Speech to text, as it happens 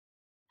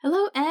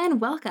Hello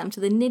and welcome to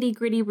the Nitty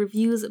Gritty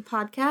Reviews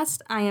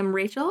podcast. I am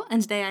Rachel, and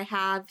today I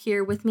have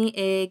here with me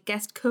a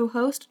guest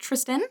co-host,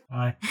 Tristan.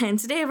 Hi. And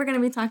today we're going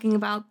to be talking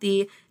about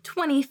the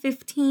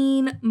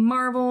 2015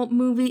 Marvel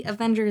movie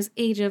Avengers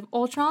Age of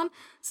Ultron.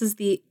 This is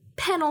the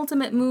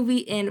penultimate movie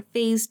in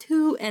Phase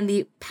 2 and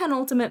the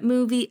penultimate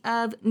movie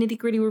of Nitty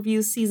Gritty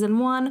Reviews Season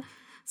 1.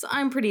 So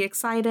I'm pretty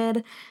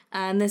excited.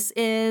 And this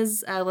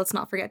is, let's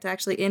not forget to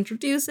actually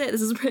introduce it.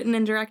 This is written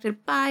and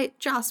directed by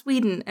Joss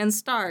Whedon and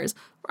stars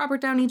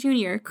Robert Downey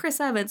Jr., Chris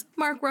Evans,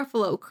 Mark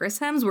Ruffalo, Chris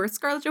Hemsworth,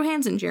 Scarlett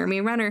Johansson,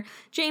 Jeremy Renner,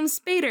 James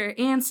Spader,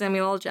 and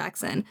Samuel L.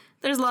 Jackson.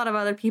 There's a lot of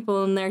other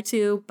people in there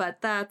too,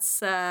 but that's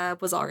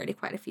was already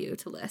quite a few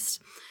to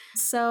list.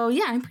 So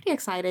yeah, I'm pretty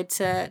excited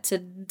to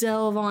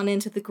delve on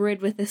into the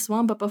grid with this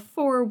one. But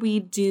before we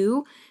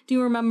do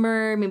you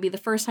remember maybe the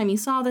first time you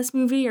saw this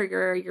movie or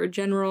your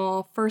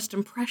general first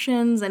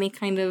impressions, any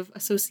kind of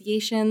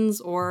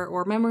associations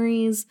or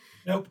memories?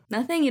 Nope.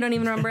 Nothing? You don't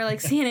even remember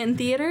like seeing it in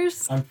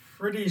theaters? I'm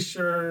pretty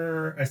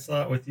sure I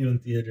saw it with you in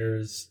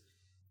theaters.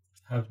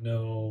 Have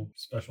no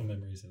special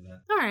memories of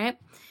that. All right.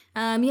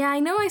 Yeah, I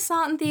know I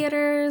saw it in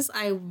theaters.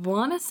 I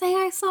want to say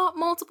I saw it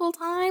multiple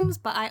times,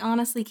 but I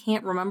honestly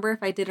can't remember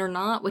if I did or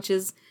not, which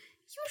is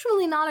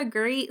usually not a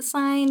great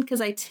sign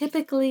because I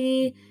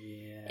typically,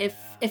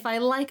 if I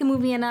like a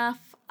movie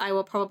enough, I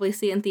will probably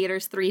see it in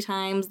theaters 3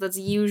 times. That's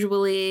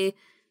usually,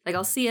 like,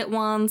 I'll see it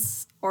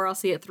once or I'll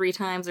see it 3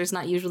 times. There's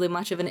not usually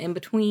much of an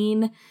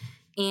in-between.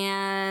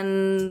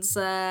 And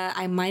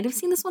I might have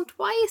seen this one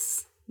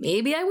twice.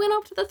 Maybe I went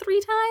up to the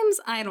 3 times.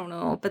 I don't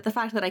know. But the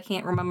fact that I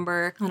can't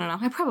remember, I don't know.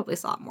 I probably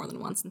saw it more than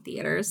once in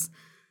theaters.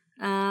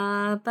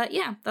 But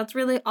yeah, that's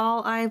really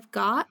all I've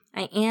got.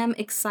 I am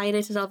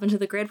excited to delve into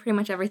the grid. Pretty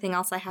much everything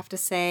else I have to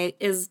say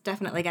is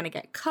definitely going to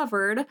get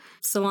covered.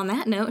 So on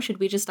that note, should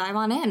we just dive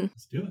on in?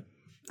 Let's do it.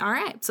 All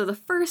right. So the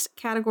first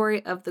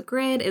category of the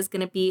grid is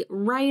going to be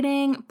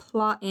writing,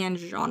 plot, and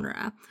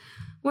genre.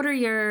 What are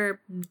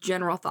your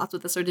general thoughts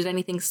with this, or did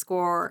anything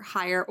score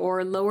higher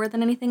or lower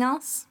than anything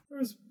else? There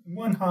was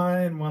one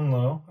high and one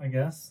low, I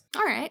guess.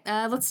 All right,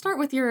 let's start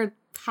with your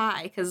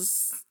high,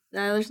 because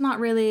there's not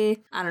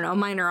really, I don't know,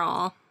 mine are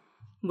all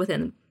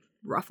within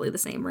roughly the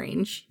same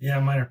range. Yeah,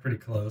 mine are pretty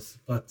close,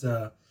 but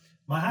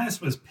my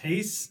highest was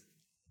pace.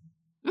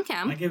 Okay.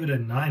 I gave it a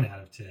 9 out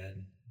of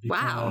 10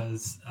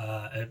 because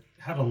it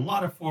had a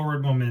lot of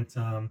forward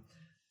momentum.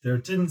 There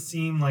didn't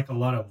seem like a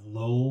lot of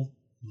low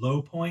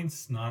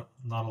points, not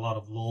a lot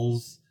of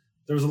lulls.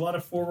 There was a lot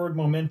of forward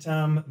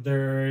momentum.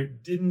 There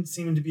didn't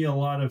seem to be a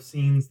lot of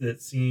scenes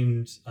that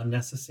seemed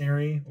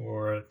unnecessary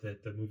or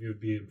that the movie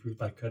would be improved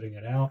by cutting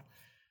it out.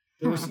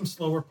 There were some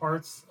slower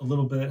parts a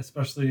little bit,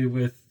 especially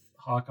with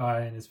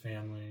Hawkeye and his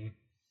family.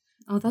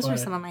 Oh, those are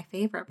some of my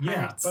favorite parts.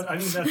 Yeah, but I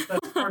mean,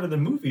 that's part of the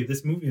movie.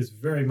 This movie is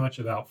very much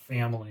about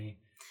family.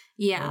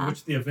 Yeah.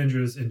 Which the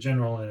Avengers in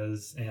general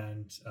is,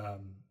 and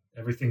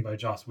everything by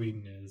Joss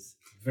Whedon is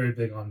very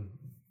big on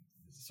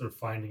sort of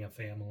finding a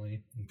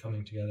family and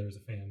coming together as a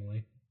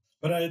family.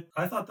 But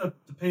I thought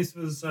that the pace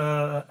was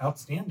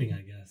outstanding,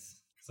 I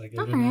guess, because I gave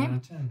it a 9 out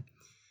of 10.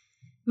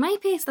 My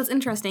pace, that's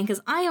interesting,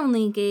 because I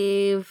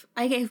gave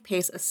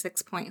pace a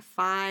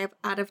 6.5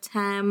 out of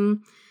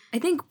 10. I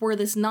think were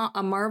this not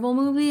a Marvel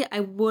movie, I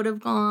would have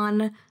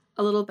gone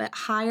a little bit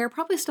higher,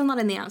 probably still not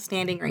in the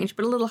outstanding range,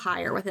 but a little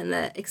higher within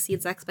the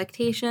exceeds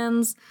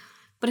expectations.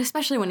 But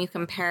especially when you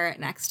compare it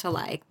next to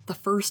like the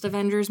first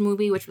Avengers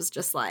movie, which was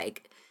just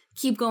like,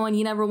 keep going,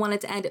 you never want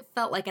it to end. It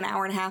felt like an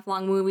 1.5 hour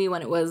long movie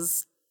when it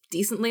was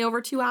decently over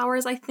 2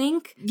 hours, I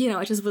think. You know,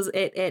 it just was,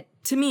 it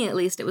to me at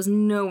least, it was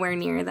nowhere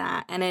near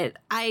that. And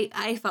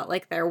I felt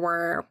like there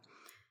were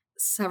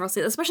several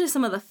scenes, especially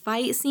some of the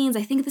fight scenes.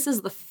 I think this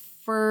is the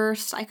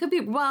first,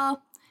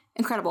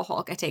 Incredible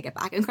Hulk, I take it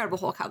back. Incredible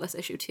Hulk had this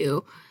issue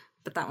too,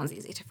 but that one's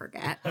easy to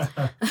forget.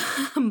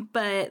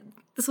 But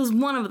this was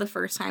one of the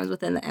first times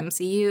within the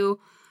MCU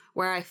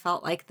where I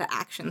felt like the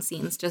action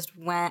scenes just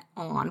went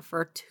on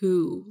for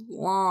too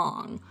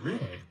long.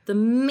 Really? The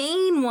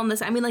main one,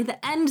 like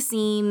the end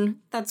scene,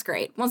 that's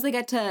great. Once they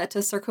get to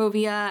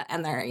Sokovia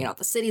and they're,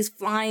 the city's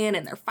flying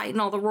and they're fighting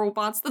all the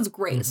robots, that's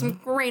great. Mm-hmm.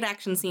 Some great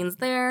action scenes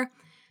there.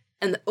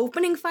 And the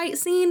opening fight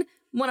scene,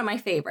 one of my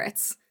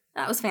favorites.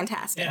 That was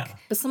fantastic. Yeah.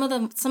 But some of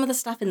the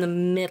stuff in the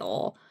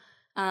middle,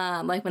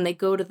 like when they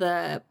go to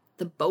the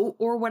boat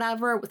or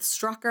whatever with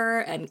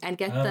Strucker and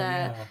get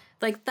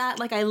like that,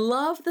 like I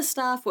love the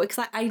stuff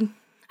because I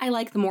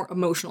like the more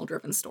emotional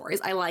driven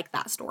stories. I like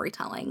that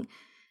storytelling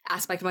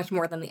aspect much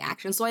more than the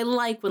action. So I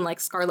like when like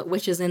Scarlet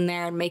Witch is in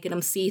there and making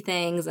them see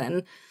things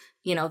and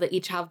they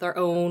each have their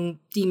own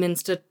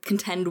demons to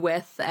contend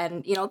with,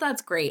 and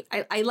that's great.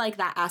 I like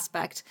that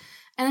aspect.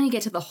 And then you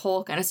get to the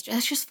Hulk, and it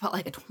just felt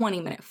like a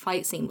 20-minute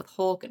fight scene with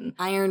Hulk and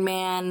Iron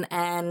Man,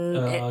 and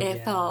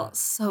it felt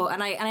so.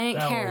 And I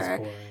didn't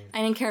care.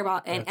 I didn't care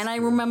about it. And I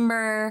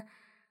remember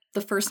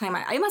the first time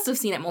I must have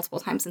seen it multiple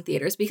times in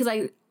theaters because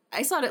I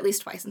saw it at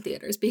least twice in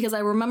theaters because I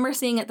remember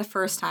seeing it the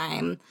first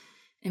time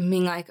and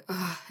being like,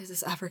 "Oh, is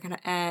this ever gonna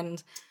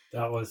end?"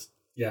 That was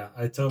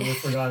I totally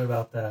forgot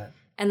about that.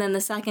 And then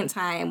the second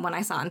time when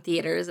I saw it in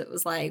theaters, it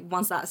was like,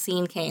 once that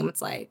scene came,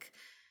 it's like,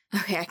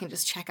 okay, I can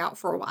just check out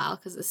for a while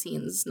because the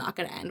scene's not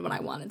going to end when I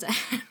want it to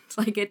end.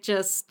 Like, it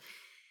just,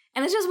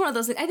 and it's just one of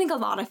those things. I think a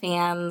lot of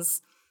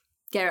fans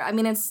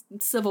it's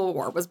Civil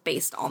War was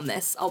based on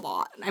this a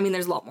lot. I mean,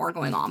 there's a lot more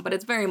going on, but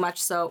it's very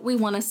much so we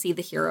want to see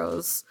the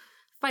heroes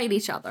fight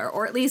each other,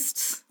 or at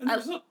least... And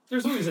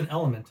there's always an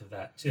element of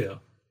that, too.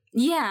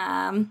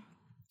 Yeah,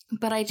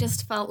 but I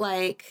just felt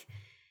like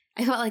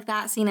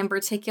that scene in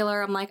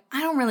particular, I'm like, I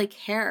don't really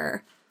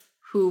care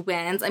who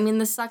wins. I mean,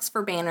 this sucks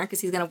for Banner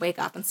because he's going to wake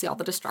up and see all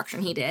the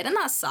destruction he did, and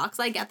that sucks.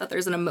 I get that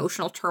there's an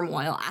emotional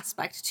turmoil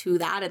aspect to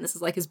that, and this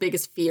is like his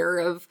biggest fear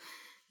of,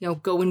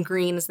 going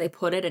green, as they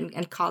put it,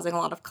 and causing a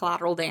lot of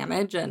collateral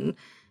damage and,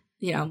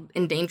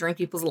 endangering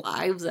people's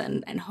lives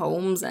and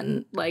homes.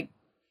 And, like,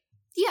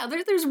 yeah,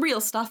 there's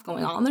real stuff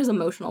going on. There's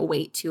emotional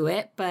weight to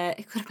it, but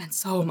it could have been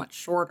so much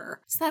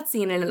shorter. So that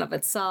scene in and of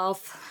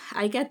itself,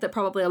 I get that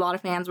probably a lot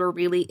of fans were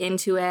really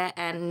into it.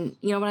 And,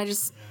 but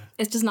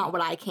it's just not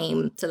what I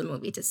came to the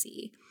movie to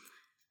see.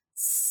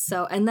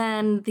 So, and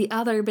then the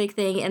other big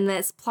thing in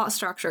this plot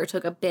structure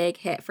took a big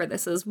hit for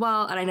this as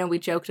well. And I know we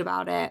joked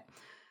about it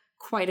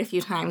quite a few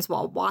times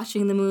while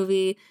watching the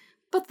movie,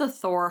 but the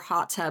Thor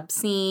hot tub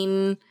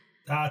scene.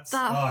 I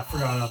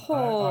forgot.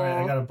 All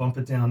right, I gotta bump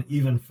it down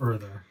even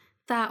further.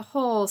 That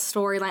whole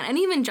storyline, and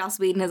even Joss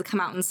Whedon has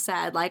come out and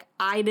said, like,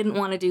 I didn't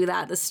want to do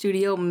that. The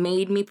studio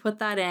made me put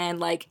that in.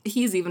 Like,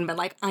 he's even been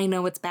like, I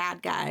know it's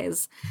bad,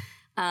 guys.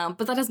 But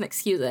that doesn't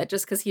excuse it.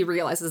 Just because he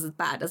realizes it's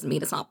bad doesn't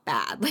mean it's not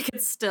bad. Like,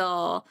 it's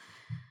still...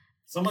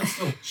 Someone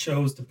still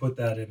chose to put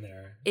that in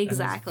there.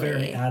 Exactly. And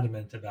was very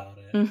adamant about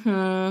it.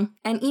 Mm-hmm.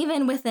 And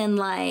even within,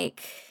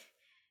 like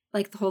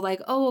the whole,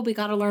 like, oh, well, we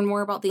got to learn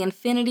more about the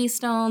Infinity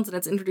Stones, and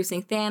it's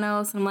introducing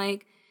Thanos. And I'm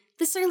like,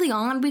 this early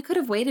on, we could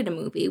have waited a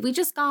movie. We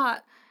just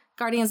got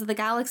Guardians of the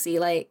Galaxy.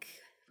 Like,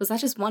 was that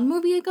just 1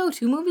 movie ago?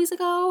 2 movies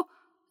ago?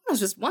 It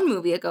was just 1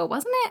 movie ago,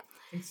 wasn't it?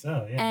 I think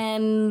so, yeah.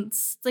 And,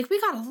 like, we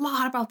got a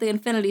lot about the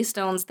Infinity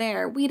Stones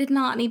there. We did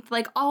not need,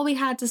 like, all we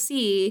had to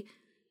see...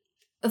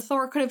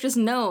 Thor could have just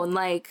known,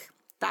 like,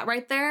 that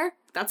right there,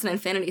 that's an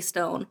Infinity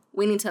Stone.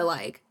 We need to,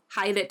 like,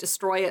 hide it,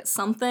 destroy it,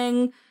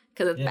 something,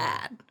 because it's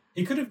bad.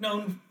 He could have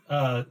known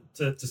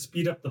to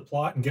speed up the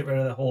plot and get rid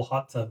of that whole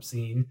hot tub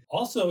scene.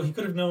 Also, he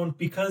could have known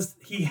because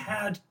he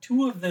had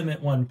 2 of them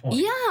at one point.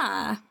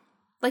 Yeah.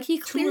 Like, he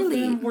clearly...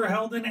 2 of them were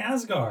held in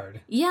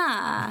Asgard.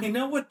 Yeah. They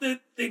know what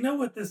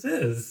this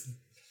is.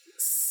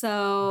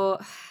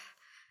 So,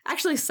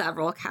 actually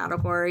several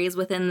categories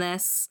within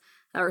this.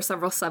 There were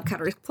several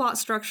subcategories: plot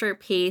structure,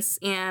 pace,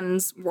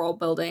 and world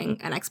building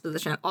and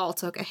exposition all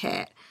took a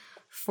hit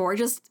for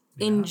just,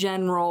 in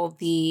general,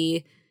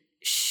 the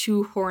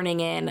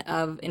shoehorning in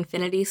of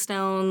Infinity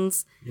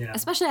Stones. Yeah.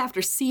 Especially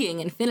after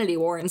seeing Infinity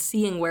War and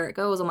seeing where it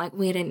goes, I'm like,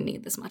 we didn't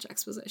need this much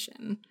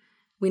exposition.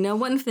 We know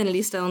what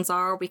Infinity Stones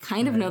are. We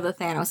kind of know that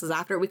Thanos is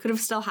after it. We could have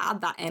still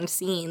had that end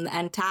scene, the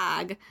end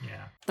tag.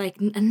 Yeah.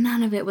 Like,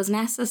 none of it was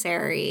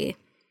necessary.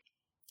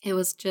 It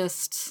was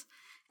just...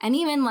 And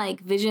even,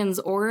 like, Vision's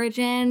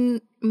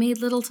origin made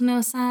little to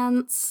no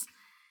sense.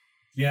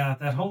 Yeah,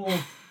 that whole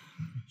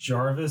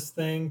Jarvis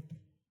thing,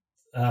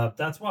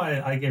 that's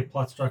why I gave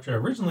plot structure.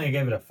 Originally, I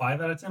gave it a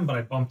 5 out of 10, but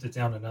I bumped it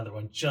down another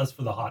one just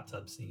for the hot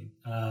tub scene.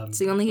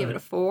 So you only gave it a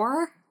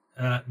 4?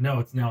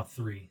 No, it's now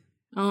 3.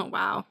 Oh,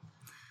 wow.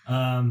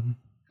 I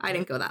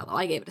didn't go that low.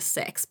 I gave it a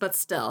 6, but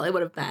still, it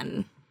would have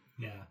been...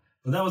 Yeah,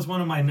 but that was one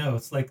of my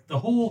notes. Like, the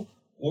whole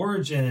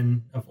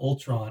origin of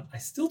Ultron, I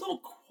still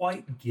don't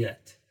quite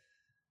get.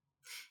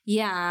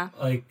 Yeah.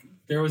 Like,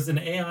 there was an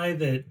AI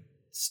that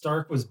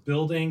Stark was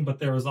building, but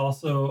there was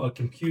also a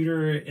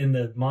computer in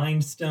the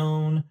Mind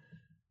Stone,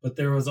 but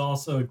there was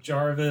also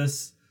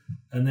Jarvis,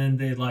 and then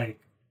they, like,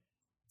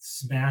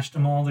 smashed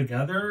them all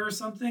together or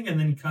something, and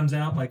then he comes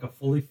out like a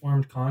fully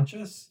formed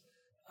conscious.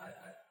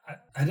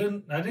 I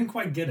didn't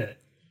quite get it.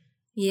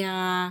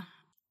 Yeah.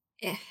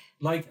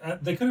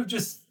 Like, they could have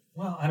just,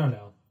 well, I don't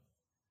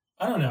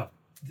know.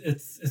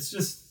 It's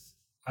just,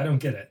 I don't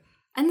get it.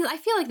 And I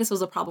feel like this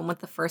was a problem with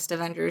the first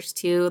Avengers,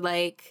 too.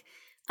 Like,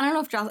 I don't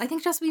know if I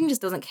think Joss Whedon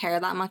just doesn't care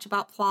that much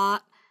about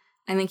plot.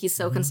 I think he's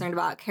so concerned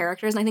about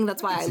characters. And I think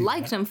that's why I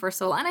liked him for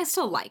so long. And I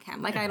still like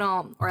him. Like,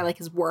 or I like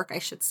his work, I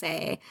should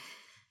say.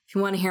 If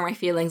you want to hear my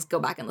feelings, go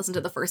back and listen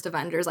to the first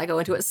Avengers. I go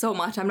into it so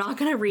much. I'm not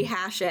going to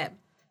rehash it.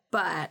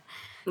 But,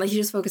 like, he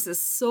just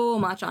focuses so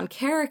much on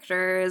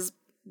characters,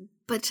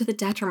 but to the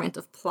detriment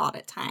of plot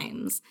at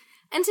times.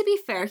 And to be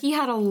fair, he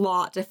had a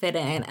lot to fit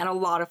in and a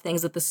lot of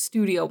things that the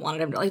studio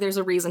wanted him to. Like, there's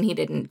a reason he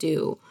didn't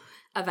do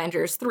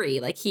Avengers 3.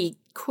 Like, he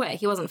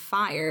quit. He wasn't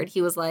fired.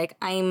 He was like,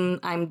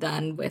 I'm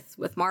done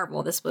with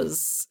Marvel. This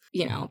was,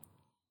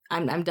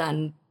 I'm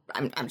done.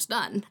 I'm just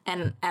done.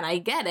 And I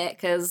get it,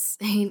 because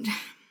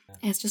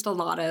it's just a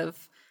lot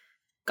of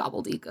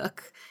gobbledygook.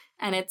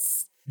 And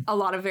it's a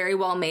lot of very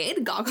well-made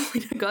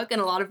gobbledygook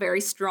and a lot of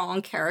very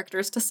strong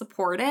characters to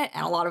support it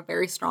and a lot of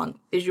very strong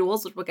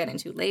visuals, which we'll get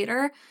into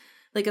later.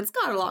 Like, it's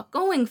got a lot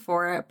going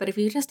for it, but if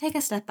you just take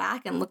a step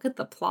back and look at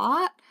the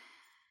plot,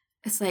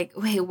 it's like,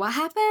 wait, what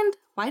happened?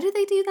 Why did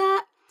they do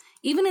that?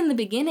 even in the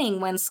beginning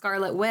when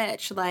Scarlet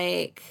Witch,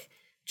 like,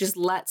 just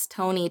lets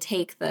Tony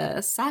take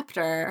the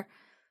scepter,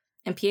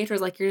 and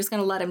Pietro's like, you're just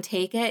gonna let him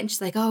take it? And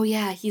she's like, oh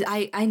yeah,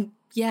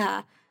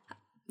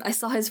 I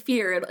saw his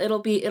fear.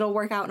 It'll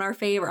work out in our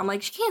favor. I'm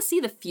like, she can't see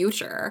the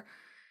future.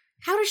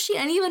 How does she?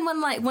 And even when,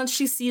 like, once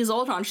she sees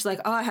Ultron, she's like,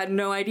 oh, I had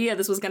no idea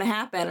this was gonna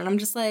happen. And I'm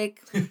just like,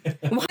 why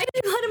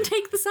did you let him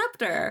take the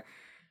scepter?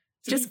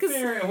 Just because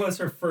it was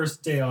her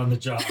first day on the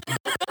job.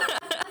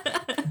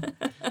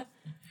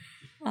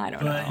 I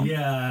don't know. But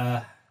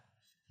yeah,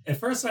 at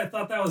first I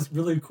thought that was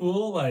really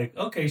cool. Like,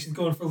 okay, she's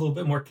going for a little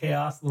bit more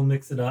chaos, a little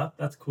mix it up.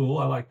 That's cool.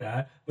 I like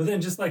that. But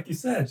then, just like you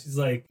said, she's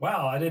like,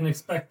 wow, I didn't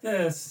expect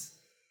this.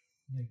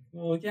 Like,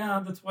 well,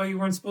 yeah, that's why you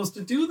weren't supposed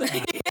to do that.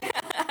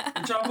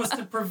 Your job was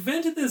to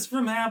prevent this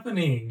from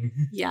happening.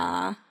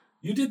 Yeah.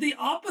 You did the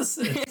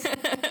opposite.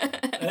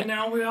 And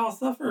now we all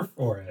suffer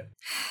for it.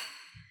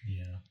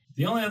 Yeah.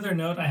 The only other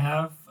note I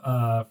have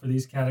for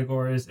these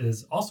categories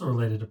is also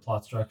related to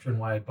plot structure and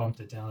why I bumped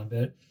it down a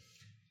bit,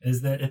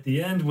 is that at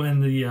the end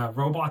when the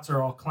robots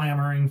are all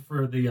clamoring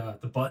for the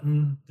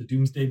button, the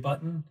Doomsday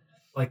button,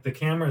 like the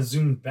camera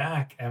zoomed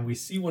back and we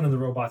see one of the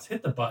robots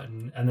hit the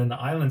button and then the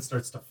island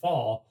starts to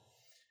fall.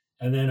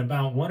 And then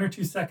about 1 or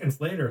 2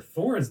 seconds later,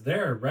 Thor is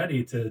there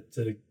ready to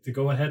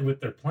go ahead with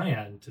their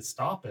plan to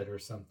stop it or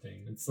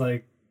something. It's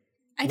like,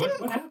 I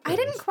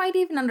didn't quite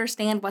even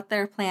understand what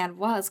their plan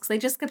was, because they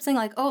just kept saying,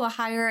 like, oh, the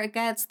higher it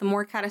gets, the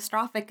more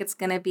catastrophic it's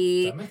going to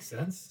be. That makes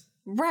sense.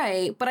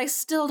 Right, but I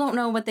still don't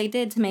know what they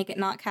did to make it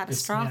not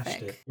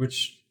catastrophic. It,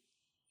 which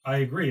I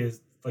agree is,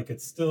 like,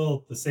 it's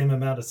still the same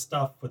amount of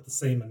stuff with the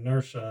same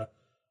inertia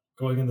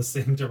going in the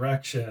same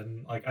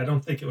direction. Like, I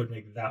don't think it would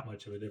make that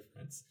much of a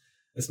difference.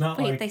 It's not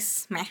Wait, like... they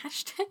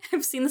smashed it?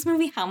 I've seen this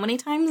movie how many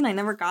times and I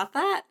never got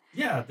that?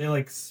 Yeah, they,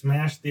 like,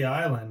 smashed the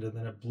island and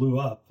then it blew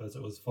up as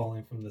it was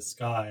falling from the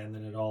sky and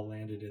then it all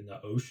landed in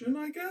the ocean,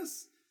 I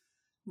guess?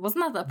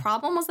 Wasn't that the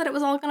problem? Was that it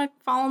was all going to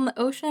fall in the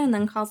ocean and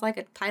then cause, like,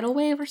 a tidal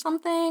wave or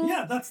something?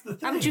 Yeah, that's the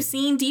thing. Haven't you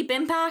seen Deep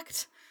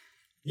Impact?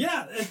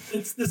 Yeah,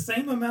 it's the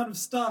same amount of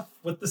stuff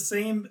with the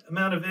same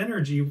amount of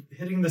energy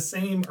hitting the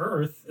same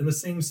Earth in the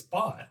same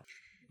spot.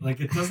 Like,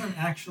 it doesn't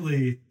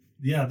actually...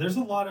 Yeah, there's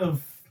a lot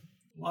of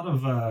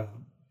I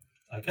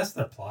guess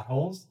they're plot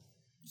holes.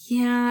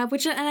 Yeah,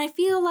 and I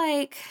feel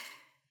like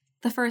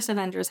the first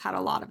Avengers had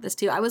a lot of this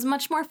too. I was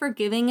much more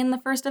forgiving in the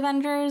first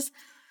Avengers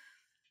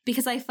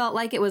because I felt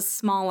like it was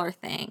smaller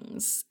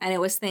things, and it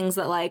was things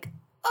that, like,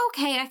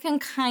 okay, I can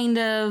kind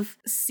of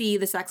see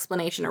this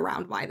explanation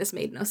around why this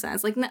made no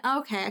sense. Like,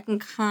 okay, I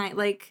can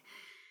like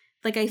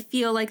I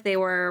feel like they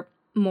were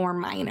more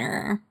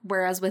minor,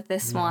 whereas with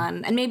this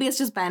one, and maybe it's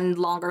just been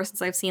longer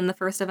since I've seen the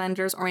first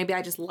Avengers, or maybe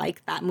I just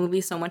like that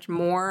movie so much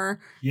more.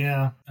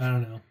 Yeah, I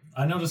don't know.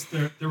 I noticed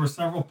there were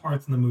several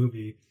parts in the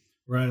movie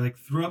where I, like,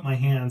 threw up my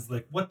hands,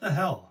 like, what the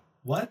hell?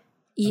 What?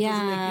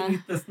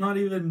 That's not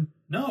even...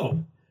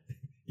 No,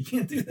 you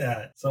can't do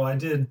that. So I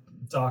did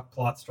dock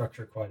plot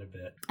structure quite a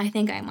bit. I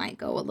think I might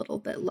go a little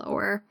bit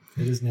lower.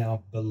 It is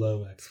now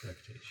below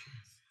expectations.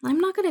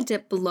 I'm not going to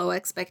dip below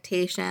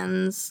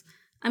expectations.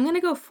 I'm going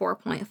to go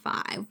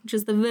 4.5, which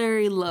is the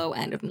very low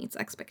end of meets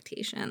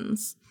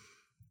expectations.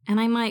 And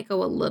I might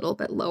go a little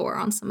bit lower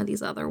on some of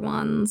these other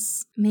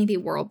ones. Maybe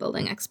world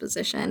building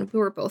exposition. We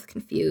were both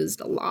confused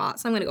a lot,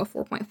 so I'm going to go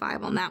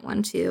 4.5 on that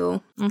one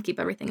too. I'll keep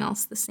everything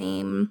else the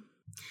same.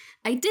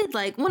 I did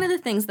like, one of the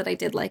things that I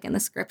did like in the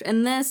script,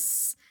 and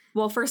this,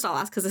 well, first I'll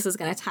ask because this is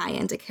going to tie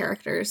into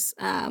characters.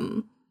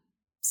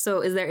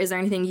 So is there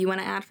anything you want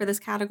to add for this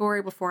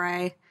category before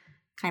I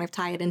kind of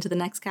tie it into the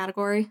next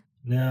category?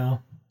 No.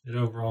 It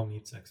overall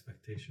meets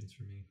expectations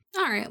for me.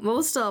 All right.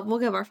 Well, we'll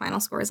give our final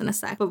scores in a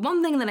sec. But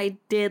one thing that I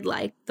did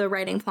like the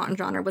writing, plot, and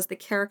genre was the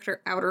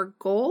character outer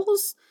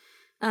goals.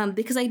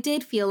 Because I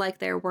did feel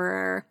like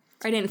I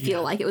didn't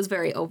feel like it was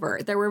very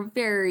overt. There were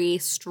very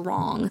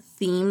strong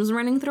themes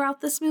running throughout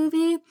this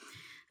movie.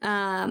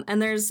 And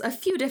there's a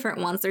few different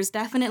ones. There's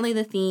definitely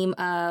the theme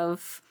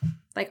of,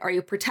 like, are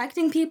you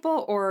protecting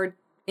people or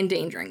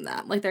endangering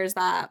them? Like, there's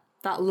that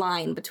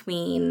line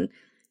between...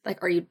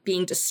 Like, are you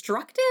being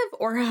destructive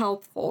or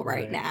helpful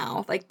right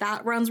now? Like,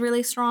 that runs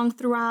really strong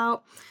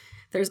throughout.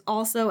 There's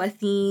also a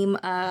theme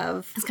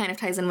of, this kind of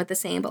ties in with the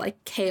same, but,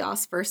 like,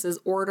 chaos versus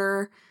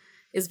order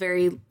is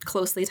very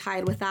closely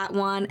tied with that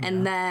one. Yeah.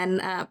 And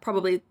then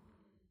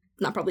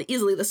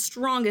easily the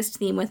strongest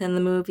theme within the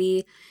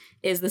movie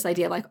is this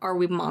idea of, like, are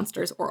we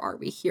monsters or are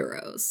we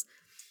heroes?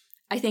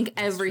 I think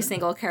every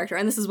single character,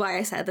 and this is why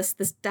I said this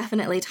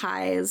definitely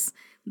ties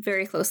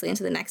very closely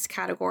into the next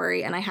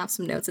category, and I have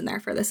some notes in there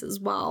for this as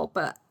well,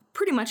 but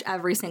pretty much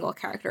every single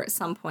character at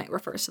some point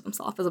refers to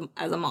themselves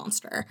as a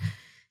monster.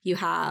 You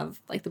have,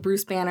 like, the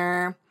Bruce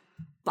Banner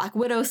Black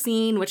Widow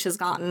scene, which has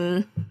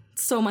gotten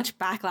so much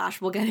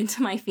backlash. We'll get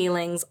into my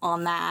feelings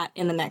on that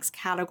in the next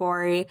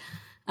category,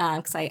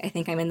 because I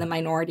think I'm in the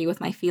minority with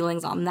my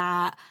feelings on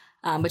that.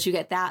 But you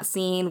get that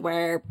scene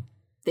where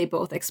they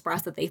both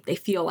express that they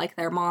feel like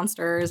they're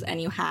monsters,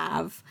 and you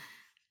have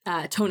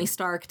Tony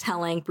Stark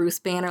telling Bruce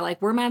Banner, like,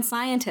 we're mad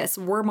scientists,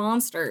 we're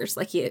monsters.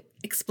 Like, he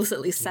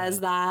explicitly says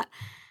that.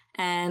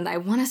 And I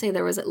want to say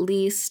there was at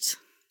least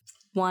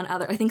one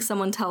other. I think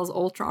someone tells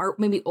Ultron, or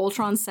maybe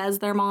Ultron says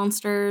they're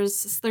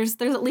monsters. There's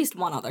at least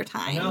one other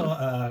time. I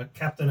know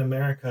Captain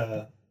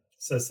America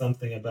says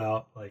something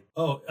about like,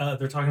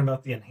 they're talking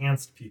about the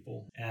enhanced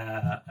people.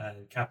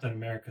 And Captain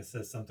America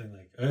says something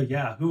like, oh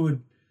yeah,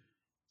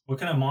 what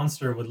kind of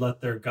monster would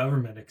let their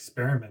government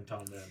experiment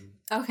on them?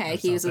 Okay,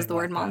 he uses the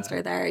word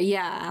monster there.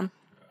 Yeah.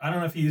 I don't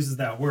know if he uses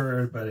that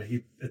word, but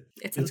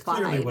it's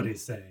clearly what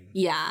he's saying.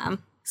 Yeah.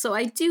 So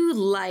I do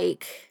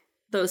like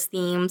those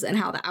themes and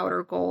how the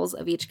outer goals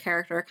of each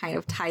character kind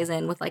of ties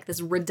in with like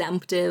this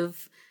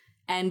redemptive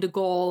end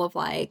goal of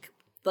like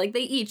they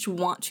each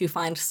want to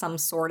find some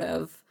sort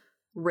of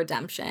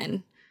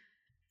redemption,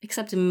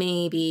 except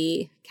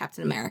maybe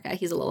Captain America.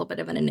 He's a little bit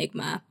of an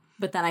enigma.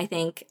 But then I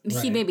think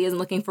he maybe isn't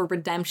looking for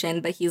redemption,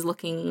 but he's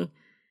looking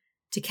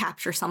to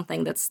capture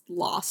something that's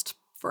lost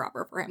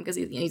forever for him because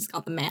he's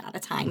got the man at a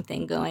time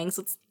thing going.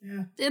 So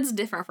it's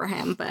different for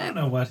him. But I don't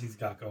know what he's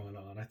got going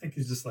on. I think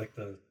he's just like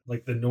the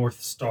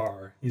North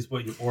Star. He's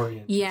what you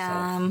orient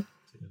yourself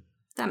to.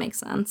 That makes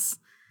sense.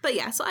 But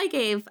yeah, so I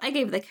gave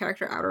the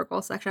character outer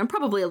goal section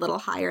probably a little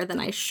higher than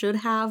I should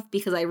have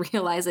because I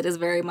realize it is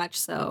very much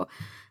so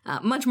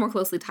much more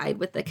closely tied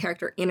with the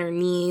character inner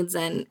needs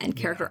and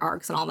character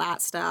arcs and all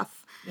that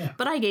stuff. Yeah.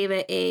 But I gave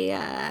it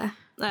a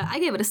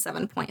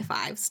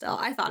 7.5 still.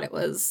 I thought it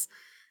was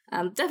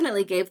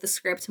definitely gave the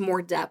script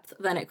more depth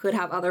than it could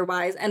have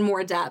otherwise, and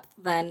more depth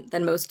than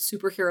most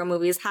superhero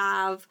movies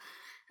have.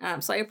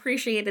 So I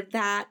appreciated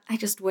that. I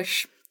just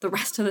wish the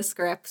rest of the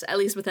script, at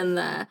least within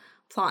the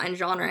plot and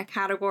genre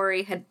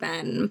category, had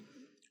been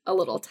a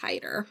little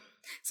tighter.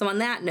 So on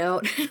that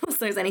note, if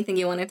there's anything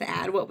you wanted to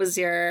add, what was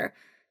your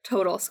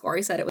total score?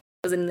 You said it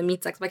was in the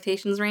meets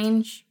expectations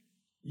range?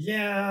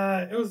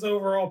 Yeah, it was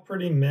overall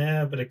pretty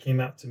meh, but it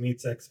came out to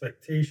meets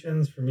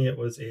expectations. For me, it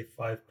was a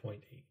 5.8.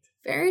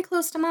 Very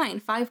close to mine,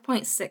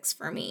 5.6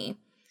 for me.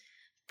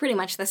 Pretty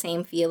much the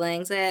same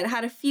feelings. It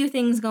had a few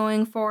things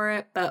going for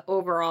it, but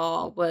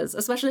overall was,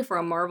 especially for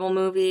a Marvel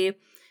movie,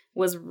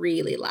 was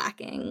really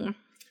lacking.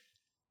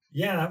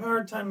 Yeah, I have a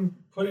hard time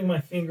putting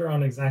my finger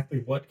on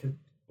exactly what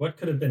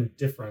could have been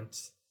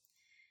different.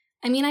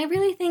 I mean, I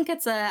really think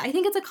it's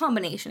a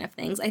combination of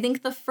things. I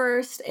think the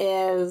first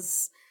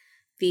is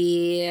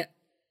the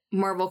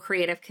Marvel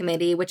Creative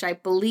Committee, which I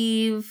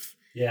believe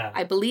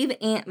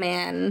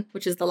Ant-Man,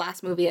 which is the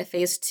last movie of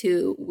Phase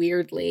 2,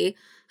 weirdly,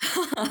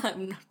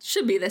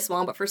 should be this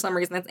one, but for some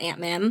reason it's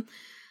Ant-Man.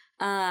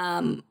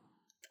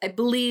 I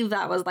believe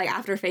that was like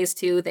after Phase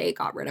 2, they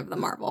got rid of the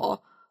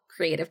Marvel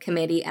Creative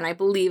Committee, and I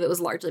believe it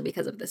was largely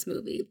because of this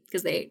movie,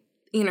 because they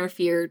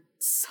interfered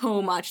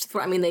so much.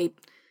 They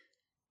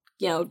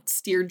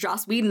steered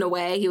Joss Whedon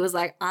away. He was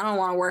like, I don't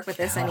want to work with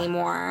this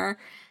anymore.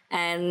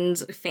 And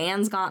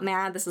fans got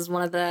mad. This is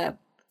one of the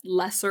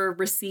lesser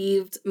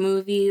received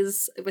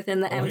movies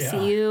within the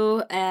MCU.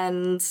 Yeah.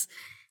 And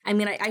I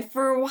mean, I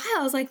for a while,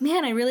 I was like,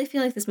 man, I really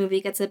feel like this movie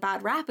gets a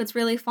bad rap. It's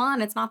really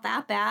fun. It's not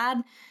that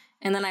bad.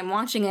 And then I'm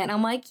watching it and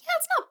I'm like, yeah,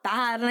 it's not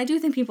bad. And I do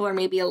think people are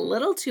maybe a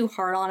little too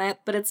hard on it,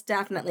 but it's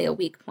definitely a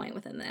weak point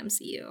within the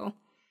MCU.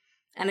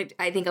 And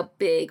I think a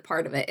big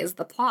part of it is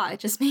the plot. It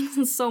just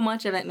makes so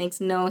much of it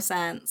makes no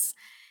sense.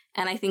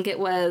 And I think it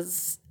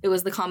was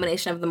the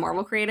combination of the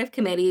Marvel Creative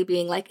Committee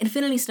being like,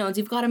 Infinity Stones,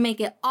 you've got to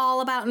make it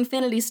all about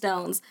Infinity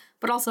Stones,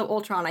 but also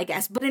Ultron, I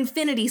guess, but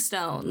Infinity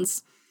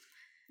Stones.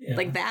 Yeah.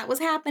 Like that was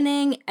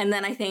happening. And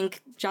then I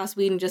think Joss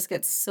Whedon just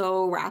gets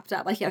so wrapped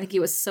up. Like, I think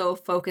he was so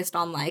focused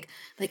on like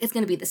it's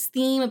going to be this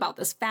theme about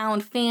this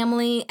found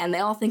family and they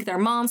all think they're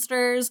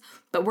monsters,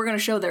 but we're going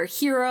to show they're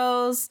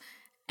heroes.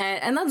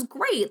 And that's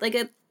great. Like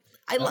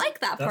I like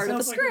that part of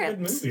the script. Like a good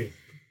movie.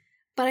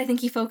 But I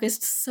think he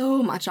focused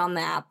so much on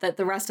that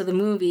the rest of the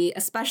movie,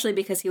 especially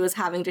because he was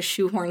having to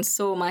shoehorn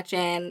so much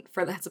in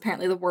that's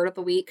apparently the word of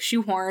the week,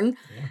 shoehorn.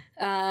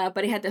 Yeah.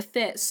 But he had to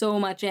fit so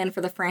much in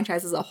for the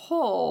franchise as a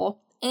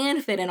whole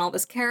and fit in all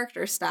this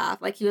character stuff.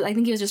 I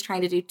think he was just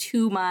trying to do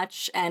too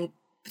much and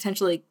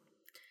potentially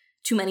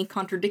too many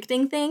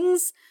contradicting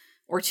things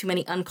or too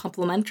many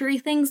uncomplimentary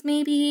things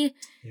maybe.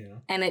 Yeah.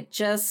 And it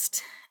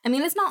just... I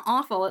mean, it's not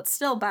awful. It's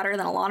still better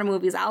than a lot of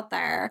movies out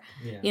there.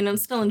 Yeah,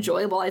 it's still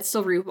enjoyable. I'd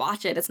still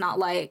rewatch it. It's not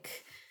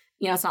like,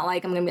 it's not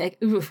like I'm going to be like,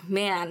 ooh,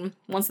 man,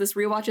 once this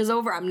rewatch is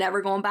over, I'm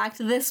never going back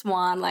to this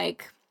one.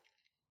 Like,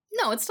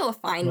 no, it's still a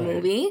fine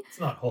movie. It's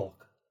not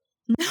Hulk.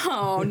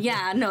 No,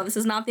 no, this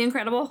is not The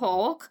Incredible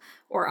Hulk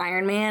or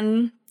Iron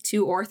Man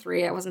 2 or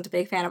 3. I wasn't a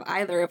big fan of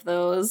either of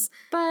those.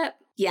 But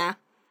yeah,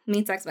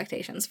 meets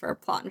expectations for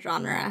plot and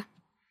genre.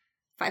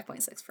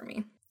 5.6 for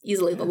me.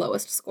 Easily the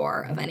lowest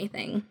score of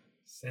anything.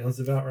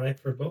 Sounds about right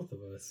for both of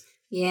us.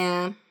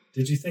 Yeah.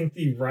 Did you think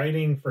the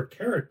writing for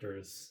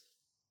characters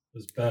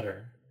was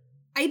better?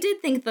 I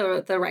did think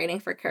the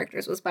writing for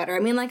characters was better. I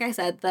mean, like I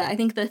said, I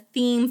think the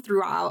theme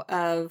throughout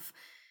of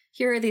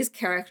here are these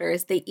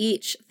characters, they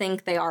each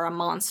think they are a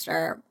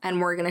monster,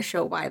 and we're going to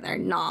show why they're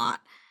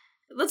not.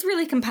 That's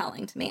really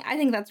compelling to me. I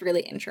think that's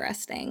really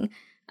interesting.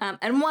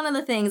 And one of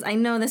the things, I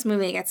know this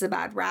movie gets a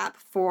bad rap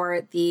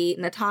for the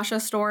Natasha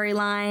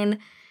storyline.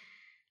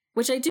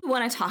 which I do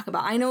want to talk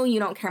about. I know you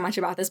don't care much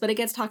about this, but it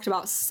gets talked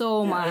about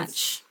so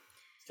much.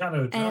 It's kind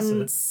of address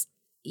it.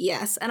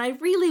 Yes, and I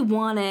really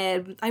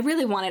wanted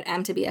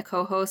M to be a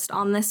co-host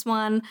on this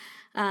one,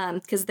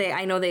 because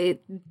I know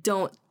they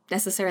don't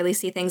necessarily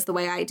see things the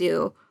way I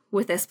do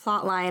with this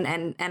plot line,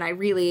 and I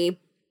really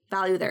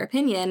value their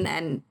opinion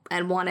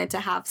and wanted to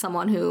have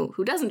someone who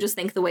doesn't just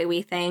think the way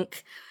we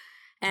think.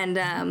 And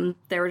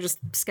there were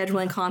just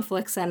scheduling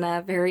conflicts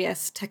and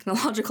various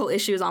technological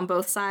issues on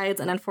both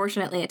sides, and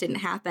unfortunately it didn't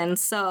happen.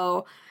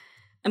 So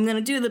I'm going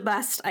to do the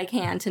best I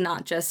can to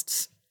not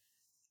just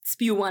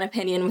spew one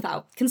opinion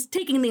without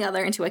taking the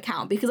other into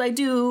account, because I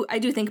do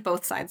think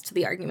both sides to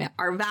the argument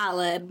are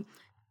valid.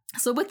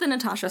 So with the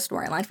Natasha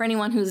storyline, for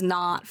anyone who's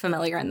not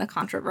familiar in the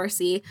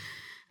controversy,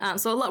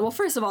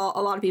 first of all,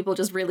 a lot of people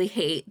just really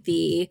hate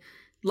the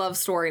love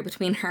story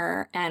between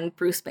her and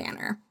Bruce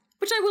Banner,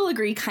 which I will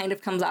agree kind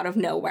of comes out of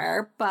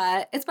nowhere,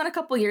 but it's been a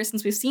couple years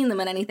since we've seen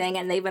them in anything,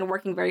 and they've been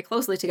working very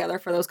closely together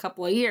for those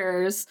couple of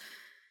years.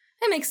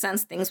 It makes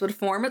sense things would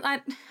form, but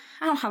I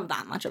don't have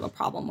that much of a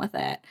problem with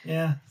it.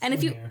 Yeah. And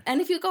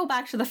if you go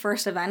back to the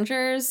first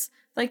Avengers,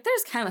 like,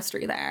 there's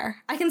chemistry there.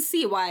 I can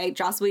see why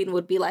Joss Whedon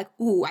would be like,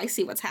 ooh, I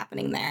see what's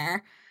happening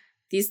there.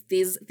 These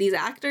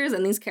actors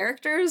and these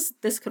characters,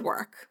 this could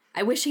work.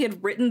 I wish he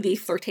had written the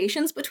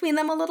flirtations between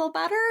them a little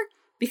better,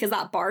 because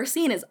that bar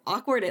scene is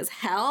awkward as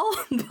hell.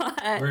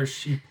 But where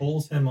she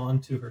pulls him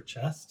onto her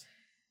chest.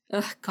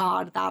 Ugh,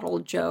 God, that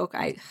old joke.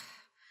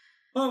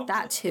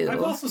 That too.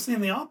 I've also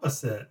seen the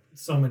opposite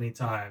so many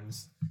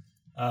times,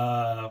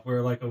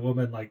 where like a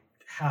woman like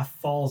half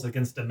falls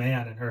against a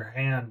man, and her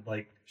hand,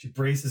 like, she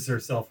braces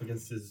herself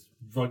against his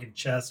rugged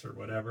chest or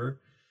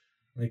whatever.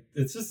 Like,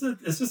 it's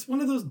just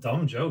one of those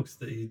dumb jokes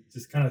that you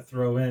just kind of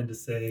throw in to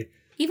say,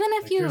 even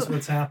if like, here's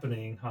what's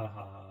happening,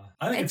 haha.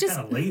 I think it's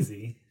kind of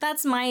lazy.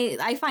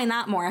 I find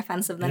that more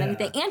offensive than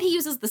anything. And he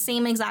uses the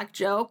same exact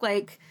joke,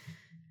 like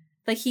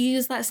he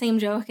used that same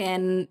joke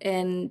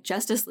in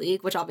Justice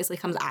League, which obviously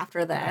comes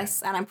after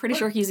this, and I'm pretty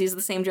sure he's used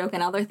the same joke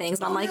in other things.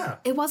 And I'm like,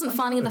 it wasn't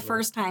funny the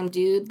first time,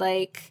 dude.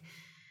 Like,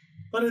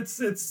 but it's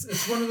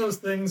one of those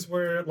things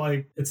where,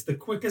 like, it's the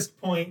quickest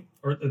point,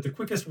 or the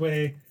quickest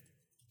way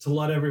to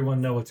let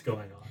everyone know what's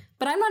going on.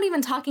 But I'm not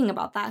even talking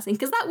about that scene,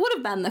 because that would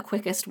have been the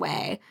quickest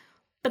way.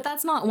 But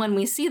that's not when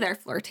we see their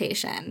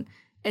flirtation.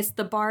 It's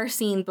the bar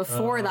scene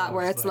before that,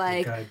 where it's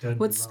like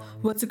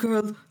what's a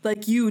girl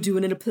like you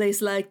doing in a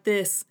place like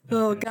this? Okay.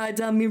 Oh, guy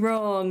done me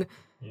wrong.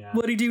 Yeah.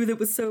 What'd he do that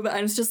was so bad?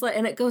 And it's just like,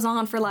 and it goes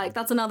on for like,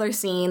 that's another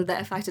scene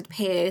that affected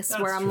pace,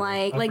 that's where I'm true.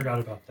 I forgot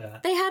about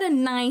that. They had a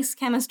nice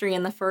chemistry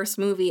in the first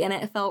movie, and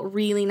it felt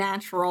really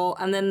natural.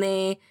 And then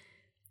they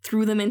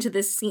threw them into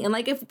this scene. And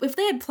like, if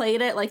they had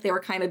played it like they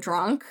were kind of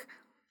drunk,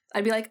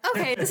 I'd be like,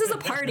 okay, this is a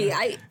party.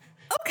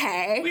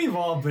 Okay. We've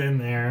all been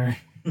there.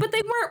 But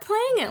they weren't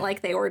playing it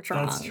like they were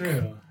drunk. That's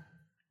true.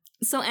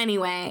 So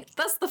anyway,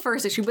 that's the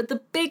first issue. But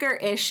the bigger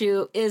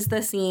issue is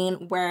the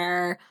scene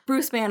where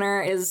Bruce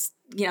Banner is,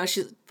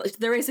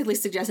 they're basically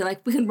suggesting,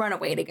 like, we can run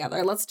away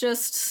together.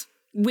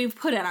 We've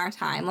put in our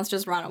time. Let's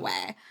just run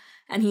away.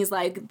 And he's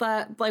like,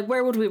 but, like,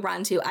 where would we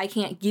run to? I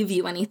can't give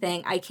you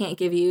anything. I can't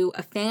give you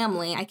a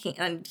family. I can't.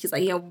 And he's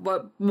like,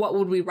 what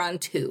would we run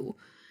to?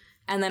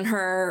 And then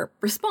her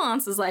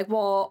response is like,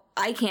 well,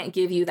 I can't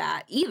give you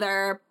that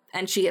either.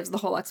 And she gives the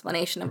whole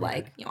explanation of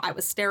like, I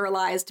was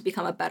sterilized to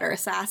become a better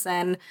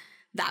assassin.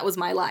 That was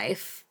my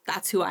life.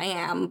 That's who I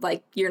am.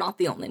 Like, you're not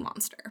the only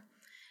monster.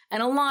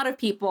 And a lot of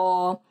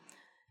people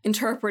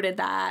interpreted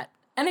that.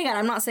 And again,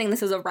 I'm not saying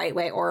this is a right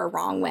way or a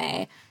wrong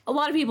way. A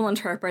lot of people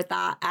interpret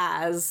that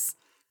as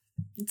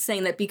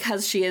saying that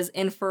because she is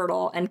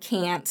infertile and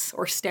can't,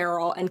 or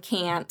sterile and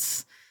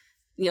can't,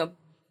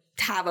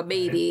 have a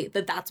baby,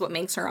 that's what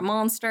makes her a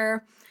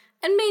monster.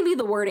 And maybe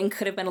the wording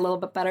could have been a little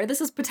bit better.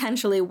 This is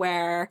potentially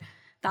where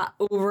that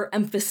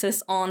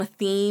overemphasis on a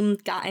theme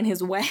got in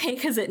his way,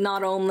 because it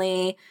not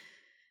only,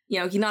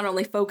 he not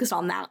only focused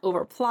on that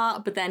over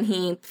plot, but then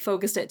he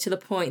focused it to the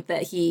point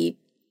that he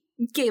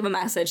gave a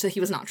message that he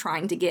was not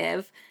trying to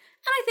give.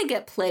 And I think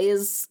it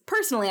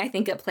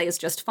plays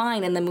just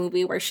fine in the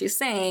movie, where she's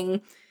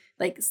saying,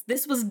 like,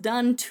 this was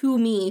done to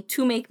me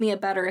to make me a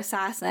better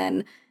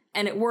assassin.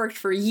 And it worked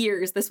for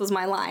years. This was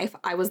my life.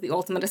 I was the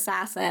ultimate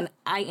assassin.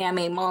 I am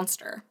a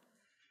monster.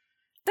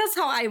 That's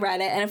how I read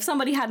it. And if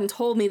somebody hadn't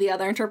told me the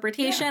other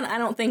interpretation, I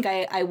don't think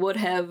I would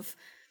have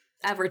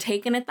ever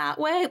taken it that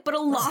way. But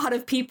a lot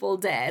of people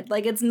did.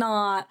 Like, it's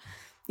not,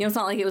 it's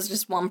not like it was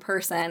just one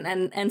person.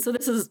 And so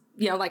this is,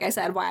 like I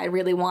said, why I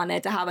really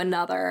wanted to have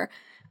another,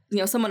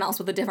 someone else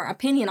with a different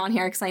opinion on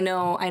here. Because I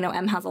know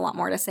M has a lot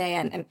more to say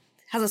and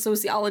has a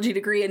sociology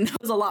degree and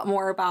knows a lot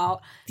more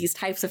about these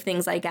types of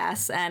things, I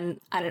guess. And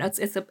I don't know,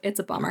 it's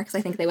a bummer, because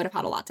I think they would have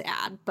had a lot to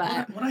add.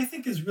 But what I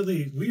think is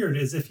really weird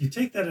is if you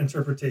take that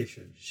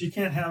interpretation, she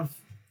can't have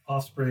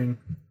offspring,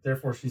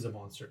 therefore she's a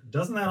monster.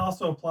 Doesn't that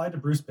also apply to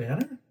Bruce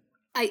Banner?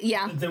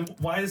 Yeah. Then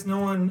why is no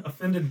one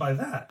offended by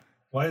that?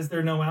 Why is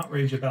there no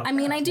outrage about that? I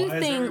mean, I do think...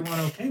 Why is everyone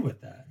okay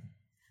with that?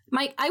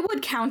 I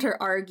would counter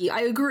argue.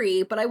 I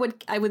agree, but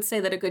I would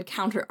say that a good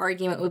counter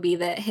argument would be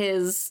that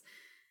his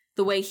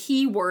the way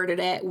he worded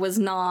it was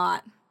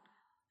not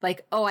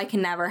like, oh, I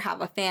can never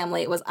have a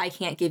family. It was, I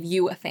can't give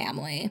you a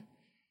family.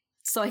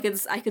 So I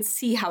could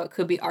see how it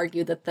could be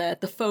argued that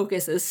the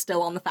focus is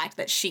still on the fact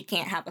that she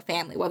can't have a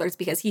family, whether it's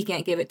because he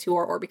can't give it to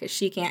her or because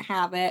she can't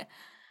have it.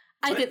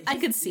 I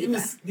could see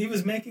that. He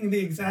was making the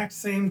exact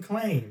same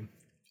claim.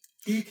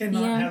 He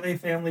cannot have a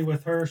family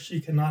with her.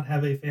 She cannot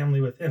have a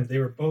family with him. They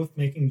were both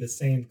making the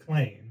same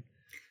claim.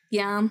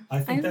 Yeah. I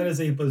think that is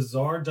a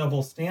bizarre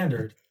double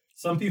standard.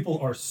 Some people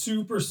are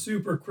super,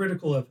 super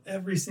critical of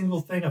every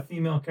single thing a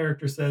female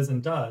character says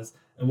and does,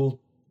 and will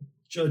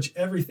judge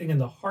everything in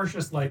the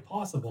harshest light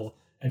possible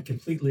and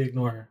completely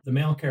ignore the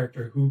male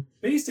character who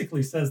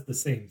basically says the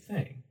same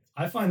thing.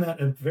 I find that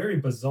a very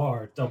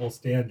bizarre double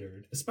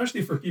standard,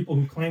 especially for people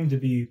who claim to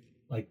be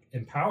like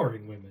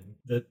empowering women,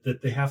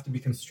 that they have to be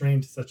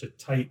constrained to such a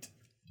tight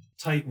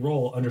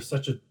role under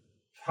such a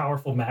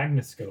powerful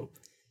magnascope.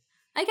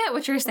 I get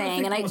what you're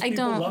saying, and I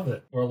don't love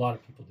it, or a lot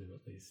of people do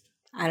at least.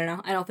 I don't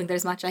know. I don't think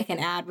there's much I can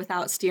add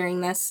without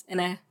steering this in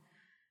a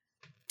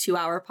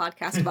 2-hour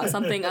podcast about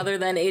something other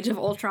than Age of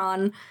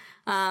Ultron.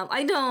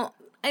 I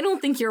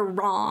don't think you're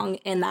wrong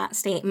in that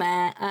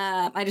statement.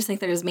 I just think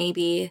there's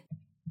maybe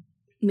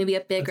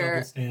a bigger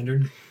double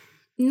standard.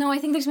 No, I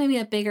think there's maybe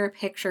a bigger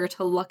picture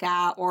to look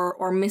at,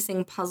 or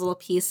missing puzzle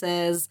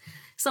pieces.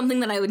 Something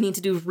that I would need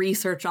to do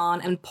research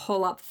on and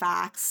pull up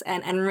facts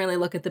and really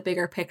look at the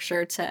bigger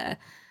picture to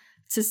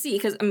see,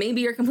 because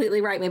maybe you're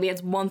completely right. Maybe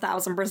it's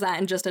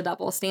 1000% just a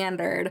double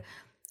standard,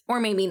 or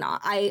maybe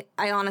not. I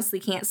honestly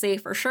can't say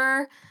for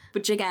sure,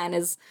 which again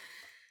is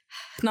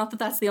not that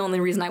that's the only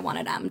reason I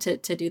wanted Em to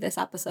do this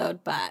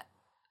episode, but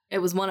it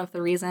was one of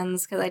the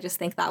reasons, because I just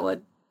think that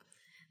would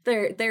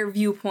their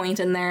viewpoint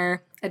and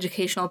their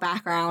educational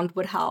background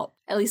would help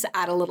at least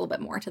add a little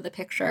bit more to the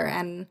picture.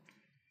 And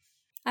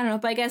I don't know,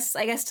 but I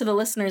guess to the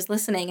listeners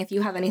listening, if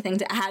you have anything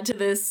to add to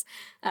this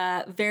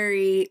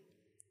very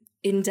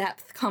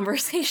in-depth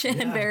conversation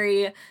and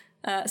very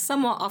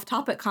somewhat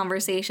off-topic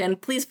conversation,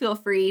 please feel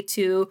free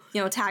to,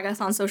 tag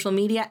us on social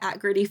media at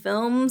Gritty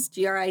Films,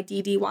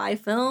 GRIDDY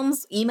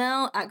Films,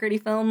 email at Gritty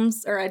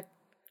Films or at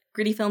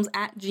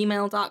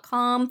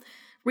grittyfilms@gmail.com.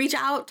 Reach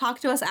out, talk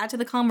to us, add to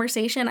the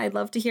conversation. I'd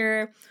love to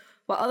hear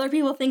what other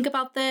people think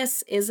about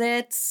this. Is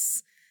it,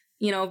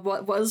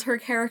 what was her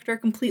character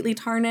completely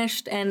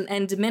tarnished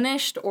and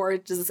diminished, or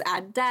does this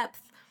add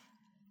depth?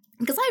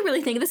 Because I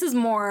really think this is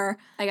more,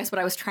 I guess, what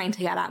I was trying to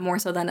get at, more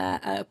so than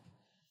a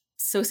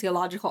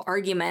sociological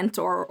argument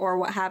or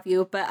what have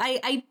you. But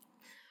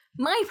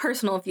my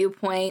personal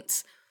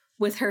viewpoint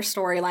with her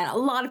storyline, a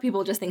lot of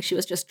people just think she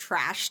was just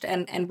trashed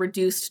and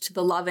reduced to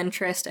the love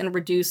interest and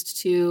reduced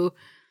to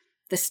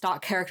the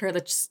stock character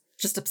that's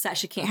just upset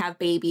she can't have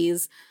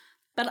babies.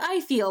 But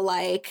I feel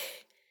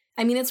like,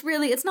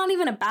 it's not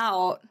even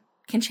about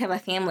can she have a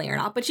family or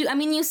not, but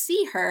you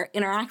see her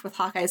interact with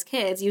Hawkeye's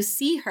kids. You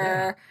see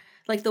her,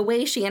 like the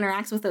way she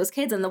interacts with those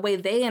kids and the way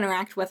they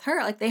interact with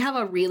her, like they have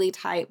a really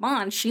tight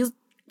bond. She's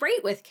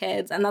great with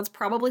kids, and that's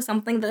probably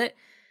something that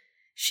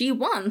she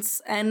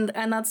wants, and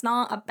that's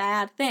not a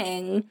bad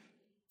thing.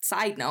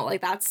 Side note, like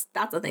that's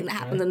a thing that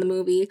happens in the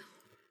movie.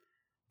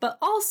 But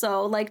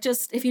also, like,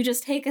 just if you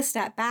just take a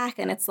step back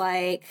and it's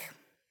like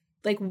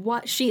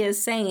what she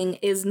is saying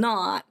is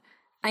not,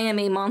 I am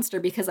a monster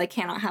because I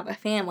cannot have a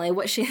family.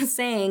 What she is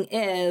saying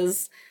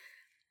is,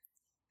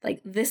 like,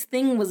 this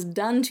thing was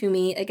done to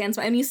me against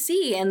my, and you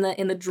see in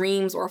the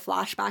dreams or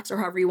flashbacks or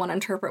however you want to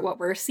interpret what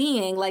we're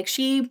seeing, like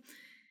she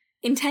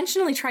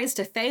intentionally tries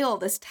to fail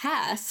this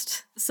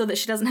test so that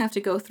she doesn't have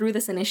to go through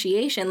this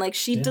initiation. Like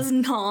she does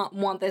not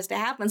want this to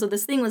happen. So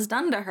this thing was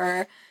done to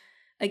her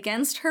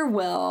against her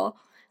will,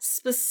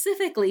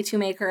 specifically to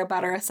make her a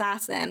better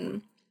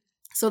assassin,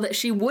 so that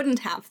she wouldn't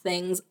have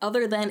things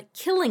other than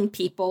killing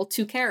people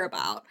to care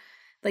about.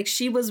 Like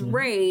she was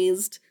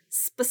raised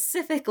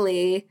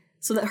specifically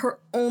so that her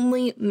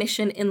only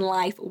mission in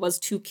life was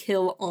to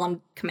kill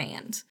on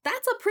command.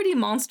 That's a pretty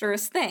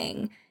monstrous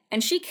thing.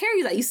 And she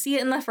carries that. You see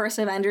it in the first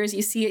Avengers.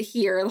 You see it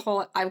here. The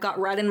whole, I've got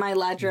red in my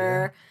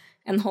ledger.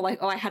 And the whole, like,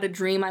 oh, I had a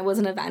dream I was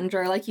an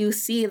Avenger. Like, you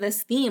see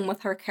this theme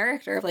with her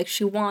character of, like,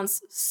 she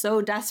wants so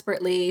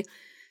desperately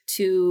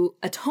to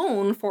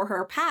atone for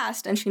her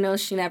past, and she knows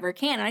she never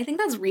can. And I think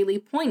that's really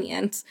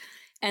poignant.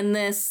 And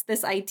this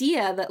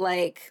idea that,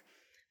 like,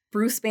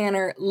 Bruce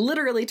Banner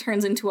literally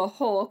turns into a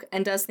Hulk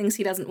and does things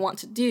he doesn't want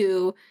to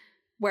do,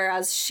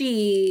 whereas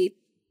she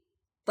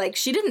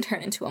didn't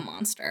turn into a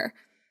monster.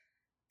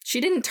 She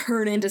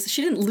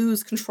didn't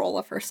lose control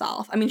of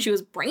herself. I mean, she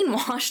was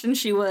brainwashed, and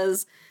she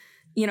was,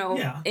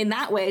 in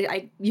that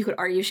way, you could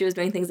argue she was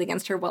doing things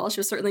against her will. She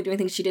was certainly doing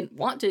things she didn't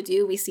want to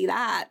do. We see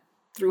that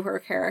through her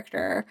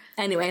character.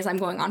 Anyways, I'm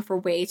going on for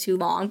way too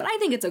long, but I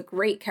think it's a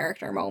great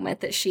character moment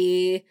that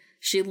she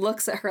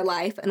looks at her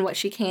life and what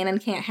she can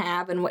and can't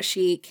have and what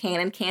she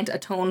can and can't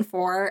atone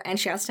for, and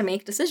she has to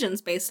make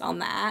decisions based on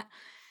that.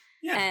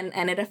 Yeah.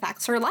 And it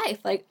affects her life.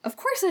 Like, of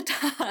course it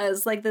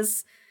does. Like,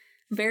 this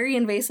very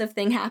invasive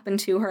thing happened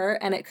to her,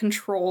 and it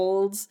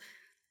controlled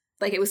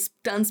Like, it was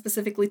done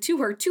specifically to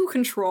her to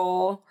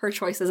control her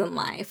choices in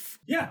life.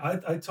 Yeah,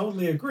 I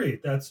totally agree.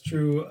 That's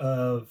true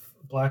of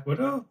Black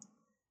Widow.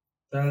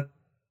 That,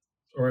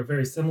 or a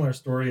very similar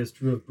story is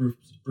true of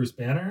Bruce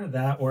Banner.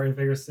 That, or a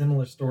very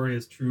similar story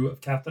is true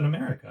of Captain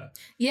America.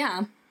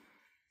 Yeah.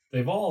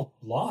 They've all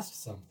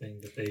lost something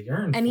that they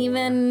yearned and for,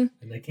 even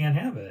and they can't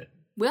have it.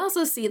 We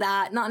also see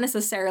that not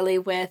necessarily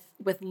with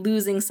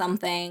losing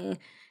something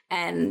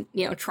and,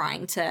 you know,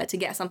 trying to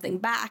get something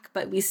back,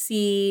 but we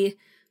see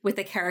with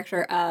the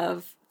character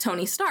of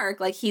Tony Stark,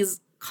 like,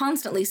 he's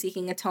constantly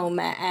seeking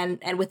atonement,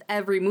 and with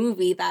every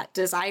movie that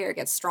desire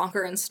gets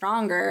stronger and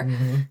stronger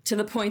to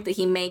the point that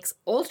he makes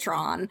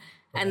Ultron.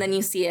 Right. And then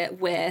you see it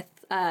with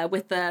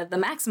the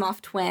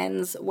Maximoff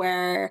twins,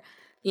 where,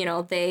 you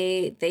know,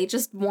 they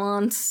just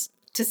want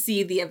to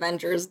see the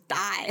Avengers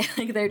die.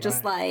 Like, they're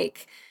just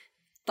like,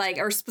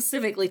 or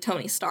specifically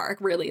Tony Stark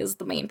really is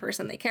the main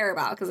person they care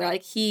about, because they're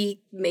like, he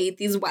made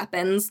these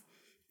weapons.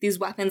 These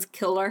weapons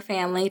killed our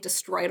family,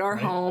 destroyed our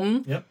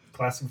home. Yep.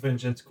 Classic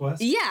vengeance quest.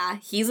 Yeah,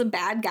 he's a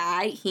bad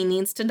guy. He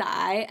needs to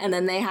die. And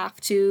then they have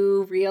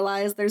to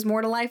realize there's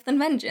more to life than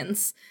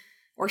vengeance.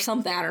 Or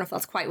something. I don't know if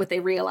that's quite what they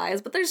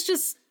realize. But there's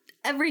just,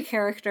 every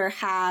character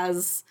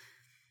has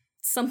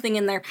something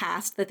in their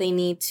past that they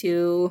need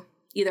to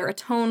either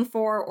atone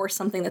for, or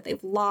something that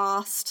they've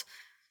lost.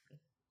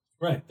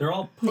 Right. They're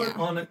all put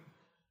on it.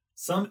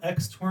 Some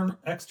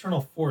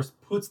external force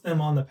puts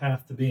them on the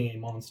path to being a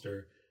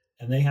monster.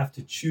 And they have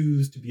to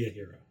choose to be a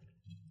hero.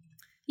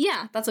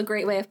 Yeah, that's a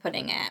great way of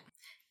putting it.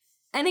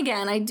 And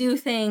again, I do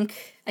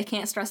think, I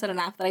can't stress it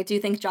enough, that I do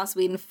think Joss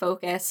Whedon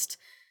focused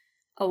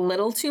a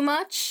little too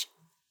much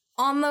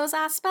on those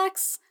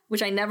aspects,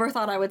 which I never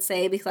thought I would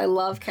say, because I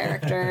love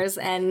characters.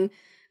 And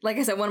like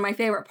I said, one of my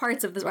favorite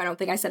parts of this, I don't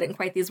think I said it in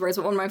quite these words,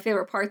 but one of my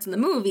favorite parts in the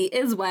movie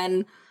is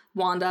when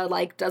Wanda,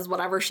 like, does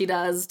whatever she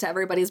does to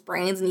everybody's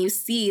brains, and you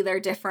see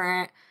their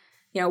different,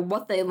 you know,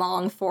 what they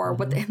long for.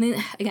 What they,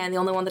 again, the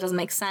only one that doesn't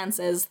make sense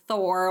is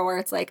Thor, where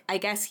it's like, I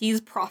guess he's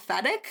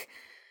prophetic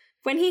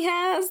when he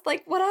has,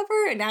 like,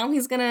 whatever, and now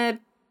he's gonna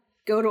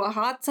go to a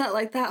hot tub,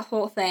 like, that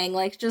whole thing,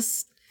 like,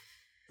 just...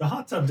 The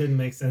hot tub didn't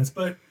make sense,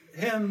 but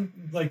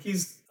him, like,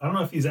 he's, I don't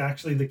know if he's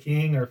actually the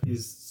king or if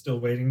he's still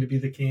waiting to be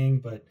the king,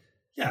 but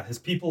yeah, his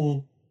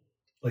people,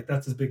 like,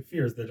 that's his big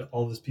fear, is that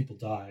all of his people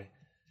die,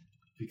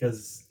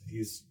 because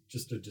he's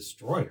just a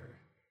destroyer.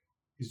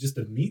 He's just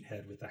a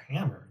meathead with a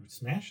hammer who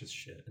smashes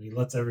shit, and he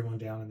lets everyone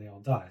down and they all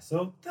die.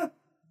 So that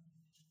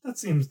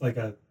seems like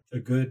a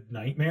good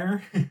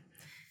nightmare.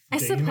 I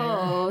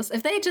suppose.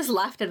 If they just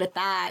left it at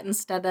that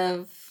instead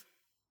of...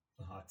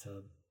 The hot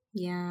tub.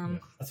 Yeah.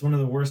 That's one of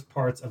the worst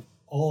parts of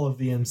all of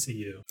the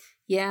MCU.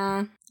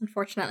 Yeah.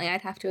 Unfortunately,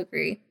 I'd have to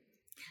agree.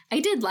 I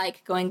did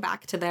like going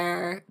back to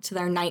their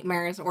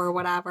nightmares or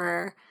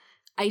whatever.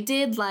 I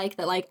did like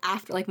that, like,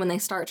 after, like, when they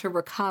start to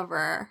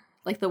recover,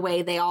 like, the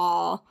way they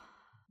all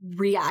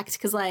react,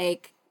 because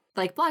like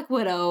Black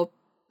Widow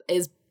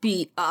is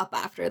beat up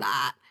after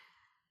that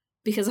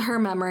because her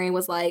memory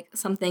was like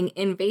something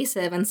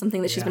invasive and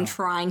something that she's been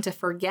trying to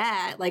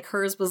forget. Like,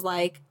 hers was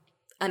like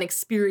an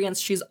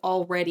experience she's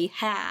already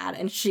had,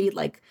 and she,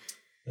 like,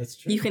 that's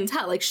true, you can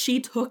tell, like,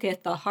 she took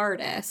it the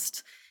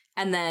hardest,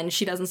 and then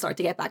she doesn't start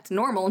to get back to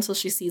normal until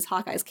she sees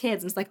Hawkeye's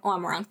kids, and it's like, oh,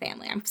 I'm around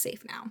family, I'm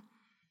safe now.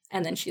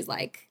 And then she's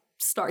like,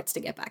 starts to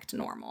get back to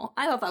normal.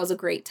 I thought that was a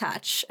great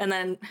touch. And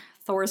then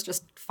Thor's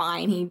just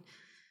fine. He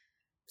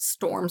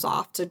storms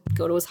off to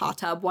go to his hot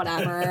tub,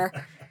 whatever.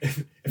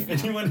 if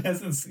anyone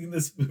hasn't seen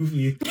this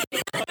movie,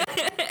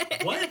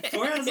 what?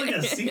 Thor has like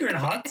a secret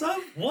hot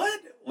tub?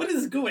 What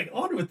is going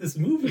on with this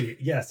movie?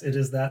 Yes, it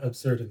is that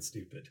absurd and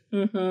stupid.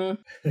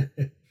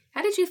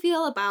 How did you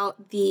feel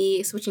about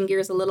the, switching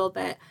gears a little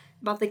bit,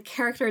 about the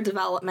character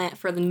development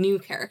for the new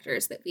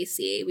characters that we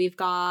see? We've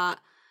got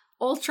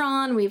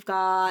Ultron, we've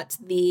got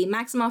the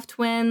Maximoff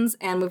twins,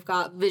 and we've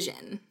got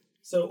Vision.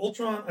 So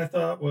Ultron, I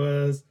thought,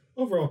 was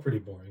overall pretty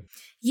boring.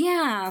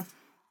 Yeah.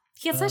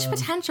 He had such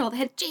potential. They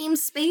had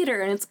James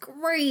Spader, and it's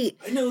great.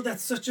 I know,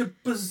 that's such a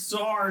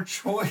bizarre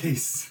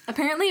choice.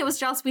 Apparently it was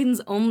Joss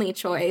Whedon's only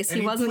choice.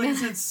 And he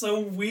plays it so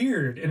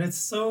weird, and it's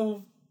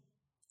so...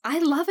 I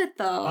love it,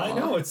 though. I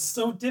know, it's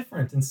so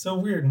different and so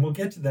weird, and we'll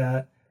get to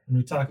that when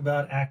we talk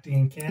about acting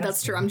and casting.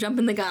 That's true. I'm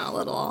jumping the gun a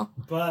little.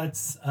 But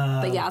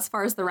yeah, as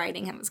far as the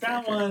writing of his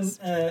characters.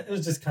 That one, it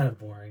was just kind of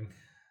boring.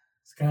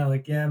 It's kind of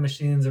like, yeah,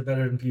 machines are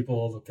better than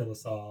people. They'll kill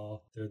us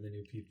all. They're the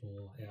new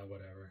people. Yeah,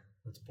 whatever.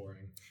 That's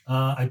boring.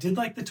 I did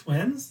like the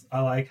twins. I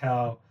like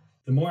how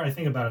the more I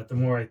think about it, the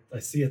more I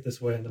see it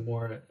this way, and the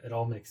more it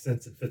all makes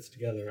sense and fits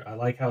together. I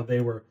like how they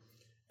were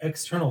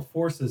external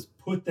forces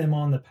put them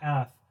on the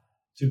path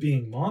to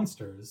being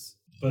monsters,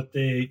 but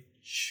they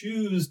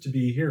choose to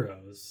be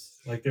heroes.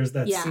 Like, there's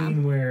that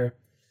scene where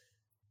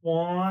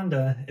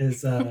Wanda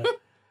is on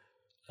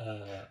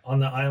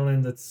the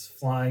island that's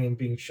flying and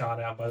being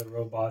shot out by the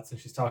robots, and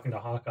she's talking to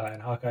Hawkeye,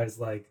 and Hawkeye's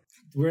like,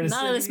 we're in a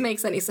None of this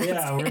makes any sense.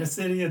 Yeah, we're in a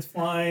city, it's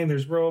flying,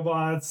 there's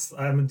robots,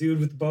 I'm a dude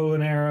with a bow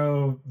and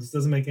arrow, this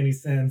doesn't make any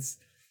sense.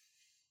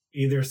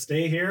 Either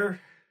stay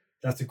here,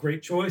 that's a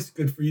great choice,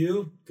 good for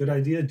you, good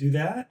idea, do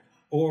that,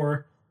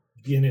 or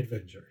be an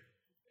Avenger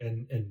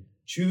and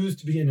choose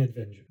to be an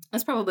Avenger.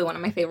 That's probably one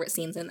of my favorite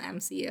scenes in the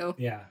MCU.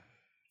 Yeah.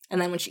 And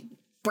then when she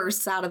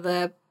bursts out of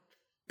the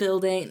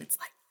building, it's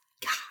like,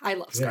 God, I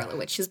love Scarlet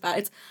Witch. She's bad.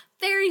 It's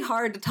very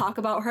hard to talk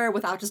about her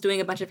without just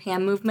doing a bunch of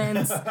hand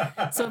movements.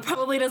 So it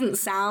probably doesn't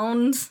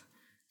sound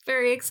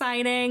very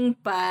exciting,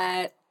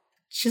 but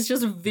she's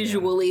just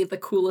visually the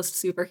coolest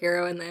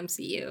superhero in the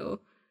MCU.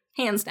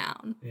 Hands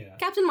down. Yeah.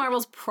 Captain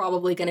Marvel's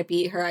probably going to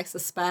beat her, I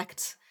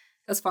suspect,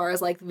 as far as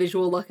like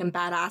visual look and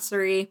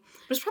badassery.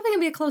 But it's probably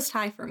going to be a close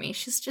tie for me.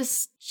 She's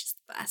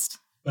the best.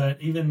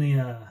 But even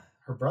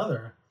her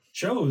brother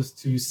chose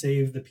to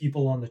save the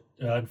people on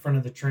the in front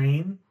of the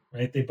train,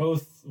 right? They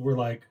both were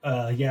like,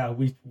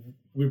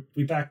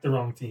 we backed the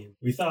wrong team.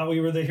 We thought we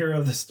were the hero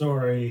of the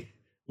story.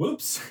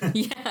 Whoops.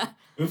 Yeah.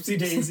 Whoopsie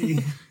daisy.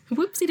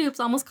 Whoopsie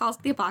doops, almost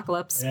caused the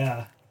apocalypse.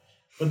 Yeah.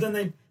 But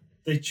then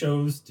they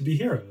chose to be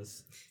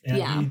heroes. And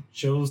he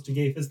chose to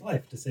give his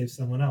life to save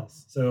someone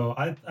else. So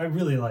I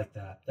really like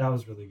that. That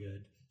was really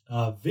good.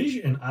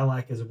 Vision I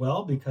like as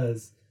well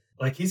because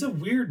like he's a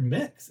weird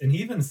mix. And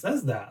he even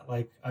says that.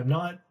 Like, I'm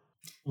not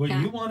what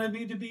you wanted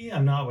me to be.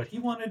 I'm not what he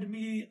wanted to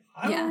be.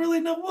 I don't really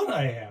know what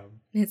I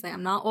am. He's like,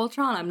 I'm not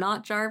Ultron. I'm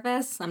not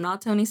Jarvis. I'm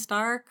not Tony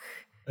Stark.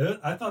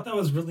 I thought that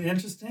was really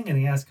interesting. And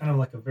he has kind of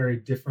like a very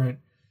different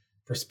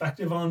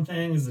perspective on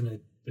things and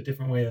a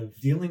different way of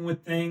dealing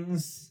with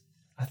things.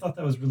 I thought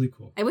that was really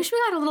cool. I wish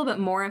we got a little bit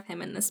more of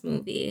him in this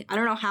movie. I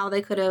don't know how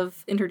they could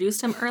have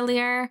introduced him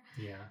earlier.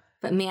 Yeah.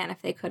 But man,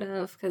 if they could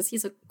have, because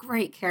he's a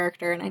great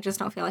character and I just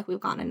don't feel like we've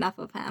gotten enough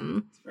of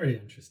him. It's very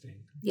interesting.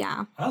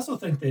 Yeah. I also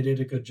think they did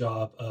a good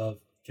job of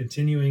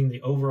continuing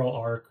the overall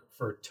arc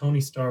for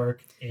Tony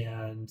Stark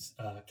and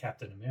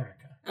Captain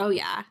America. Oh,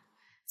 yeah.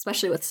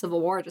 Especially with Civil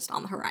War just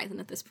on the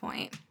horizon at this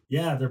point.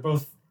 Yeah, they're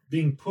both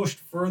being pushed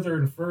further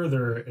and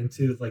further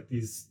into like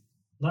these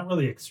not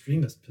really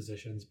extremist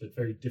positions, but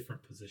very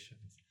different positions.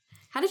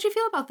 How did you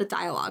feel about the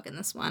dialogue in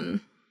this one?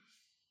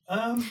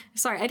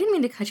 Sorry, I didn't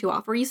mean to cut you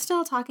off. Were you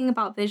still talking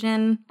about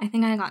Vision? I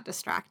think I got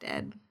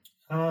distracted.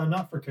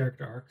 Not for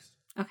character arcs.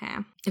 Okay.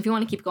 If you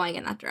want to keep going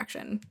in that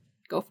direction,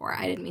 go for it.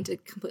 I didn't mean to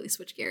completely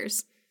switch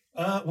gears.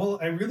 Well,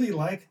 I really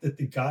like that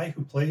the guy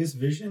who plays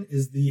Vision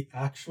is the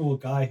actual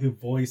guy who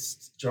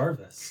voiced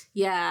Jarvis.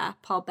 Yeah,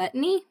 Paul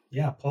Bettany?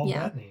 Yeah, Paul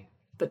Bettany.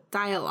 But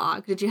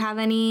dialogue, did you have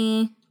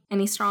any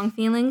strong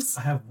feelings?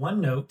 I have one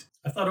note.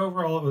 I thought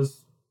overall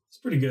it's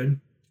pretty good.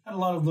 Had a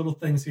lot of little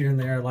things here and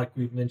there, like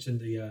we've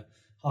mentioned the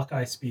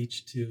Hawkeye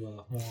speech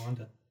to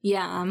Wanda.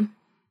 Yeah.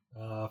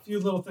 A few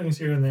little things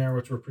here and there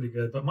which were pretty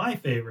good. But my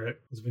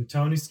favorite was when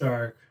Tony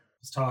Stark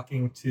was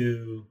talking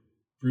to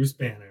Bruce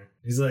Banner.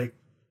 He's like,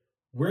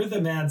 "We're the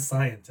mad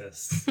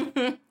scientists."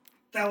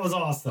 That was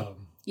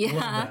awesome. Yeah. I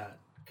love that.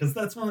 Because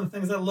that's one of the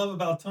things I love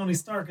about Tony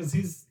Stark is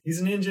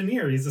he's an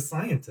engineer. He's a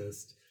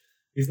scientist.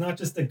 He's not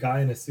just a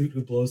guy in a suit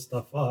who blows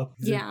stuff up.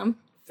 He's a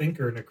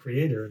thinker and a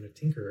creator and a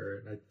tinkerer.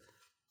 And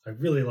I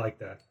really like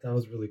that. That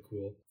was really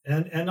cool.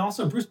 And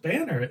also Bruce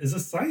Banner is a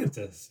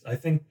scientist. I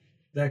think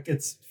that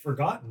gets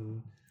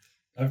forgotten.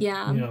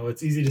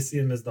 It's easy to see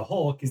him as the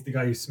Hulk. He's the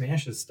guy who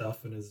smashes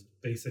stuff and is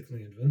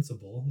basically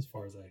invincible as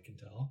far as I can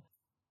tell.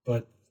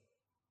 But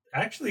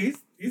actually,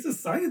 he's a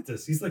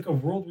scientist. He's like a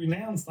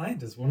world-renowned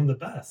scientist, one of the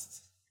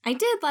best. I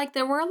did like,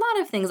 there were a lot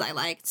of things I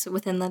liked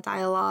within the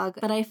dialogue,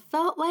 but I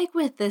felt like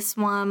with this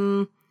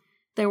one,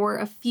 there were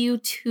a few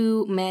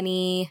too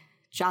many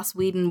Joss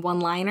Whedon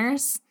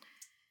one-liners.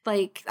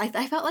 Like,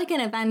 I felt like in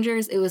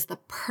Avengers, it was the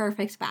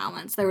perfect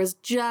balance. There was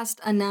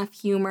just enough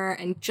humor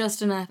and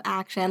just enough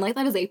action. Like,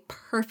 that is a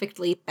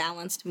perfectly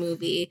balanced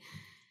movie,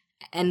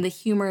 and the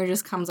humor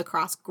just comes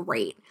across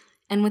great.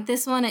 And with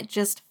this one, it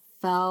just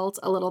felt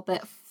a little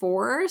bit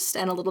forced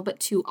and a little bit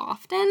too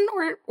often,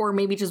 or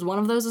maybe just one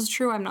of those is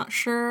true, I'm not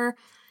sure.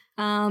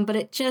 But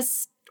it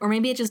just, or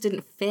maybe it just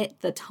didn't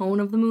fit the tone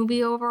of the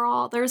movie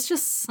overall. There's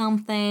just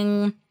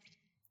something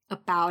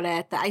about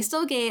it that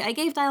I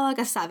gave dialogue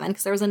a 7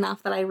 because there was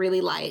enough that I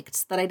really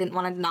liked that I didn't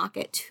want to knock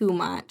it too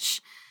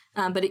much.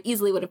 But it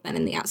easily would have been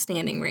in the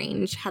outstanding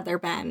range had there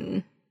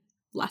been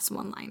less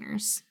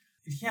one-liners.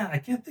 Yeah, I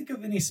can't think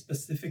of any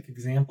specific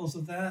examples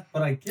of that,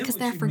 but I get because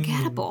they're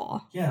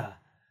forgettable. Yeah.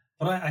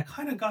 But I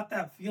kind of got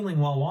that feeling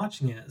while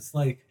watching it. It's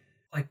like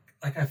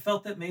I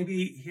felt that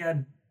maybe he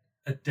had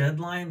a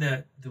deadline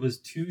that was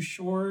too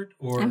short,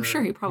 or I'm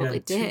sure he probably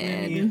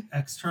did.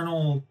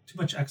 Too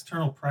much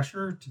external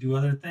pressure to do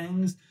other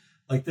things.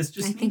 Like this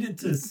just needed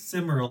to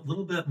simmer a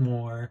little bit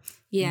more.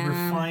 Yeah.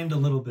 Refined a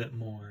little bit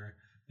more.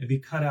 Maybe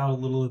cut out a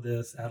little of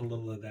this, add a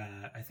little of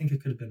that. I think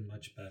it could have been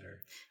much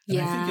better.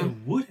 And I think it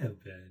would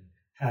have been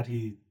had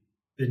he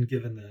been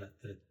given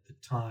the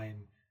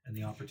time and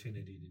the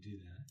opportunity to do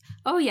that.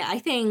 Oh, yeah. I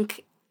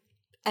think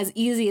as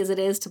easy as it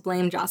is to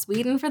blame Joss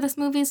Whedon for this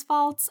movie's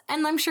faults,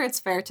 and I'm sure it's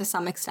fair to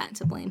some extent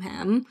to blame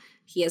him.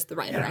 He is the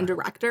writer and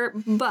director,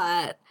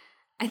 but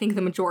I think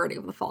the majority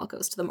of the fault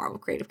goes to the Marvel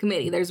Creative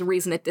Committee. There's a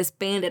reason it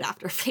disbanded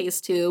after Phase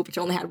 2, but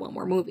you only had one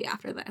more movie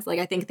after this. Like,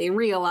 I think they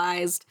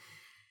realized,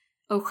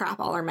 oh crap,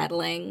 all our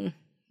meddling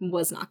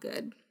was not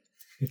good.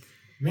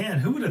 Man,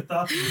 who would have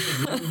thought that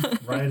you could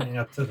move writing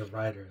up to the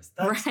writers?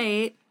 That's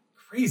right.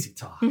 crazy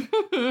talk.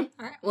 All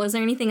right. Well, is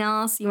there anything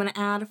else you want to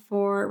add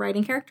for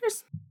writing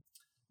characters?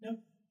 No.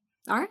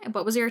 All right.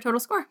 What was your total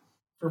score?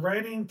 For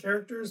writing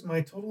characters, my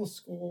total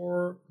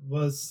score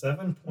was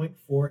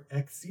 7.4,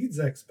 exceeds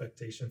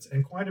expectations,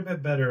 and quite a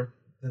bit better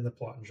than the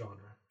plot and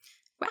genre.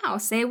 Wow.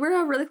 Say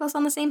we're really close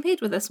on the same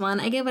page with this one.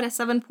 I gave it a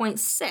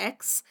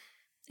 7.6.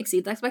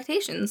 Exceeds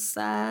expectations.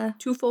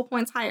 2 full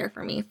points higher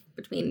for me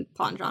between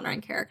plot and genre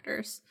and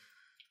characters.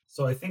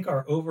 So I think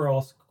our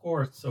overall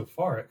score so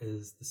far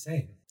is the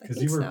same.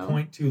 Because you were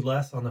 0.2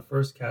 less on the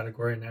first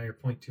category, and now you're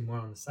 0.2 more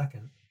on the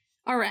second.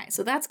 All right,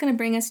 so that's going to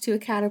bring us to a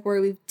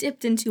category we've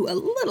dipped into a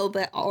little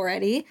bit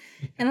already,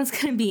 and that's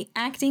going to be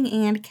acting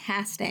and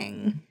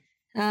casting.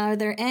 Are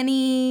there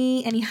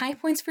any high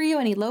points for you?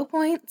 Any low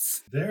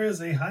points? There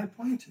is a high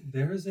point.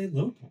 There is a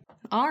low point.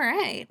 All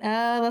right,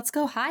 let's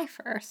go high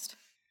first.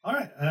 All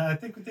right, I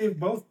think they've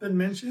both been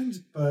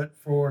mentioned, but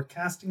for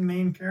casting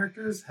main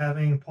characters,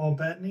 having Paul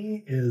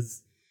Bettany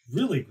is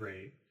really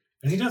great,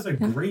 and he does a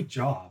great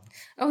job.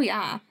 Oh,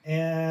 yeah.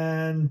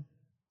 And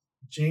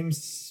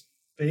James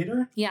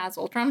Spader? Yeah, as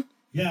Ultron.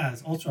 Yeah,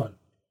 as Ultron.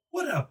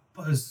 What a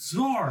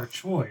bizarre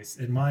choice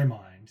in my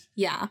mind.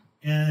 Yeah.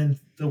 And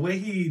the way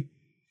he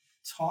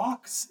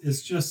talks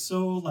is just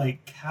so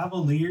like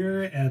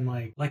cavalier and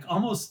like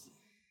almost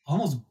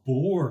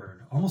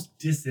bored, almost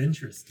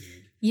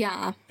disinterested.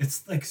 Yeah.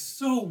 It's like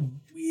so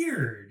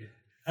weird.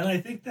 And I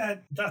think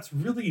that's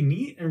really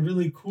neat and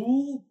really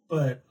cool,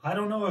 but I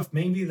don't know if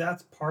maybe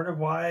that's part of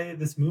why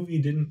this movie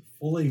didn't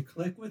fully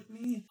click with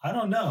me. I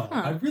don't know.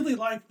 I really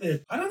like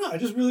that. I don't know. I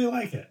just really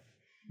like it.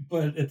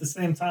 But at the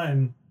same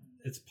time,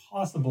 it's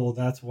possible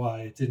that's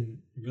why it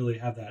didn't really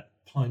have that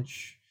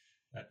punch,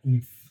 that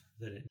oomph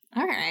that it...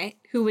 All right.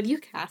 Who would you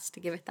cast to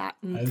give it that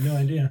oomph? I have no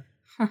idea.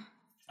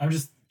 I'm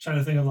just trying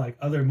to think of like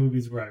other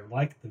movies where I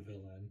like the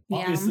villain. Yeah.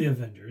 Obviously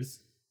Avengers.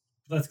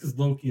 But that's because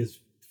Loki is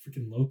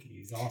freaking Loki.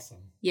 He's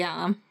awesome.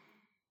 Yeah.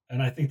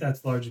 And I think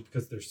that's largely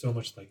because there's so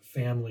much like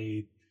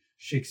family,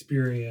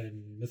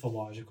 Shakespearean,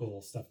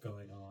 mythological stuff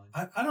going on.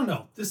 I don't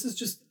know. This is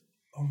just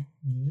a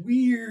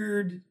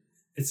weird...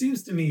 It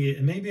seems to me,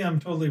 and maybe I'm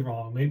totally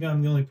wrong. Maybe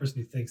I'm the only person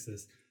who thinks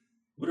this.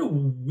 What a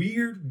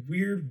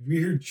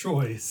weird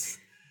choice.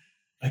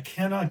 I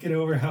cannot get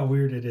over how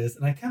weird it is.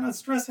 And I cannot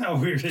stress how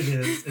weird it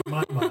is in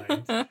my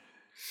mind.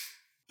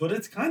 But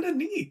it's kind of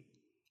neat.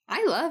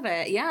 I love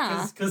it,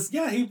 yeah. Because,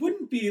 yeah, he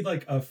wouldn't be,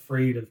 like,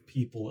 afraid of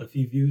people if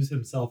he views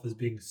himself as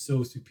being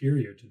so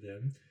superior to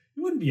them.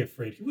 He wouldn't be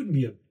afraid. He would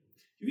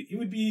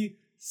be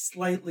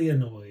slightly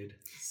annoyed.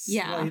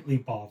 Slightly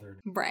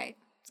bothered. Right.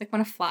 It's like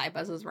when a fly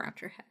buzzes around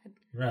your head.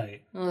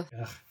 Right. Ugh,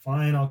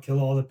 fine, I'll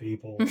kill all the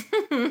people.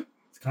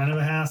 It's kind of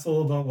a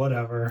hassle, but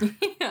whatever.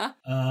 Yeah.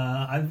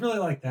 I really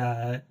like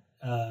that.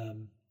 That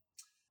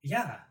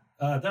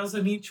was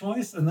a neat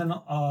choice. And then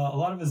a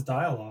lot of his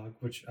dialogue,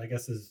 which I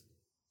guess is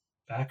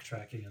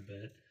backtracking a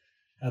bit,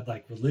 had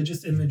like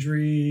religious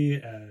imagery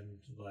and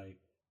like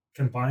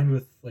combined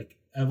with like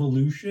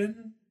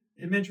evolution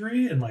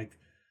imagery and like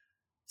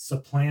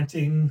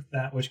supplanting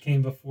that which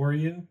came before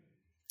you.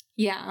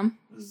 Yeah.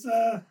 It was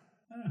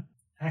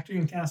acting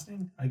and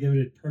casting. I give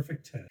it a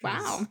perfect 10.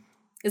 Wow.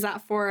 Is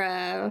that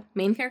for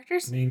main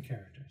characters? Main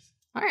characters.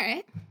 All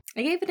right.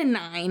 I gave it a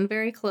 9,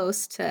 very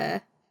close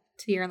to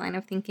your line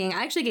of thinking.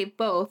 I actually gave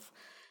both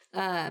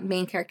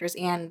main characters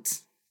and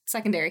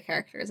secondary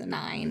characters a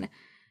 9.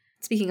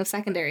 Speaking of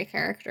secondary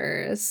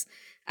characters,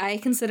 I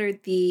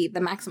considered the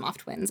Maximoff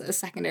twins as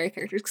secondary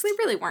characters because they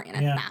really weren't in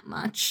it that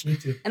much. Me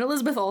too. And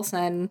Elizabeth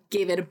Olsen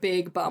gave it a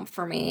big bump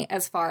for me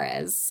as far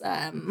as,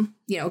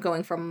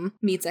 going from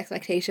meets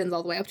expectations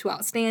all the way up to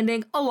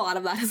outstanding. A lot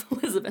of that is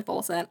Elizabeth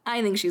Olsen.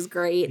 I think she's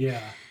great.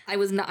 Yeah.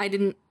 I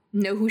didn't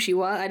know who she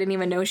was. I didn't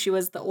even know she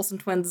was the Olsen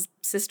twins'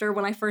 sister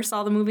when I first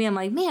saw the movie. I'm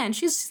like, man,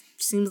 she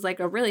seems like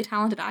a really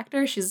talented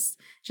actor. She's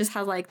just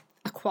has like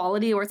a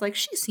quality where it's like,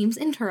 she seems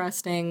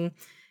interesting. And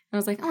I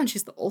was like, oh, and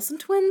she's the Olsen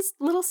twins'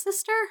 little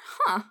sister?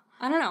 Huh.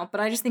 I don't know, but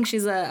I just think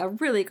she's a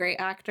really great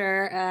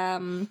actor.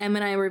 Em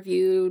and I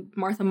reviewed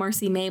Martha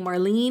Marcy May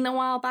Marlene a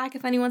while back,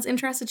 if anyone's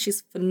interested.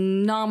 She's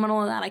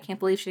phenomenal in that. I can't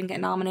believe she didn't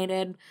get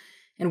nominated.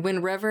 And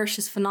Wind River,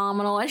 she's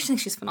phenomenal. I just think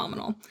she's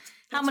phenomenal.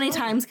 How many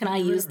times can I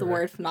use the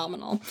word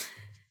phenomenal?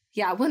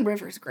 Yeah, Wind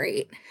River's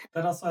great.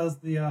 That also has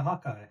the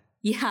Hawkeye.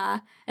 Yeah,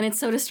 and it's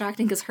so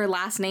distracting because her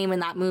last name in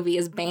that movie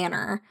is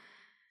Banner.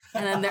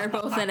 And then they're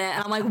both in it.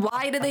 And I'm like,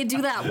 why did they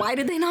do that? Why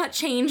did they not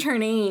change her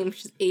name?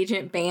 She's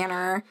Agent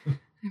Banner.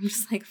 I'm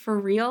just like, for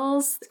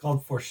reals? It's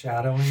called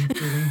foreshadowing.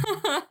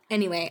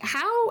 Anyway,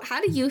 how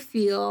do you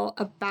feel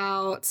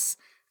about...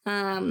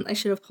 I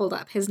should have pulled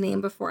up his name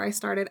before I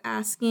started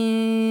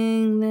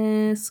asking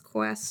this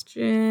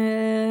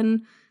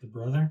question. The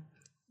brother?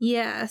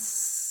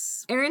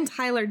 Yes. Aaron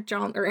Taylor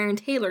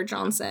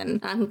Johnson,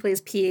 who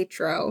plays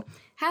Pietro.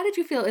 How did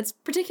you feel? It's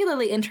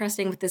particularly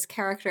interesting with this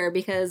character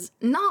because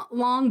not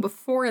long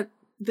before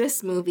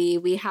this movie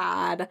we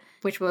had,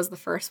 which was the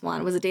first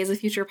one? Was it Days of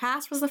Future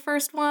Past was the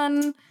first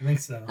one? I think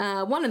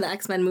so. One of the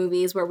X-Men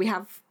movies where we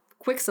have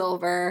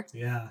Quicksilver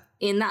Yeah.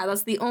 in that.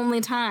 That's the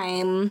only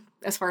time,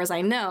 as far as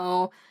I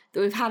know, that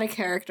we've had a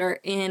character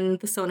in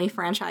the Sony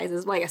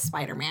franchises. Well, I guess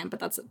Spider-Man, but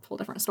that's a whole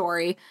different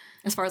story.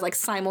 As far as like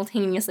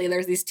simultaneously,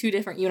 there's these two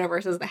different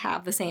universes that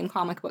have the same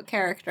comic book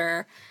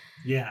character.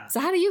 Yeah. So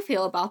how do you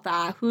feel about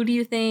that? Who do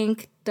you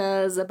think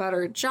does a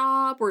better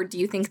job, or do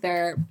you think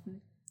they're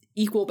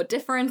equal but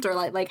different, or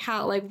like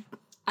how, like,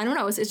 I don't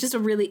know. It's just a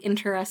really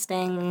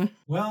interesting.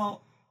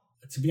 Well,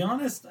 to be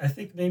honest, I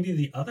think maybe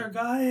the other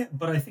guy,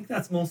 but I think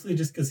that's mostly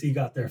just because he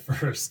got there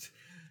first.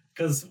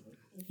 Because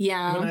when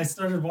I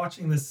started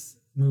watching this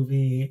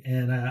movie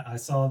and I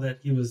saw that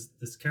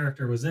this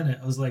character was in it,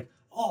 I was like,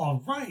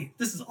 oh, right,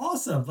 this is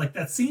awesome. Like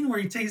that scene where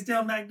he takes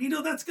down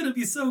Magneto, that's going to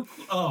be so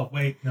cool. Oh,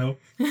 wait, nope.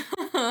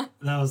 That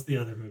was the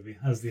other movie.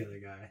 That was the other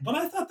guy. But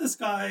I thought this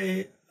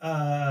guy,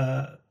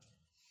 I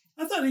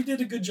thought he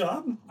did a good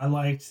job. I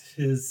liked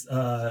his,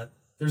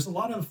 there's a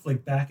lot of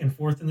like back and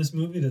forth in this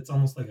movie that's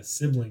almost like a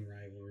sibling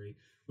rivalry,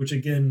 which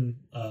again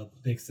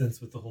makes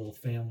sense with the whole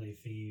family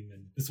theme.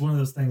 And it's one of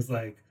those things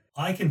like,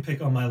 I can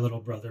pick on my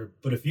little brother,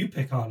 but if you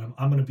pick on him,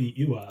 I'm going to beat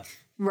you up.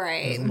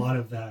 Right. There's a lot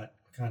of that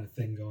kind of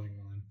thing going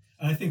on.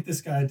 And I think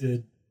this guy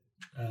did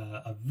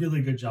a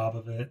really good job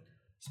of it,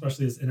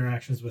 especially his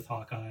interactions with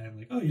Hawkeye. I'm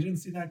like, oh, you didn't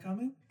see that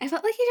coming? I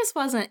felt like he just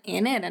wasn't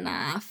in it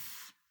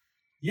enough.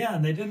 Yeah,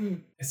 and they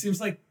didn't. It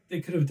seems like they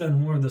could have done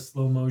more of the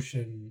slow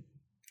motion.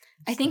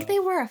 I think they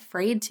were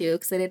afraid to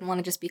because they didn't want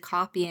to just be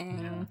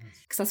copying.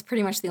 Because that's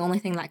pretty much the only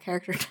thing that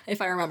character,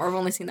 if I remember, I've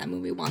only seen that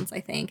movie once, I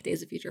think,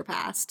 Days of Future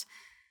Past.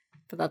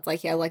 But that's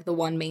like, yeah, like the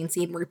one main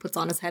scene where he puts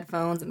on his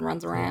headphones and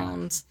runs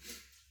around.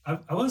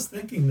 I was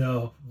thinking,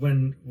 though,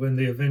 when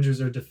the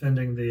Avengers are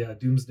defending the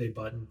Doomsday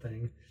Button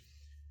thing,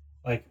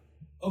 like,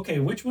 okay,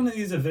 which one of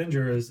these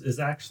Avengers is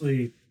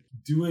actually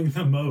doing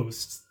the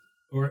most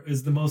or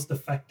is the most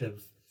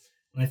effective?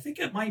 And I think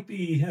it might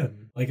be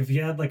him. Like, if he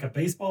had, like, a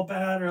baseball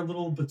bat or a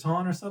little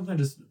baton or something,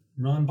 just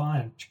run by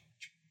and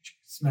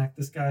smack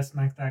this guy,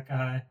 smack that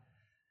guy.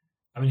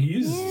 I mean, he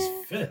uses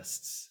his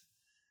fists.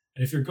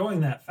 And if you're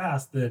going that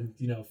fast, then,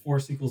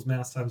 force equals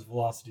mass times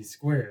velocity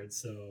squared.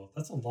 So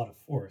that's a lot of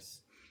force.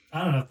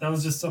 I don't know. That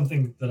was just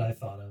something that I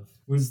thought of.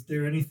 Was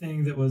there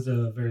anything that was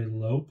a very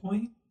low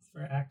point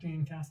for acting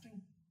and casting?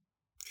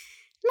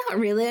 Not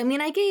really. I mean,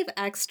 I gave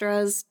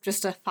extras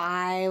just a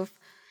 5.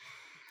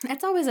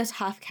 It's always a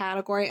tough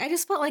category. I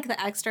just felt like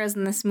the extras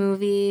in this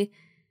movie,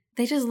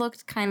 they just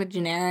looked kind of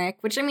generic,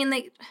 which, I mean,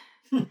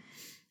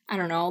 I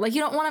don't know. Like,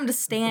 you don't want them to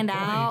stand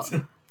out.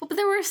 But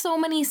there were so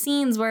many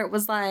scenes where it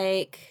was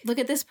like, look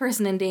at this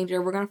person in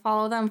danger. We're going to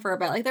follow them for a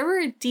bit. Like, there were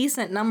a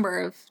decent number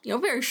of,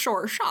 very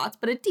short shots,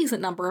 but a decent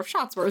number of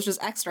shots where it was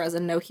just extras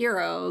and no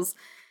heroes.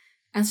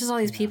 And it's just all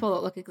these people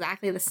that look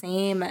exactly the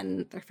same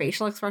and their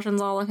facial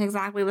expressions all look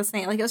exactly the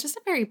same. Like, it was just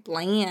a very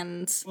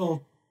bland.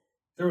 Well,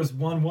 there was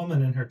one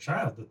woman and her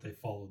child that they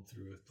followed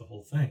through with the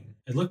whole thing.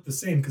 It looked the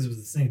same because it was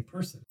the same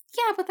person.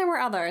 Yeah, but there were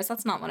others.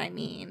 That's not what I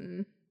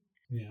mean.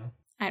 Yeah.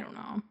 I don't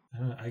know.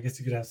 I guess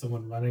you could have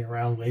someone running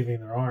around waving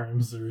their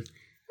arms or...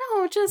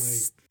 No,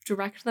 just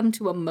direct them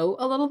to emote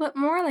a little bit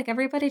more. Like,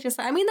 everybody just...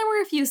 I mean, there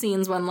were a few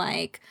scenes when,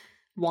 like,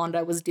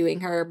 Wanda was doing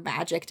her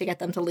magic to get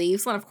them to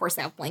leave. So, then, of course,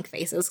 they have blank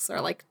faces because they're,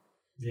 like,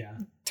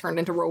 turned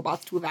into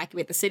robots to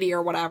evacuate the city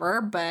or whatever.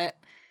 But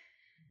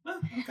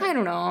I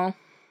don't know.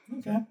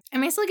 Okay. I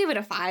mean, I still give it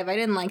a 5. I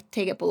didn't, like,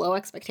 take it below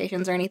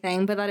expectations or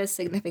anything, but that is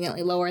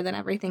significantly lower than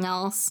everything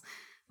else,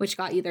 which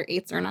got either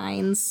 8s or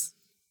 9s.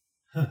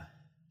 Huh.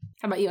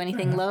 How about you?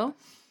 Anything low?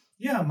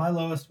 Yeah, my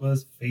lowest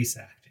was face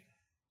acting.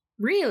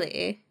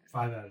 Really?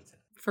 5 out of 10.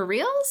 For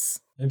reals?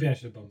 Maybe I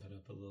should bump it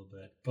up a little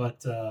bit,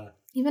 but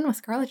even with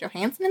Scarlett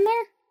Johansson in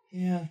there?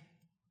 Yeah.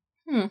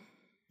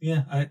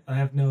 Yeah, I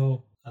have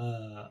no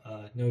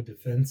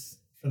defense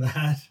for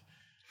that.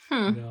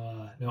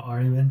 No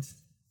argument.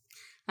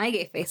 I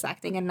gave face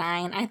acting a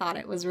 9. I thought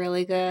it was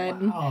really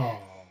good.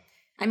 Wow.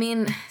 I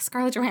mean,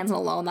 Scarlett Johansson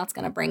alone, that's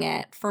going to bring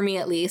it, for me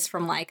at least,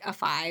 from like a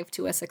 5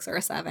 to a 6 or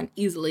a 7,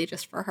 easily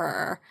just for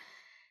her.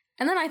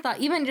 And then I thought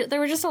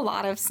there were just a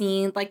lot of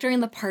scenes, like during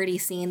the party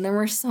scene, there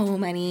were so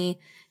many.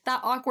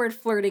 That awkward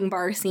flirting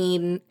bar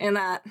scene, and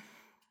that,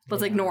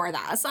 let's ignore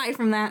that. Aside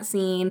from that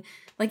scene,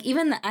 like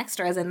even the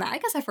extras in that, I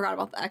guess I forgot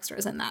about the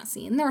extras in that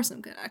scene. There were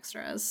some good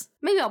extras.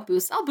 Maybe I'll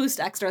boost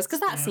extras, because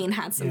that scene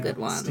had some good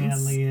ones.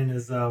 Stan Lee and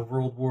his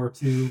World War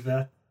II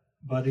vet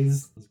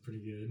buddies was pretty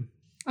good.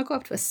 I'll go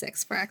up to a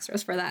 6 for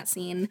extras for that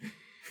scene.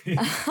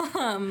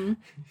 But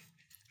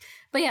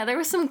yeah, there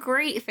was some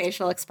great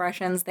facial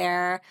expressions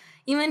there.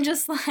 Even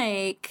just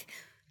like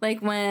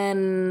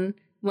when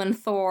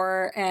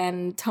Thor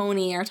and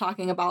Tony are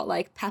talking about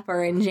like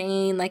Pepper and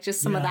Jane, like just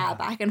some of that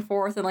back and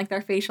forth and like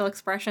their facial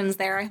expressions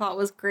there, I thought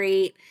was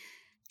great.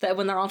 That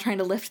when they're all trying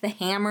to lift the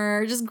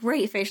hammer, just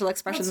great facial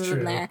expressions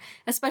in there.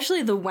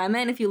 Especially the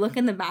women. If you look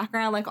in the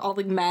background, like all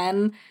the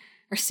men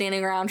are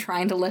standing around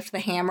trying to lift the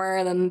hammer,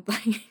 and then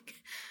like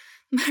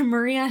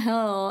Maria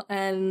Hill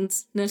and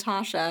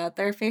Natasha,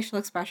 their facial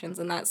expressions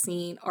in that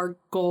scene are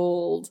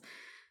gold.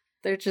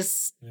 They're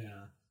just,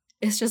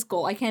 it's just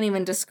gold. I can't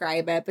even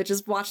describe it, but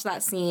just watch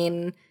that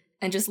scene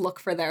and just look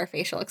for their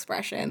facial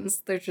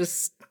expressions. They're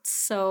just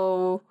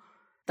so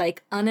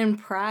like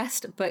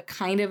unimpressed, but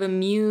kind of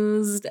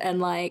amused and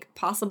like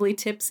possibly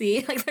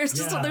tipsy. Like there's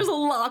a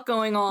lot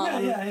going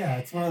on. Yeah.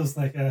 It's one of those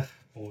like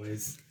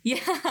boys.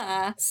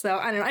 Yeah. So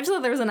I don't know. I just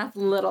thought there was enough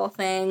little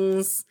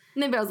things.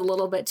 Maybe I was a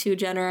little bit too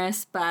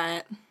generous,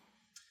 but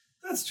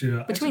that's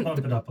true. I should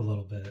bump it up a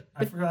little bit.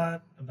 I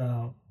forgot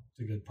about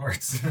the good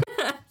parts.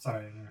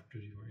 Sorry, I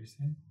interrupted you. What were you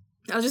saying?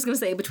 I was just going to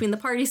say, between the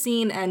party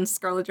scene and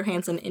Scarlett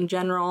Johansson in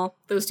general,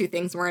 those two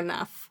things were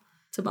enough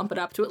to bump it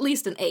up to at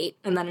least an 8,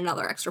 and then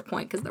another extra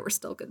point because there were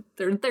still good.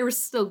 There were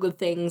still good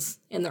things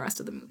in the rest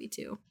of the movie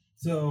too.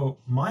 So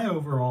my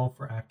overall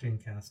for acting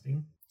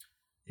casting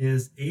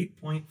is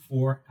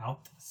 8.4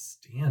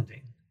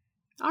 outstanding.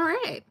 All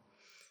right.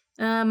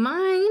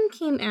 Mine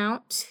came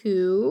out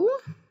to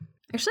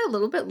actually a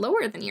little bit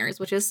lower than yours,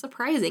 which is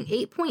surprising.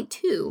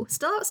 8.2.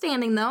 Still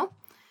outstanding, though.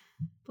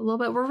 A little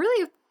bit. We're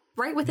really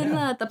right within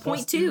the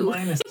 0.2.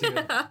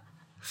 -2.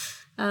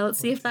 Let's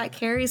see if that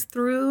carries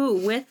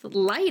through with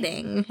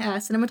lighting.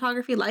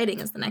 Cinematography lighting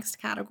is the next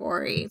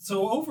category.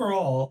 So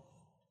overall,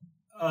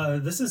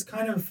 this is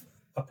kind of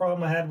a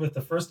problem I had with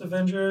the first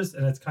Avengers,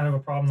 and it's kind of a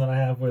problem that I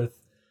have with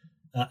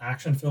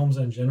action films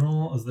in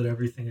general, is that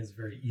everything is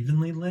very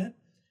evenly lit.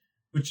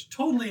 Which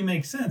totally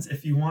makes sense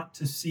if you want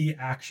to see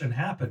action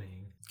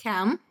happening.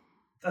 Cam?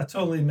 That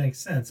totally makes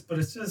sense, but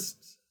it's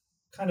just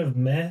kind of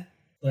meh.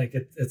 Like,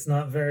 it's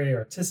not very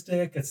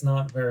artistic. It's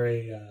not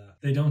very...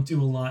 they don't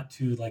do a lot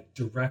to, like,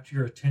 direct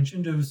your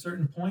attention to a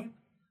certain point.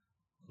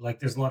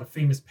 Like, there's a lot of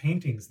famous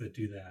paintings that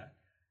do that,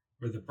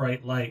 where the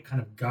bright light kind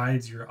of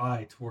guides your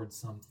eye towards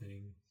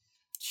something.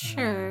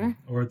 Sure.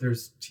 Or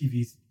there's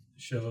TV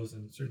shows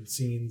and certain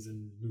scenes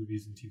in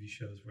movies and TV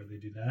shows where they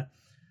do that.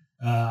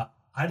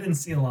 I didn't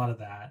see a lot of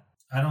that.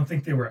 I don't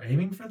think they were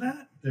aiming for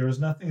that. There was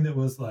nothing that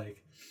was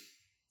like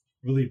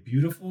really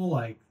beautiful,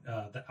 like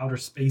the outer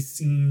space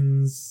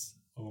scenes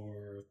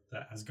or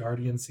the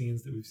Asgardian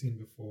scenes that we've seen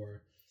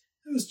before.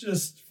 It was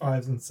just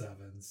 5s and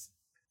 7s.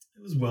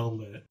 It was well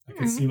lit. I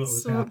could see what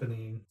was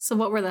happening. So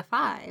what were the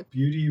 5?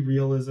 Beauty,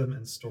 realism,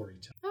 and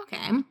storytelling.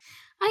 Okay.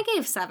 I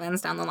gave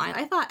 7s down the line.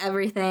 I thought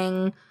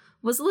everything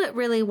was lit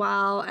really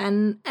well,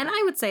 and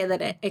I would say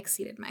that it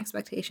exceeded my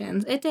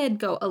expectations. It did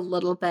go a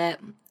little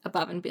bit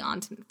above and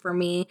beyond for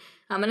me,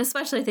 and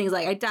especially things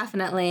like I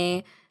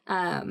definitely,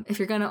 if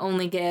you're going to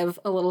only give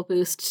a little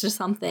boost to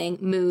something,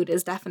 mood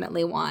is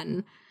definitely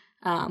one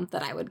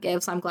that I would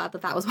give, so I'm glad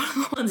that was one of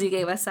the ones you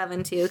gave a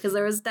 7 to, because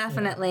there was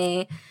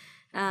definitely,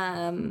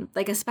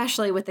 like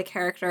especially with the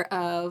character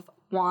of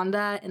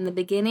Wanda in the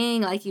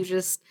beginning, like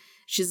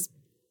she's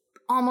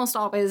almost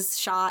always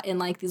shot in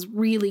like these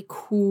really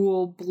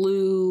cool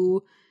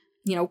blue,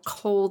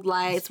 cold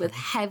lights with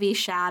heavy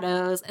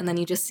shadows, and then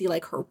you just see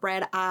like her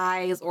red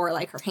eyes or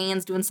like her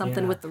hands doing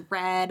something with the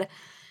red,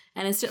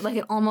 and it's just like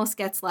it almost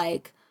gets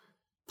like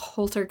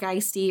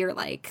poltergeisty or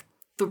like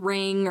The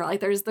Ring, or like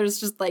there's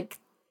just like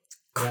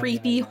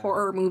creepy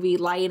horror movie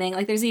lighting.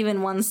 Like there's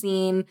even one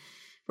scene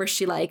where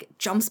she like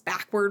jumps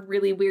backward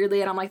really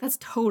weirdly, and I'm like, that's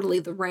totally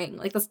The Ring.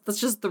 Like that's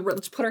just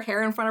just put her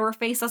hair in front of her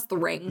face. That's The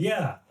Ring.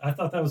 Yeah, I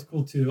thought that was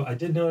cool too. I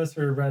did notice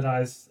her red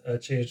eyes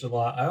changed a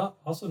lot. I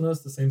also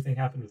noticed the same thing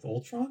happened with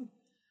Ultron,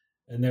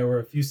 and there were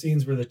a few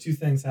scenes where the two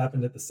things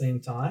happened at the same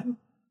time.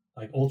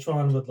 Like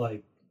Ultron would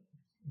like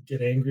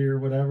get angry or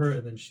whatever,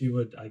 and then she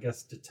would, I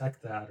guess,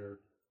 detect that or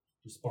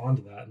respond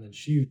to that, and then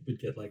she would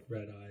get like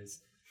red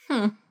eyes.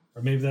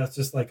 Or maybe that's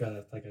just like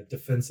a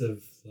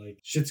defensive, like,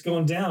 shit's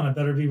going down, I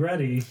better be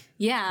ready.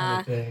 Yeah. Kind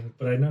of thing.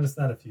 But I noticed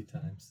that a few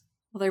times.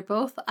 Well, they're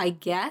both, I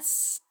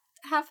guess,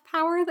 have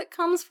power that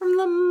comes from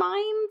the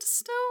Mind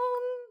Stone,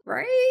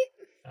 right?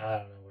 I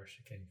don't know where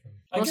she came from.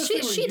 Well,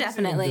 she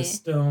definitely the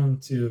stone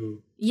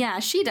to. Yeah,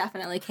 she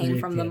definitely came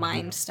from the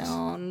Mind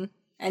Stone,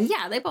 and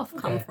yeah, they both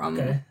come from.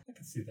 Okay, I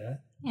can see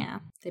that. Yeah,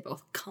 they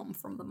both come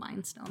from the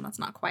Mind Stone. That's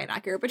not quite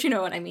accurate, but you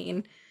know what I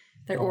mean.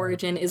 Their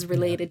origin is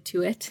related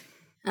to it.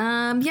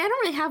 I don't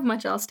really have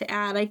much else to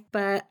add,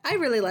 but I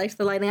really liked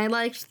the lighting. I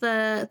liked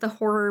the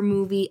horror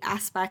movie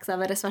aspects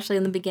of it, especially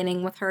in the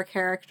beginning with her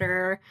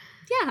character.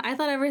 Yeah, I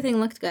thought everything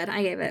looked good.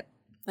 I gave it,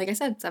 like I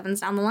said,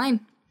 7s down the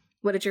line.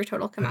 What did your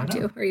total come out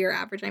to? Or your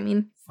average, I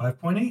mean?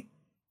 5.8.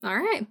 All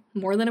right,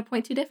 more than a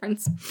 0.2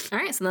 difference. All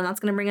right, so then that's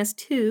going to bring us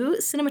to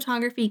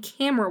cinematography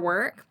camera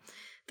work.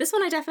 This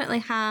one I definitely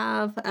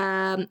have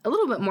a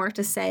little bit more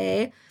to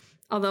say.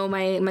 Although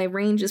my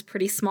range is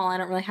pretty small, I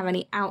don't really have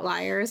any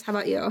outliers. How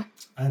about you?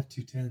 I have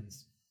 2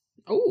 10s.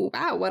 Oh,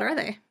 wow. What are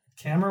they?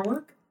 Camera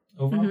work.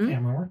 Overall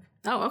camera work.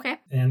 Oh, okay.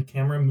 And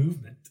camera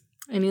movement.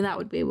 I knew that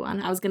would be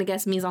one. I was going to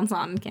guess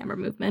mise-en-scène and camera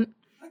movement.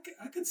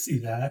 I could see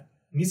that.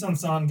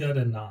 Mise-en-scène got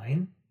a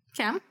 9.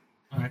 Okay.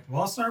 All right.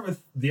 Well, I'll start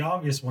with the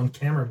obvious one,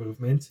 camera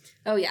movement.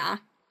 Oh, yeah.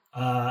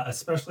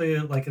 Especially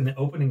like in the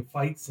opening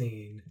fight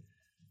scene.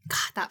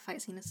 God, that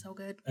fight scene is so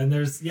good. And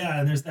there's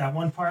that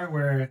one part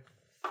where...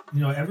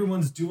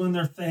 everyone's doing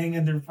their thing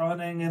and they're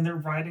running and they're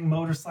riding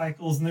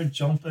motorcycles and they're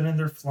jumping and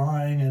they're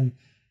flying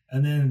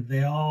and then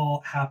they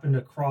all happen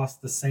to cross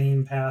the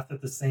same path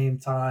at the same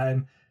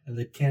time, and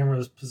the camera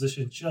is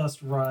positioned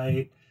just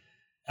right.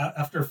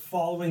 After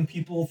following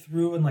people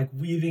through and like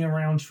weaving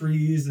around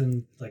trees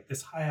and like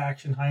this high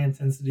action, high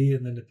intensity,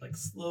 and then it like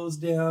slows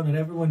down and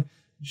everyone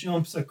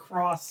jumps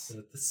across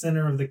the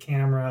center of the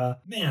camera.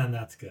 Man,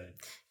 that's good.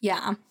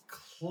 Yeah.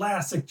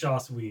 Classic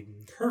Joss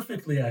Whedon.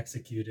 Perfectly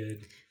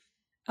executed.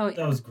 Oh, yeah.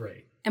 That was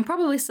great. And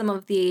probably some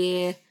of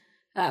the,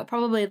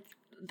 probably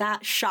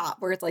that shot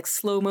where it's like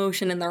slow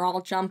motion and they're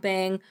all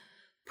jumping,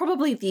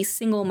 probably the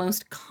single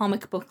most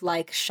comic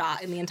book-like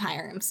shot in the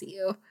entire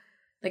MCU.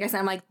 Like I said,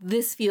 I'm like,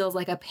 this feels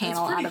like a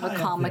panel out of a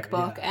comic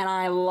book, and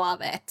I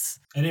love it.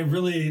 And it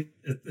really,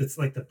 it's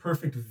like the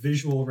perfect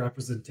visual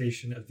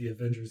representation of the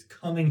Avengers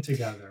coming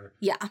together.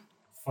 Yeah.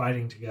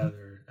 Fighting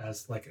together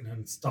as like an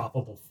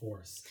unstoppable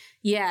force.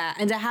 Yeah,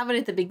 and to have it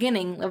at the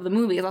beginning of the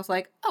movie is also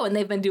like, oh, and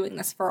they've been doing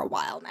this for a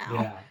while now.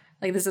 Yeah.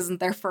 Like this isn't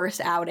their first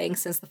outing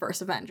since the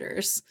first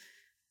Avengers.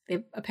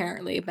 They've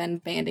apparently been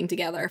banding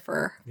together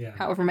for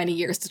however many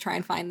years to try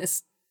and find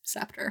this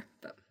scepter.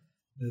 But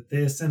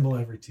they assemble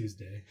every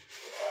Tuesday.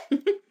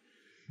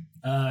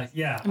 I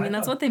mean,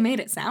 that's what they made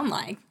it sound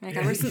like. Like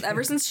ever since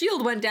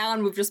S.H.I.E.L.D. went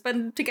down, we've just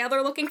been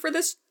together looking for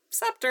this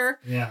scepter.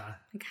 Yeah.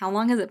 Like, how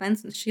long has it been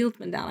since S.H.I.E.L.D.'s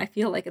been down? I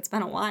feel like it's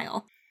been a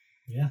while.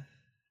 Yeah.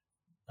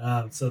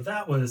 So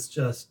that was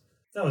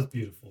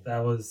beautiful.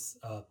 That was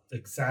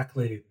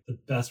exactly the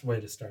best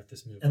way to start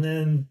this movie. And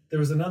then there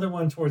was another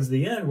one towards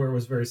the end where it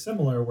was very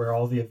similar, where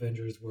all the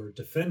Avengers were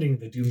defending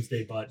the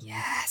Doomsday Button.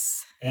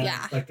 Yes. And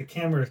like the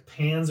camera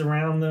pans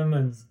around them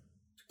and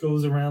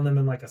goes around them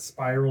in like a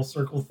spiral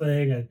circle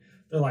thing, and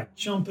they're like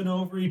jumping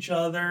over each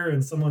other,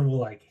 and someone will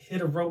like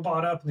hit a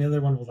robot up and the other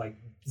one will like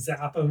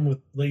zap them with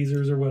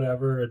lasers or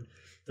whatever, and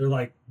they're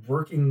like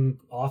working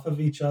off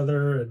of each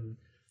other,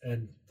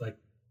 and like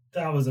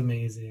that was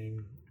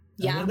amazing.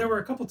 Yeah. And then there were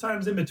a couple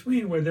times in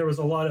between where there was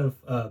a lot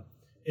of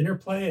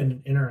interplay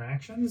and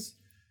interactions,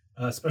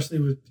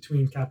 especially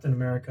between Captain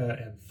America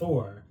and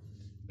Thor,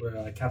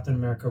 where Captain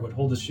America would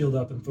hold his shield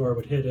up and Thor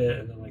would hit it,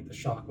 and then like the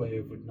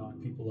shockwave would knock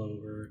people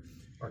over,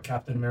 or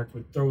Captain America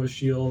would throw his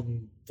shield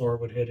and Thor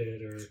would hit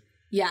it, or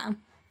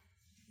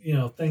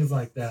things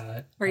like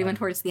that. Or even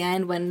towards the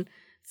end when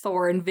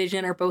Thor and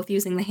Vision are both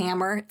using the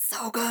hammer. It's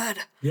so good.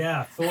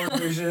 Yeah, Thor,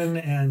 Vision,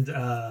 and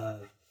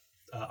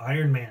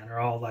Iron Man are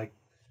all like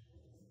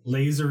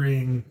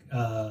lasering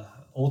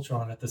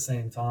Ultron at the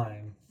same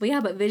time.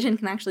 But Vision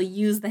can actually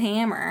use the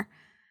hammer.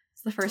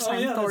 It's the first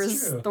time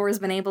Thor's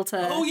been able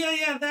to. Oh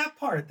yeah, that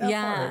part. That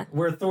part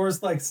where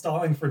Thor's like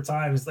stalling for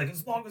time. It's like,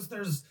 as long as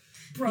there's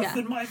breath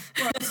in my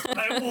breath,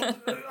 I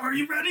will. Are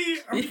you ready?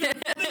 Are we gonna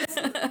do this?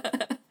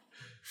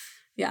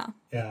 Yeah,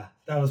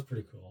 that was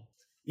pretty cool.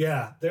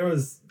 Yeah, there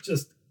was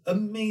just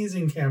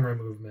amazing camera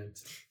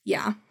movement.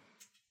 Yeah.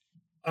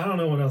 I don't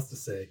know what else to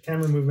say.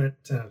 Camera movement,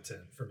 10 out of 10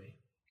 for me.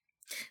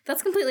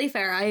 That's completely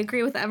fair. I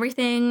agree with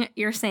everything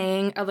you're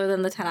saying other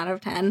than the 10 out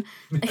of 10.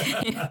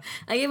 I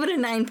give it a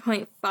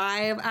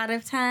 9.5 out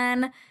of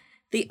 10.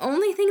 The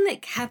only thing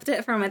that kept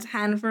it from a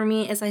 10 for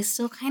me is I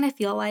still kind of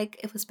feel like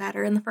it was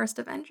better in the first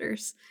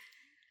Avengers.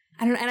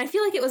 I don't know, and I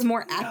feel like it was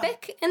more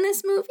epic in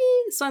this movie,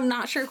 so I'm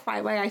not sure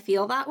quite why I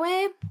feel that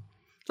way.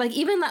 Like,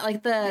 even that,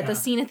 like, the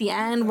scene at the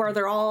end where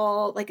they're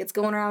all, like, it's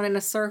going around in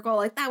a circle,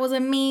 like, that was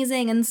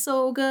amazing and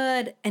so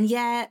good, and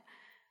yet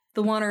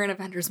the Wonder in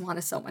Avengers 1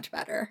 is so much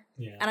better.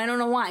 Yeah. And I don't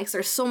know why, because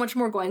there's so much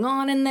more going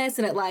on in this,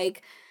 and it,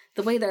 like,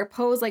 the way they're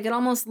posed, like, it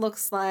almost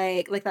looks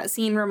like that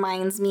scene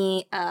reminds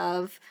me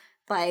of,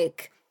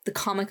 like, the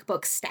comic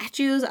book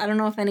statues. I don't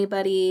know if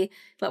anybody,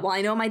 but well,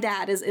 I know my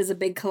dad is a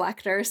big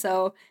collector,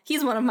 so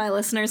he's one of my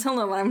listeners. He'll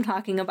know what I'm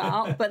talking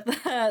about. But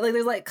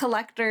there's like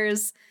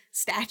collectors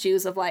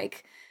statues of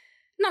like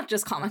not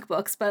just comic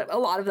books, but a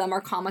lot of them are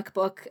comic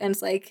book, and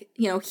it's like,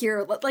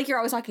 here, like you're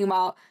always talking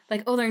about,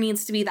 like, oh, there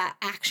needs to be that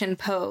action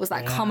pose,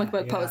 that comic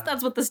book pose.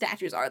 That's what the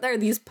statues are. They're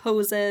these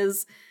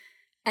poses.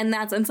 And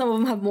some of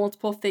them have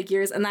multiple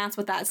figures, and that's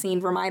what that scene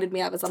reminded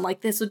me of. Is I'm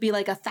like, this would be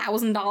like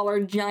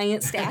 $1,000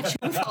 giant statue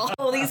of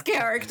all these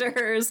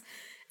characters,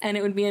 and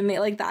it would be amazing.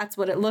 Like, that's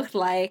what it looked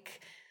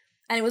like,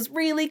 and it was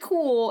really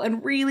cool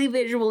and really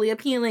visually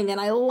appealing,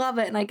 and I love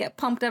it, and I get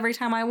pumped every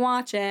time I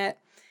watch it.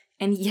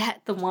 And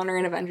yet, the Wonder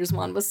in Avengers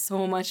 1 was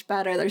so much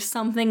better. There's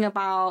something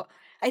about,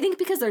 I think,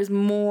 because there's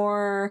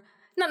more,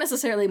 not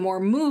necessarily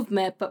more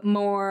movement, but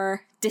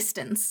more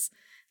distance.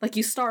 Like,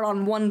 you start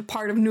on one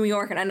part of New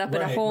York and end up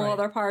in a whole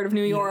other part of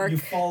New York. You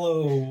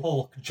follow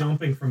Hulk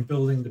jumping from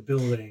building to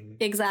building.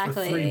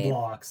 Exactly. For 3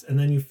 blocks. And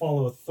then you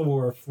follow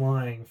Thor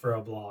flying for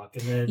a block.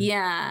 And then...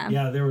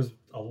 Yeah, there was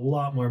a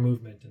lot more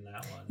movement in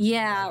that one.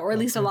 Yeah, or at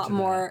least a lot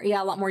more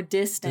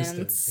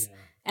distance. Yeah.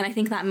 And I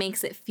think that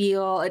makes it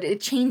feel...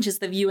 It changes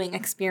the viewing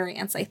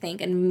experience, I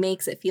think, and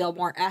makes it feel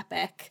more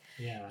epic.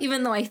 Yeah.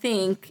 Even though I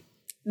think...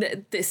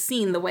 This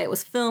scene, the way it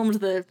was filmed,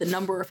 the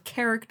number of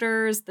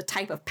characters, the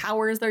type of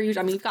powers they're using.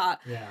 I mean, you've got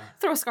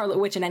throw Scarlet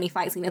Witch in any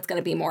fight scene, it's going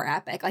to be more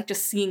epic. Like,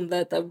 just seeing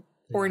the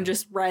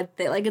orangish red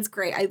thing, like, it's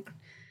great.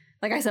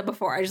 Like I said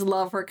before, I just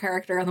love her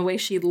character, and the way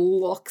she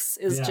looks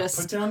is just...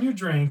 Put down your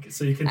drink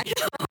so you can do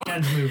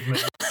hand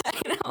movement.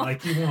 I know.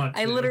 Like you want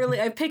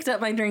to. I picked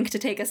up my drink to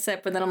take a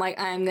sip, and then I'm like,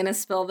 I'm going to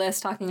spill this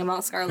talking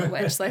about Scarlet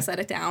Witch, so I set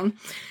it down.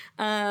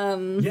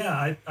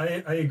 Yeah,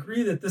 I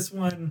agree that this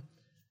one,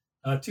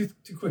 two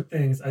quick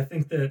things. I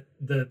think that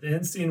the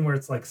end scene where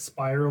it's like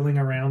spiraling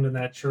around in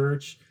that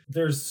church,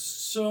 there's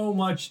so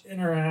much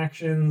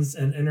interactions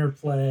and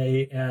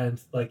interplay, and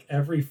like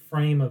every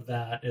frame of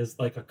that is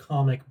like a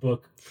comic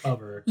book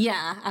cover.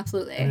 Yeah,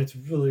 absolutely. And it's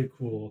really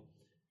cool.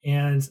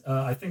 And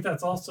I think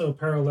that's also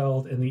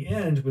paralleled in the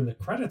end when the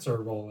credits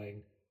are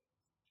rolling.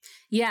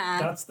 Yeah,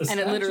 that's the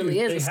statue. And it literally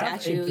is a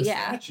statue.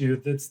 Statue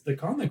that's the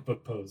comic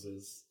book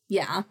poses.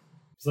 Yeah.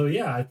 So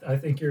yeah, I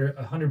think you're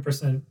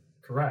 100%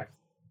 correct.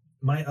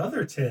 My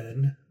other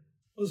 10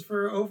 was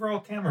for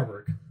overall camera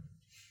work.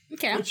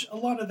 Okay. Which a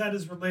lot of that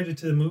is related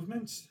to the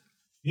movement.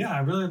 Yeah, I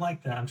really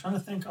like that. I'm trying to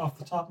think off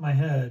the top of my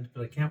head,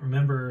 but I can't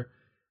remember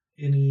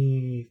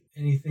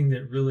anything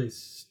that really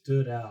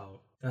stood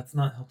out. That's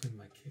not helping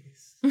my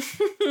case.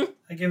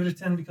 I gave it a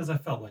 10 because I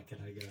felt like it,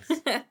 I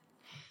guess.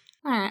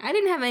 All right. I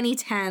didn't have any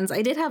 10s.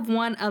 I did have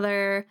one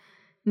other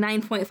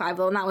 9.5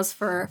 though, and that was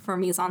for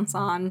mise en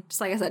scène. Just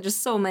like I said,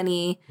 just so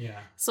many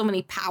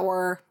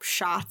power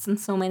shots and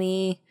so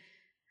many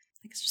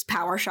it's just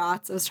power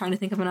shots. I was trying to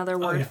think of another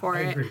word for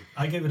it. I agree.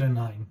 I gave it a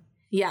 9.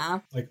 Yeah.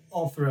 Like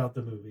all throughout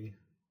the movie.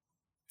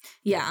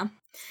 Yeah.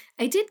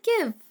 I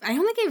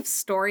only gave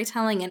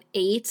storytelling an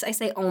 8. I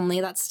say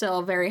only, that's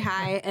still very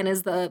high and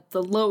is the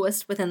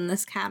lowest within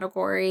this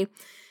category.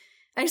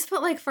 I just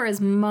felt like for as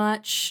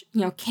much,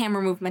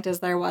 camera movement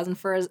as there was and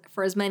for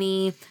as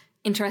many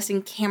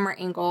interesting camera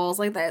angles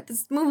like that,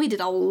 this movie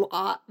did a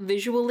lot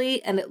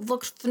visually and it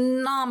looked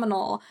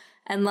phenomenal.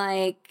 And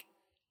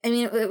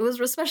it was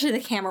especially the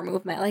camera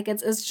movement. Like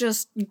it's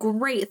just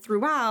great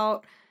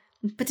throughout,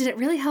 but did it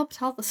really help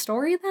tell the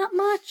story that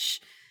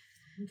much?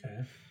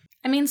 Okay.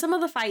 Some of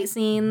the fight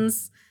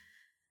scenes,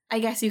 I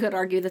guess you could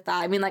argue that,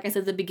 like I said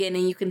at the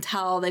beginning, you can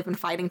tell they've been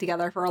fighting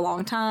together for a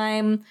long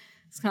time.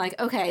 It's kind of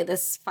like, okay,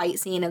 this fight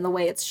scene and the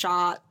way it's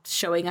shot,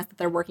 showing us that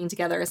they're working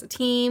together as a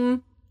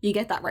team, you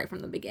get that right from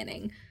the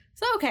beginning.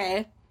 So,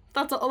 okay,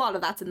 a lot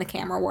of that's in the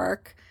camera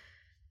work.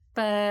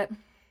 But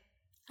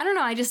I don't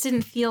know, I just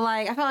didn't feel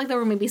I felt like there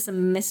were maybe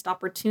some missed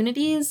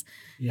opportunities,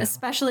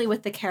 especially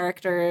with the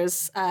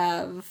characters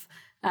of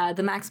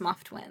the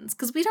Maximoff twins,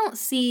 because we don't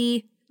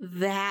see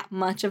that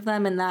much of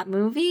them in that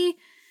movie,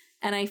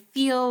 and I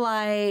feel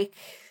like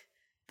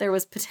there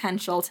was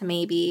potential to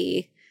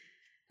maybe,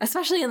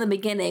 especially in the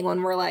beginning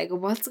when we're like,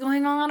 what's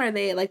going on? Are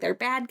they they're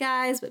bad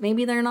guys, but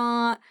maybe they're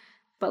not,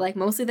 but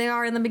mostly they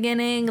are in the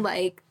beginning.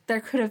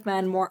 There could have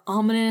been more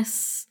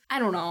ominous, I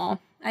don't know,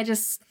 it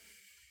just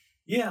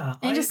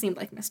seemed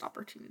like missed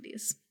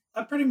opportunities.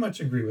 I pretty much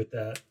agree with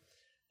that.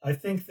 I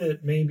think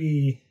that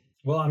maybe,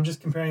 I'm just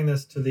comparing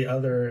this to the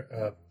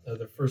other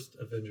the first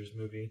Avengers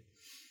movie.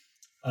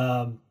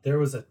 There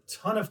was a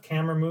ton of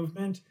camera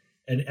movement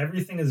and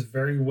everything is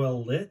very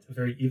well lit,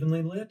 very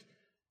evenly lit,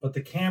 but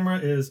the camera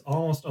is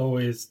almost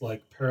always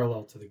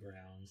parallel to the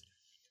ground.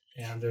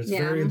 And there's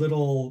very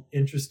little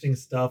interesting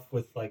stuff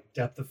with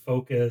depth of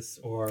focus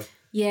or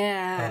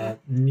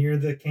near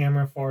the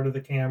camera, far to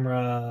the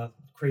camera,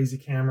 crazy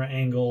camera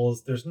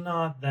angles. There's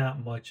not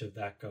that much of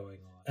that going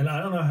on. And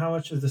I don't know how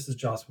much of this is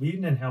Joss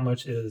Whedon and how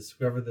much is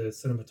whoever the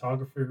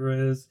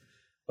cinematographer is,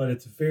 but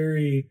it's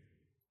very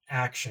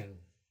action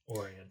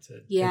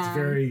oriented. Yeah. It's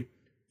very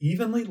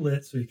evenly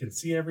lit so you can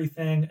see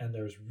everything, and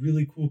there's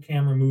really cool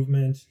camera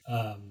movement.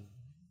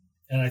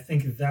 And I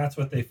think that's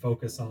what they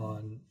focus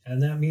on.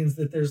 And that means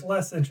that there's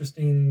less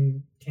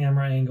interesting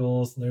camera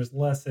angles and there's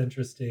less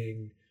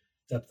interesting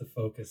depth of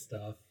focus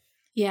stuff.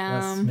 Yeah.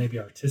 Less maybe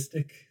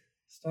artistic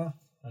stuff.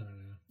 I don't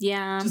know.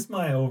 Yeah. Just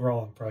my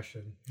overall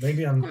impression.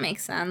 That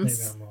makes sense.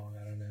 Maybe I'm wrong.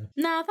 I don't know.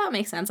 No, that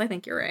makes sense. I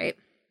think you're right.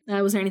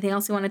 Was there anything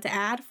else you wanted to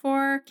add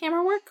for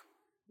camera work?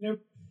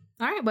 Nope.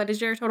 All right. What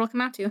does your total come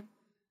out to?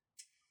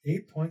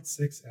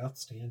 8.6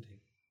 outstanding.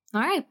 All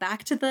right,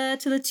 back to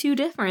the 2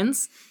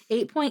 difference.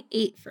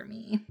 8.8 for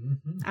me.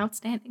 Mm-hmm.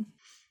 Outstanding.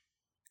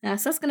 So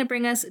that's going to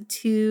bring us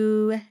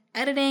to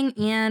editing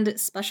and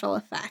special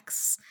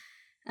effects.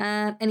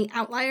 Any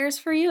outliers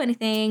for you?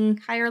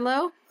 Anything high or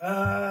low?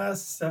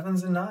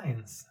 7s and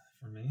 9s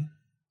for me.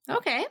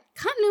 Okay.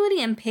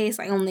 Continuity and pace,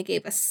 I only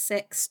gave a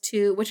 6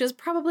 to, which is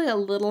probably a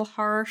little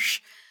harsh,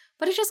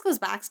 but it just goes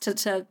back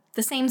to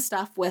the same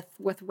stuff with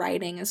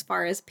writing as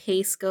far as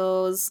pace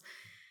goes.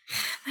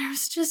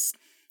 There's just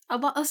a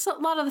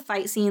lot of the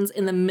fight scenes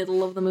in the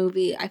middle of the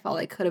movie I felt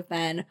like could have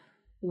been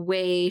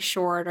way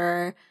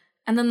shorter.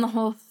 And then the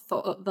whole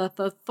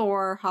the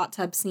Thor hot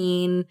tub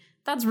scene,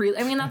 that's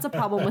a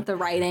problem with the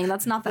writing.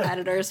 That's not the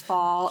editor's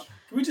fault.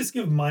 Can we just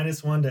give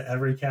 -1 to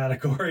every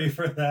category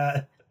for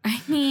that?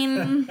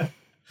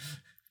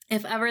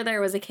 If ever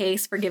there was a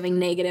case for giving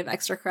negative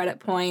extra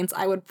credit points,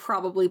 I would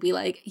probably be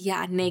like,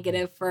 yeah,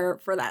 negative for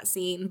that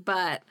scene.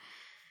 But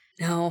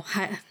no,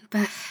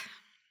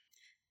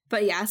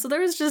 but yeah, so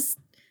there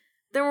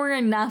were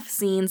enough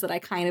scenes that I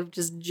kind of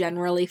just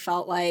generally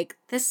felt like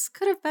this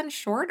could have been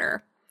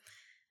shorter.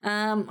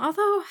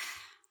 Although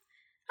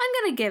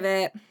I'm going to give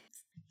it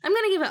I'm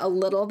going to give it a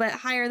little bit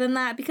higher than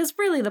that because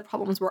really the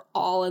problems were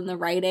all in the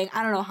writing.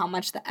 I don't know how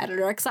much the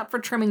editor, except for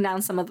trimming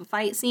down some of the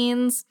fight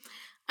scenes,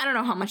 I don't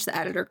know how much the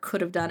editor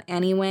could have done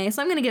anyway.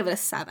 So I'm going to give it a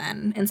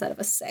 7 instead of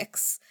a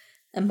 6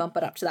 and bump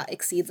it up to that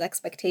exceeds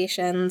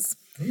expectations.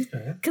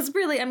 Okay. Because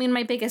really, I mean,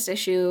 my biggest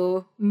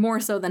issue, more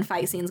so than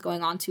fight scenes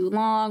going on too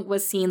long,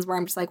 was scenes where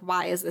I'm just like,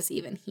 why is this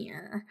even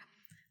here?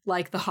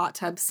 Like the hot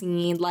tub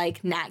scene,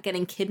 like Nat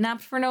getting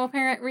kidnapped for no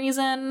apparent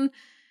reason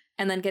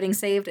and then getting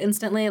saved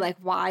instantly. Like,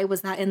 why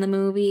was that in the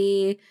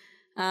movie?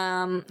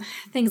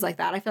 Things like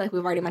that. I feel like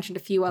we've already mentioned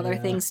a few other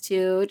things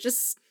too.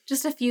 Just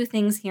a few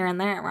things here and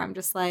there where I'm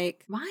just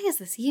like, why is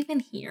this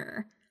even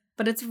here?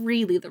 But it's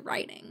really the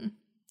writing.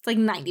 It's like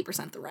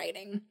 90% the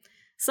writing.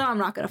 So I'm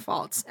not going to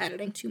fault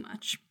editing too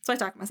much. So I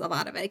talked myself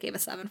out of it. I gave a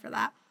 7 for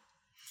that.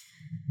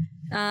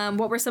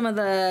 What were some of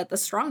the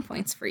strong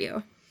points for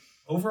you?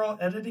 Overall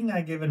editing,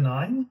 I gave a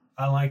 9.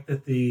 I like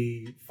that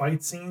the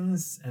fight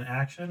scenes and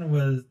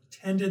action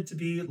tended to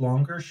be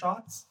longer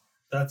shots.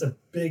 That's a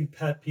big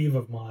pet peeve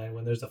of mine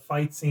when there's a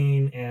fight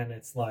scene and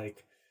it's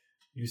like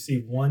you see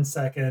 1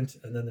 second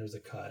and then there's a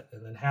cut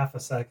and then half a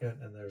second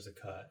and there's a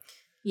cut.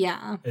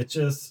 Yeah.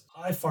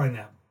 I find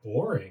that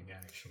boring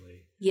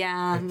actually.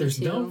 Yeah. Like, there's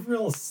no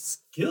real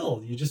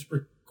skill. You just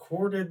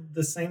recorded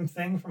the same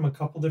thing from a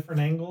couple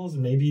different angles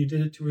and maybe you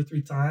did it 2 or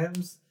 3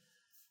 times.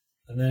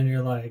 And then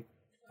you're like,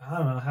 I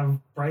don't know, have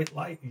bright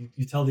light.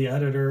 You tell the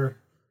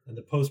editor and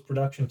the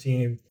post-production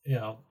team,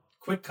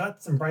 quick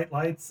cuts and bright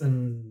lights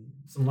and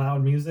some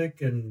loud music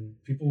and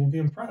people will be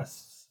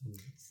impressed. And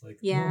it's like,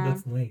 no,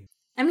 that's lame.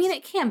 I mean,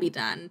 it can be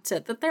done.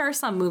 That there are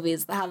some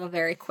movies that have a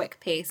very quick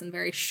pace and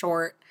very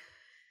short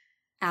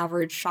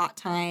average shot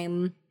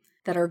time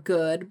that are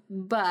good.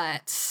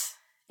 But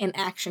in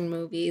action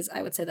movies,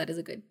 I would say that is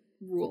a good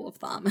rule of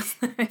thumb.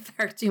 If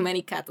there are too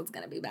many cuts, it's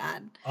going to be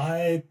bad.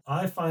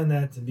 I find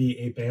that to be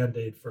a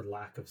band-aid for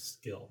lack of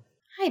skill.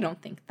 I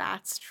don't think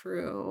that's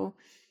true.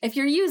 If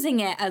you're using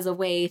it as a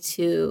way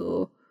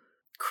to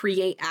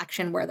create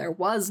action where there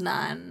was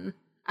none,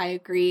 I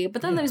agree.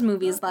 But then there's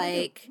movies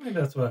like... Maybe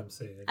that's what I'm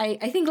saying.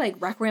 I think like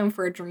Requiem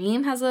for a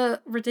Dream has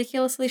a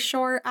ridiculously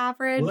short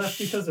average. Well, that's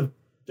because of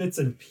bits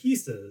and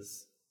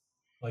pieces,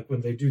 like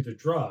when they do the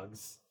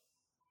drugs,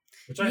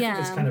 which I think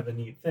is kind of a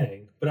neat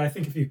thing. But I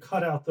think if you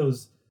cut out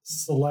those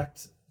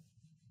select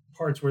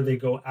parts where they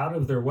go out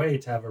of their way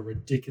to have a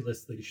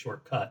ridiculously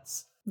short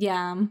cuts.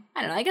 Yeah.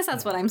 I don't know. I guess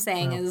that's what I'm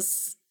saying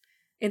is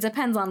it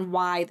depends on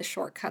why the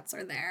shortcuts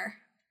are there.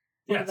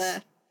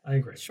 Yes, I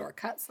agree.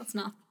 Shortcuts. That's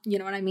not, you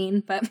know what I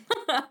mean? But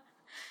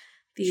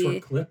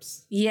short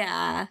clips.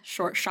 Yeah.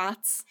 Short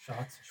shots.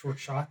 Short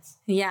shots.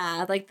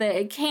 Yeah. Like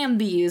it can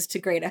be used to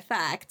great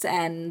effect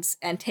and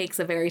takes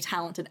a very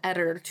talented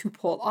editor to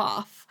pull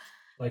off.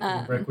 Like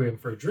in Requiem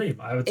for a Dream,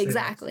 I would say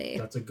exactly.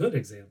 That's a good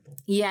example.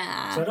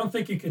 Yeah. So I don't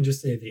think you can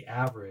just say the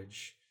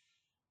average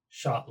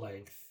shot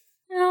length.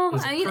 No,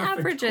 is I mean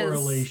averages.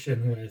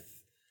 Correlation with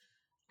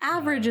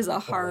average is a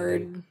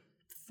hard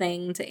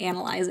thing to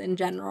analyze in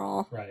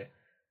general. Right.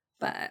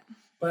 But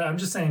I'm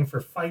just saying for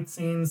fight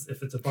scenes,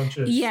 if it's a bunch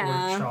of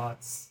short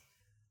shots,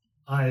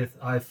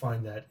 I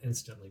find that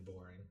instantly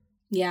boring.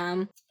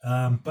 Yeah.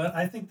 But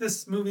I think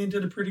this movie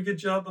did a pretty good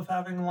job of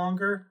having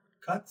longer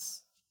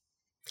cuts.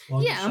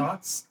 Longer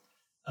shots.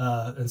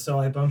 And so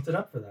I bumped it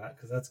up for that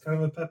because that's kind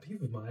of a pet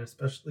peeve of mine,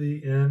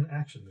 especially in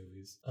action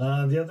movies.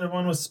 The other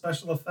one was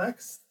special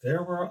effects.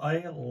 There were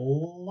a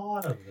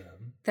lot of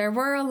them. There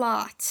were a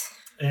lot.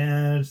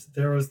 And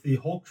there was the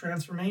Hulk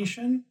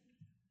transformation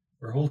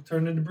where Hulk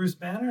turned into Bruce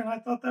Banner, and I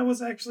thought that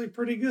was actually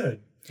pretty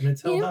good. And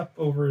it's held up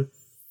over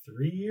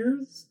 3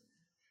 years,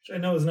 which I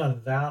know is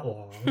not that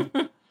long.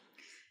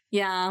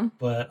 Yeah.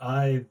 But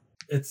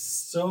it's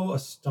so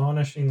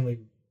astonishingly...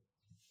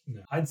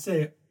 I'd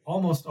say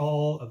almost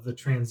all of the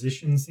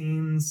transition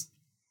scenes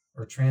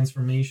or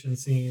transformation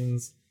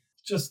scenes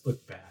just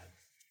look bad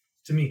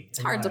to me. It's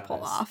hard to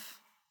pull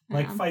off.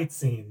 Like fight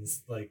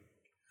scenes, like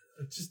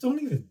just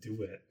don't even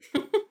do it.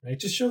 Right?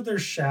 Just show their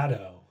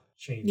shadow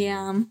changing.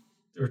 Yeah.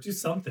 Or do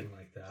something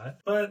like that.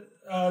 But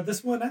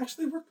this one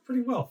actually worked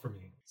pretty well for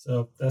me.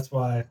 So that's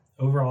why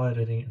overall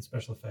editing and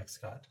special effects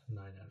got a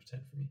 9 out of 10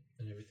 for me.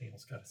 And everything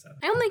else got a 7.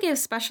 I only gave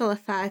special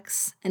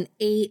effects an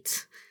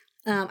 8.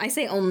 I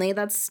say only,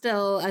 that's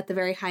still at the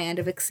very high end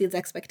of exceeds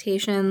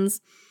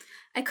expectations.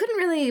 I couldn't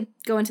really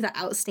go into the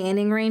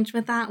outstanding range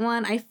with that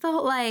one. I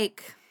felt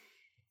like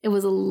it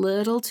was a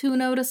little too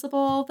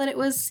noticeable that it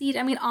was CGI.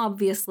 I mean,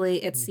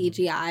 obviously it's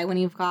CGI when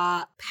you've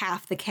got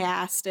half the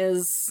cast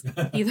is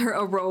either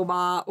a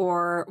robot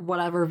or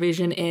whatever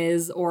Vision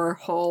is or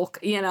Hulk,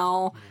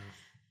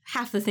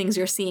 half the things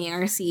you're seeing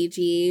are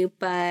CG.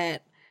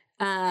 But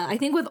I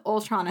think with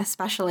Ultron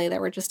especially,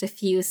 there were just a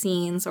few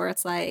scenes where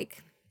it's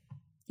like,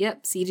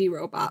 yep, CG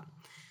robot.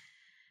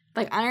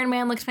 Like Iron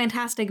Man looked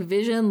fantastic.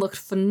 Vision looked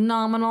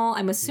phenomenal.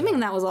 I'm assuming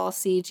that was all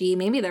CG.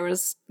 Maybe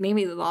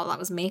all that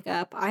was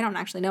makeup. I don't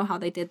actually know how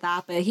they did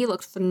that, but he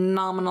looked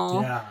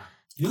phenomenal. Yeah.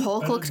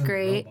 Hulk looked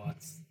great.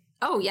 Robots.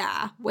 Oh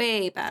yeah,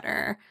 way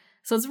better.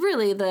 So it's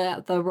really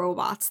the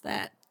robots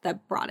that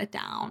that brought it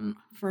down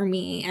for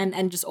me,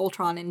 and just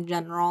Ultron in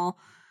general.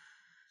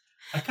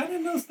 I kind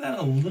of noticed that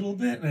a little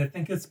bit, and I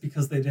think it's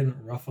because they didn't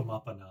rough them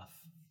up enough.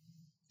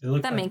 They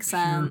look like makes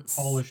pure sense.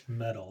 Polished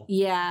metal.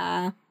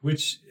 Yeah.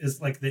 Which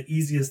is like the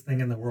easiest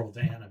thing in the world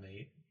to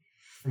animate,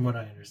 from what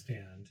I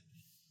understand.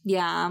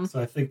 Yeah.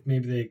 So I think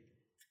maybe they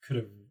could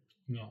have,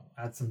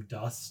 add some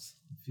dust,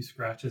 a few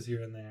scratches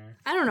here and there.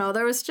 I don't know.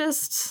 There was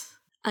just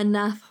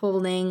enough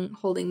holding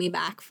me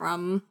back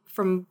from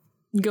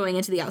going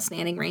into the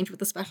outstanding range with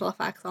the special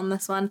effects on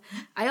this one.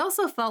 I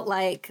also felt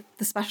like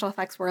the special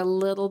effects were a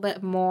little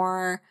bit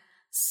more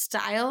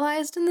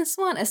stylized in this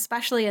one,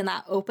 especially in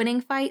that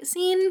opening fight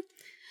scene,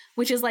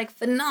 which is like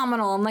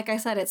phenomenal. And like I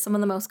said, it's some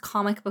of the most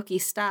comic booky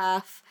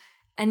stuff,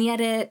 and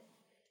yet it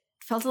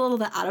felt a little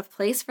bit out of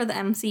place for the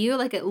MCU.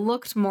 Like it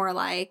looked more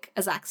like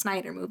a Zack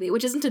Snyder movie,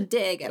 which isn't a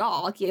dig at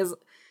all. Like he is,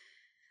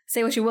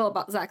 say what you will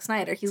about Zack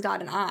Snyder, he's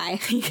got an eye.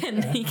 He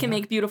can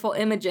make beautiful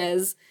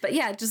images. But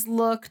yeah, it just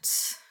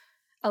looked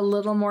a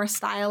little more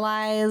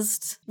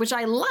stylized, which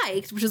I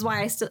liked, which is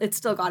why it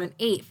still got an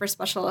 8 for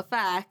special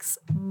effects,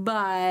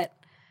 but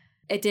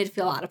it did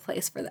feel out of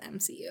place for the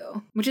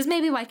MCU, which is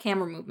maybe why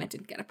camera movement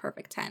didn't get a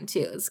perfect 10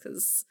 too, is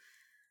because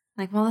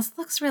like, well, this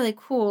looks really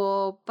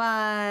cool,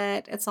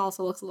 but it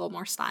also looks a little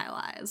more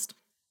stylized.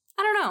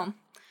 I don't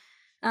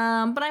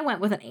know. But I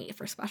went with an 8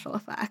 for special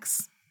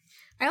effects.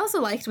 I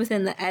also liked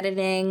within the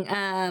editing,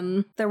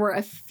 there were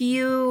a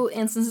few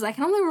instances, I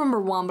can only remember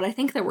one, but I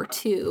think there were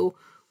 2,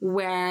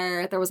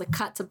 where there was a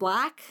cut to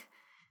black,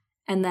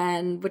 and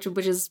then, which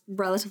is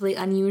relatively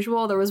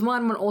unusual. There was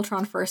one when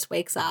Ultron first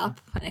wakes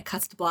up, and it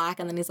cuts to black,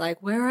 and then he's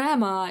like, where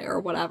am I? Or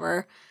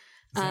whatever.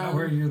 Is that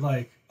where you're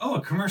like, oh,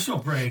 a commercial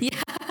break.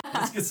 Yeah.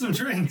 Let's get some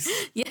drinks.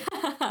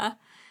 Yeah.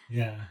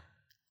 Yeah.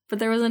 But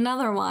there was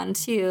another one,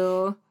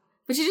 too,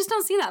 but you just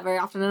don't see that very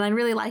often, and I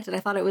really liked it. I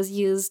thought it was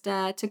used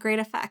to great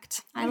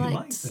effect. I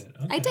liked it.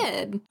 Okay. I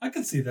did. I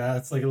could see that.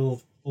 It's like a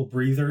little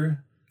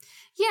breather.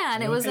 Yeah,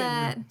 and it was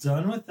we're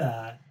done with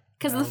that.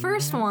 Because the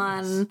first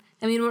one,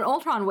 I mean, when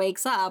Ultron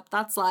wakes up,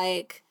 that's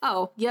like,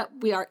 oh, yep,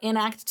 we are in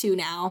Act 2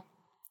 now.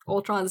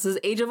 Ultron, this is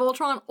Age of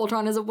Ultron.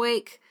 Ultron is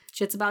awake.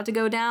 Shit's about to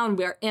go down.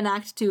 We are in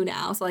Act 2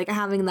 now. So, like,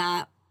 having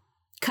that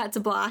cut to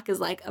black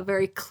is, like, a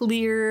very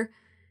clear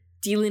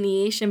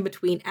delineation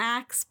between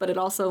acts, but it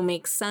also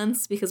makes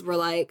sense because we're,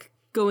 like,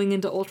 going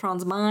into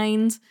Ultron's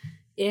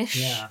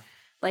mind-ish. Yeah.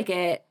 Like,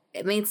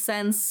 it made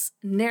sense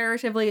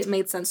narratively. It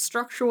made sense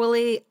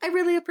structurally. I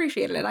really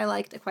appreciated it. I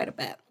liked it quite a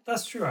bit.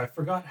 That's true. I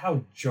forgot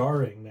how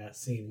jarring that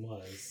scene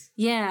was.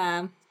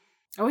 Yeah.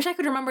 I wish I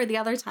could remember the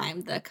other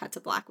time the cut to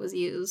black was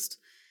used.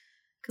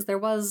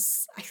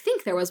 Because I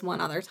think there was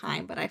one other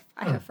time, but I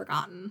have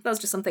forgotten. That was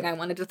just something I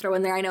wanted to throw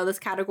in there. I know this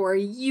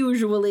category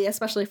usually,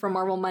 especially for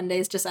Marvel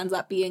Mondays, just ends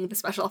up being the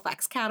special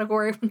effects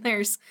category.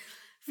 There's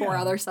 4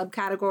 other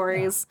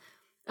subcategories.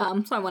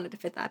 Yeah. So I wanted to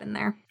fit that in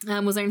there.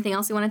 Was there anything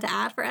else you wanted to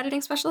add for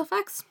editing special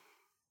effects?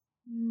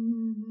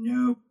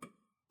 Nope.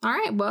 All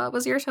right. What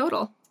was your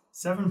total?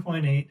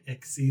 7.8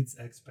 exceeds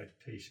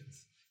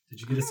expectations.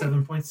 Did you get a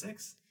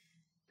 7.6?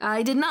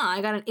 I did not.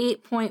 I got an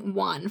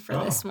 8.1 for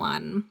this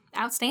one.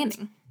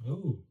 Outstanding. Oh.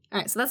 All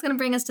right. So that's going to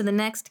bring us to the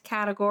next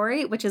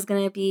category, which is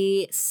going to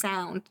be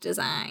sound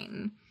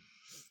design.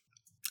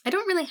 I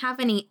don't really have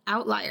any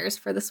outliers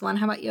for this one.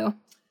 How about you?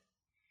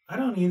 I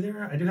don't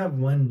either. I do have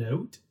one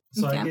note.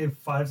 So okay. I gave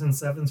 5s and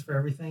 7s for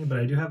everything, but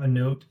I do have a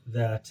note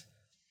that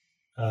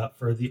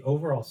for the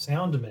overall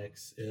sound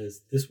mix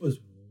this was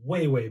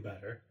way, way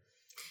better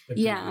than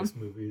previous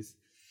movies.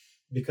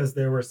 Because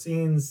there were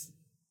scenes,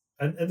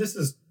 and this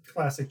is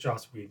classic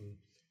Joss Whedon,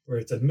 where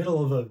it's a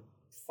middle of a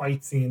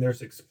fight scene,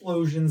 there's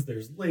explosions,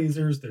 there's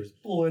lasers, there's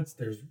bullets,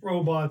 there's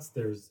robots,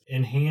 there's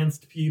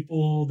enhanced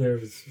people,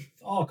 there's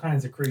all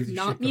kinds of crazy shit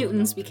going on. Not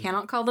mutants, we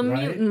cannot call them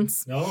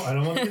mutants. No, I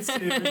don't want to get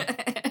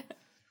sued.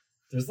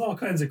 There's all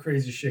kinds of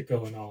crazy shit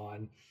going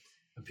on.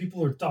 And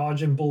people are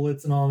dodging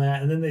bullets and all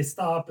that. And then they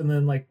stop and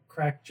then like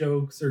crack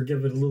jokes or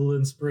give it a little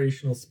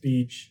inspirational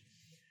speech.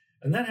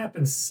 And that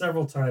happens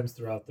several times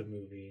throughout the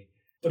movie.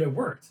 But it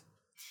worked.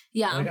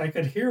 Yeah. Like I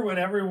could hear what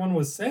everyone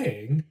was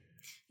saying.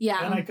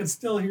 Yeah. And I could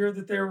still hear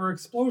that there were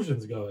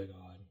explosions going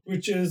on.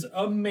 Which is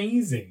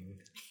amazing.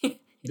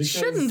 It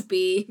shouldn't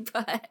be,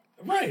 but...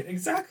 Right,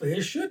 exactly.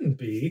 It shouldn't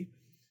be.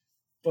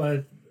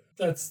 But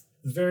that's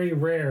very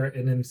rare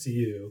in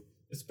MCU.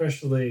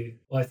 Especially,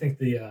 well, I think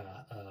the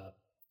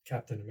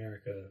Captain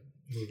America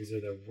movies are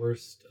the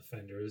worst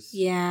offenders.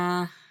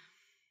 Yeah.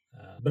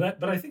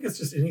 But I think it's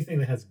just anything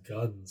that has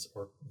guns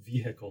or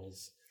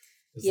vehicles.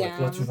 It's like,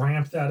 let's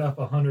ramp that up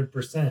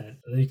 100%. And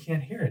then you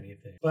can't hear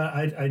anything. But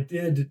I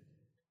did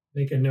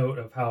make a note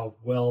of how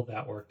well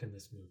that worked in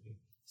this movie.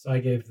 So I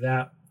gave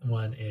that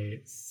one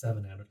a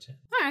 7 out of 10.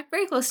 All right,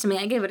 very close to me.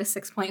 I gave it a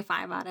 6.5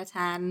 out of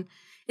 10.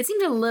 It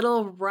seemed a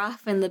little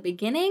rough in the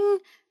beginning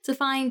to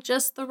find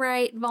just the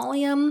right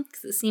volume,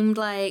 because it seemed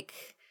like,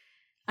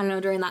 I don't know,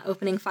 during that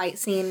opening fight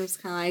scene, it was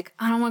kind of like,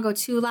 I don't want to go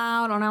too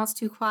loud, or now it's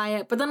too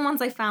quiet. But then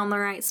once I found the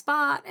right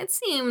spot, it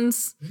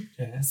seems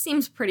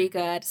pretty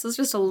good. So it's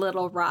just a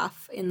little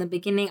rough in the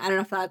beginning. I don't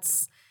know if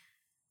that's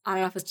I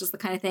don't know if it's just the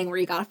kind of thing where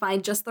you gotta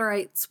find just the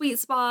right sweet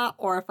spot,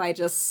 or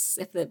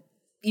if it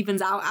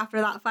evens out after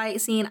that fight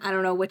scene. I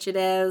don't know which it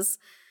is.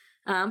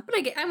 But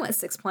I went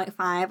 6.5.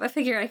 I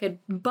figure I could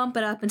bump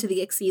it up into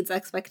the exceeds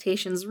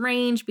expectations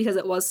range because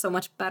it was so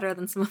much better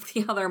than some of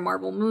the other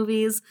Marvel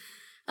movies.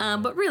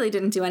 But really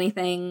didn't do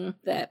anything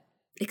that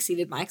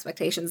exceeded my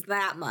expectations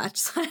that much.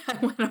 So I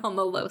went on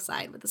the low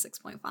side with the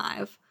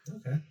 6.5.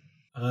 Okay.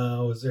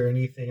 Was there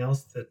anything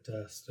else that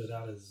stood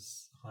out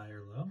as high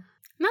or low?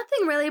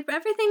 Nothing really, but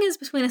everything is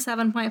between a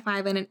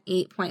 7.5 and an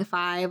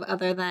 8.5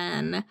 other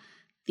than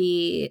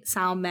the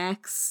sound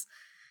mix.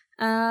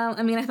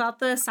 I thought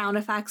the sound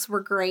effects were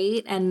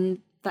great, and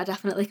that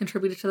definitely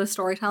contributed to the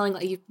storytelling.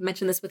 Like you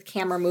mentioned this with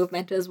camera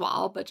movement as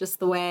well, but just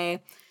the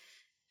way,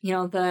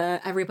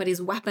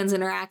 everybody's weapons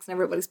interact and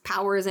everybody's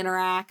powers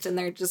interact, and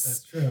they're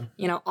just,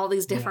 all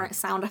these different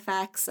sound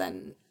effects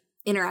and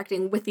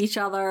interacting with each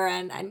other,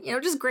 and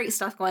just great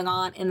stuff going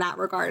on in that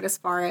regard as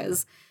far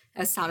as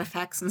sound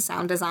effects and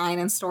sound design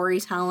and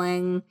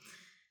storytelling.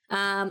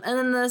 And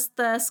then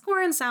the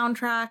score and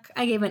soundtrack,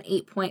 I gave an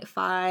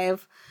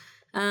 8.5.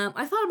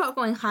 I thought about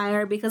going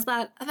higher because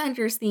that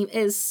Avengers theme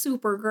is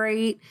super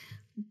great,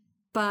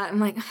 but I'm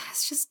like,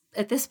 it's just,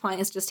 at this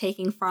point, it's just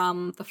taking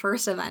from the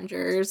first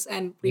Avengers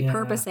and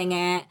repurposing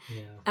it,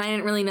 and I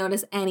didn't really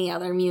notice any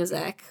other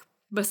music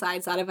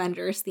besides that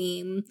Avengers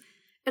theme.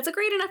 It's a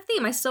great enough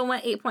theme. I still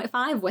went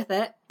 8.5 with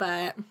it,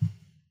 but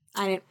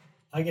I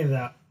gave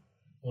that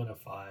 1 of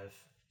 5.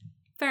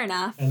 Fair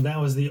enough. And that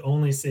was the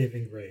only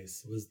saving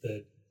grace, was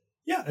that,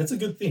 it's a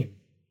good theme.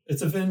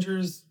 It's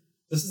Avengers.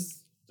 This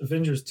is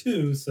Avengers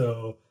 2,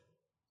 so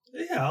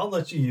I'll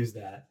let you use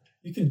that.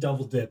 You can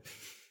double dip.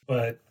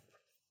 But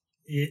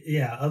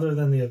other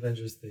than the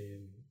Avengers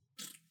theme.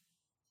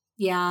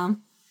 Yeah.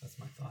 That's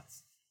my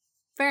thoughts.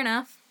 Fair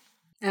enough.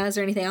 Is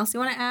there anything else you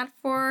want to add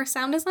for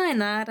sound design?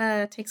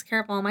 That takes care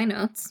of all my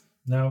notes.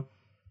 No.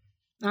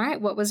 All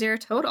right, what was your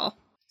total?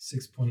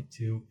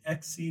 6.2.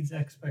 Exceeds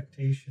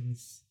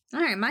expectations.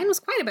 All right, mine was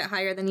quite a bit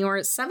higher than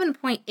yours.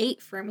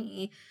 7.8 for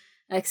me.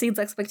 Exceeds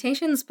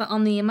expectations, but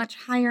on the much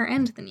higher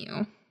end than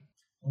you.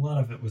 A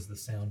lot of it was the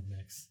sound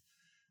mix.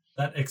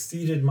 That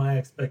exceeded my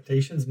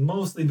expectations,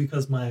 mostly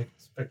because my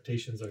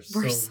expectations are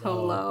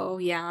so low.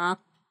 Yeah,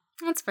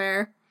 that's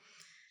fair.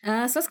 So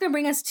that's going to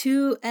bring us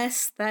to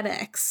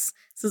aesthetics.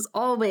 This is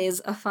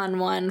always a fun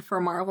one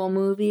for Marvel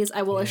movies.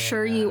 I will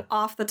assure you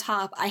off the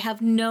top, I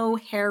have no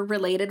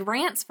hair-related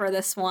rants for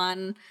this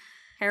one.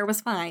 Hair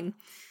was fine.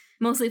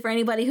 Mostly for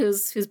anybody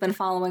who's been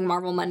following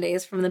Marvel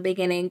Mondays from the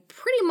beginning.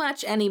 Pretty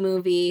much any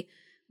movie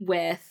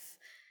with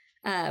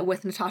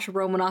Natasha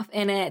Romanoff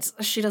in it,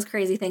 she does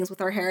crazy things with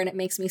her hair, and it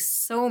makes me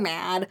so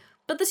mad.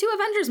 But the 2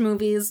 Avengers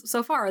movies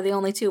so far are the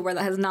only 2 where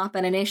that has not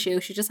been an issue.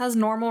 She just has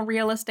normal,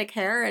 realistic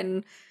hair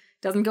and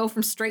doesn't go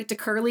from straight to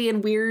curly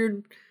and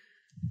weird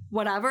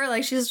whatever.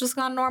 Like, she's just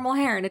got normal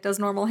hair, and it does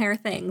normal hair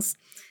things.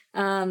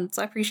 So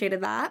I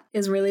appreciated that.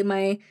 Is really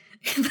my...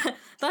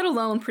 that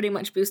alone pretty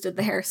much boosted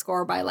the hair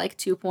score by like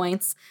 2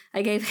 points.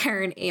 I gave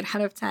hair an 8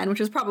 out of 10,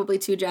 which is probably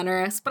too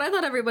generous, but I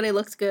thought everybody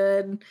looked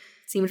good.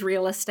 Seemed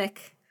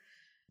realistic.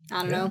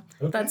 I don't know.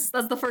 Okay. That's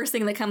the first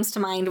thing that comes to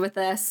mind with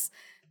this,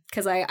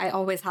 because I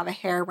always have a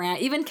hair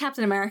rant. Even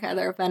Captain America,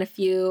 there have been a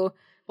few.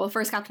 Well,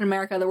 first Captain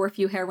America, there were a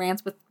few hair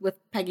rants with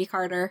Peggy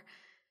Carter,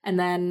 and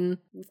then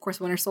of course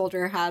Winter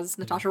Soldier has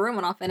Natasha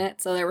Romanoff in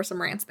it, so there were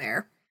some rants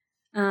there.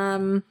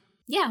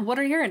 What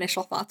are your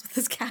initial thoughts with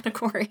this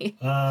category?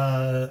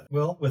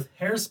 Well, with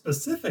hair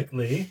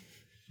specifically,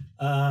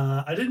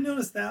 I didn't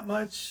notice that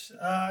much.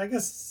 I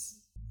guess,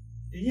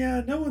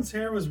 no one's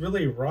hair was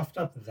really roughed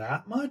up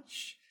that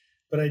much.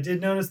 But I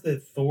did notice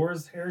that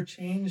Thor's hair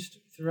changed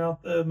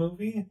throughout the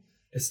movie.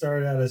 It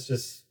started out as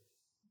just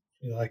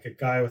like a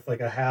guy with like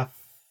a half,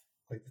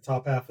 like the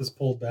top half is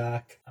pulled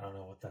back. I don't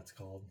know what that's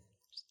called.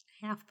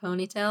 Half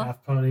ponytail.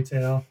 Half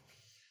ponytail.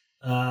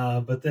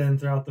 But then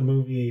throughout the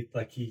movie,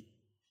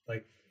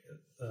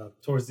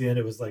 towards the end,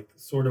 it was like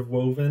sort of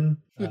woven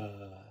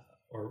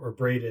or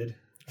braided.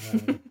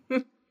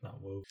 Not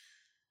woven.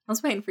 I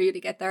was waiting for you to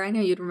get there. I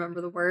know you'd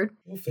remember the word.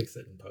 We'll fix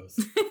it in post.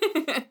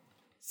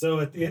 So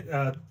at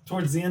the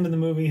towards the end of the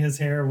movie, his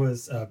hair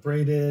was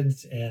braided,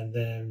 and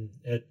then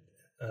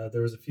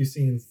there was a few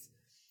scenes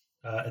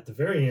at the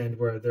very end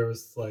where there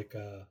was like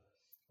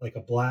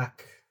a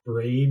black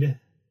braid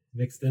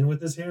mixed in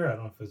with his hair. I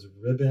don't know if it was a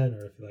ribbon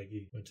or if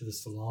he went to the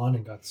salon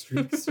and got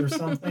streaks or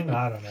something.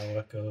 I don't know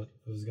what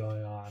was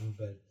going on,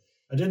 but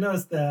I did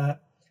notice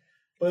that.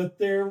 But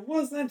there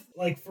wasn't,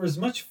 for as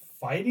much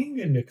fighting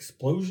and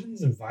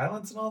explosions and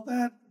violence and all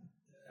that,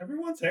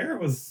 everyone's hair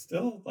was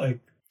still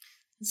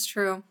it's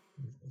true,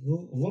 a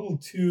little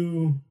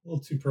too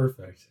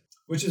perfect.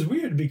 Which is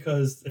weird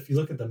because if you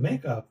look at the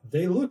makeup,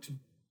 they looked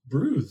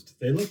bruised.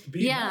 They looked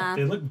beaten up.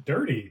 They looked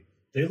dirty.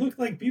 They looked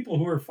like people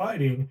who were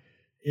fighting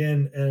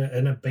in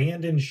an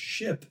abandoned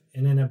ship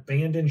in an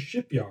abandoned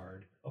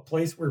shipyard, a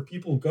place where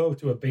people go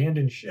to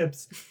abandon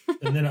ships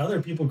and then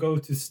other people go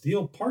to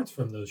steal parts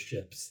from those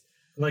ships.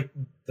 The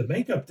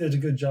makeup did a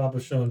good job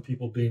of showing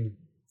people being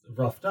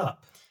roughed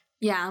up.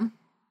 Yeah.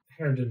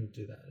 hair didn't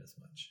do that as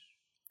much.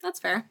 That's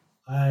fair.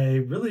 I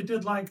really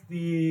did like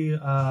the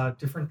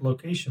different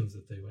locations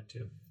that they went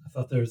to. I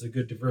thought there was a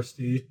good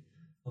diversity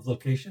of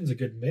locations, a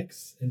good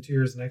mix,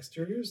 interiors and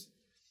exteriors.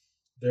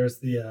 There's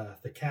the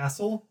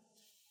castle.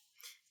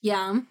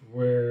 Yeah.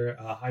 Where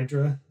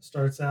Hydra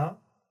starts out.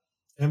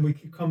 And we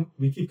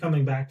keep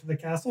coming back to the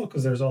castle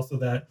because there's also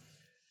that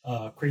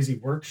crazy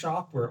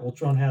workshop where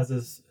Ultron has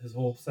his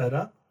whole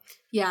setup.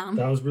 Yeah.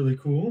 That was really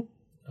cool.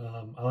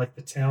 I like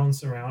the town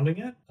surrounding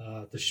it,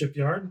 the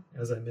shipyard,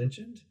 as I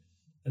mentioned.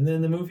 And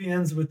then the movie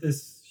ends with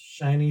this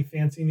shiny,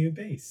 fancy new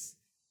base.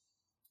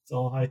 It's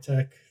all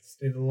high-tech,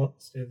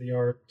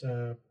 state-of-the-art,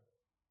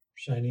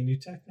 shiny new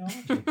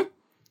technology.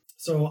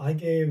 So I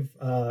gave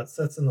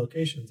sets and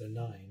locations a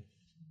 9.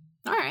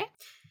 All right.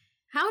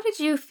 How did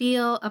you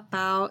feel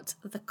about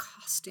the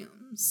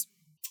costumes?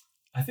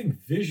 I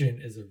think Vision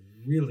is a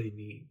really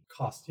neat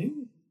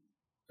costume,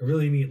 a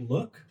really neat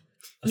look.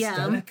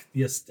 Aesthetic. Yeah.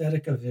 The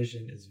aesthetic of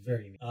Vision is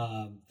very neat.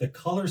 The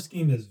color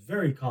scheme is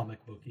very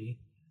comic booky.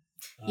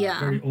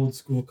 Very old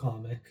school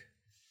comic.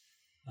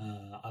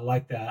 I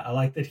like that. I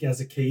like that he has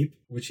a cape,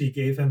 which he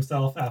gave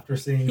himself after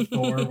seeing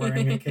Thor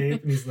wearing a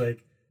cape. And he's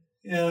like,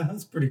 yeah,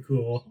 that's pretty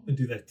cool. I'm going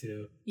to do that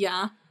too.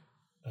 Yeah.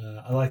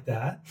 I like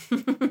that.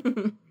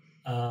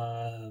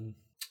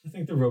 I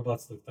think the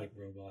robots looked like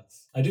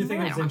robots. I do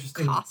think it was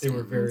interesting that they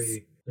were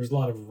there's a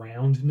lot of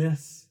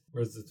roundness,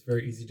 whereas it's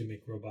very easy to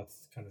make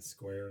robots kind of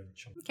square and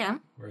chunky. Okay.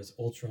 Whereas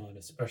Ultron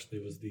especially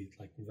was the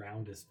like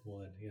roundest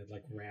one. He had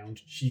like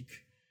round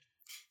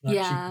not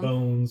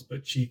cheekbones,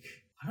 but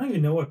cheek. I don't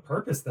even know what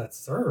purpose that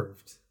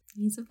served.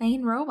 He's a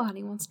vain robot.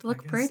 He wants to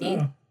look pretty.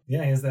 So.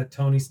 Yeah, he has that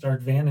Tony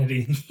Stark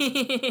vanity.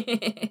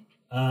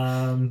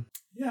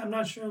 Yeah, I'm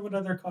not sure what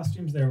other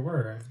costumes there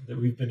were that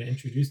we've been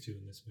introduced to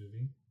in this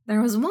movie.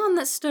 There was one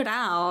that stood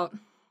out.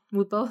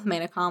 We both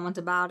made a comment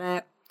about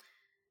it.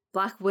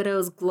 Black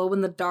Widow's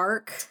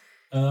glow-in-the-dark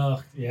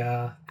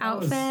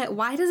outfit.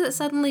 Why does it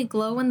suddenly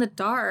glow in the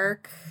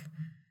dark?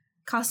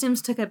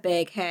 Costumes took a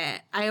big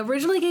hit. I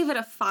originally gave it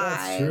a 5.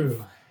 That's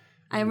true.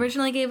 I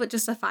originally gave it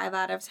just a 5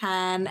 out of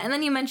 10. And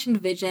then you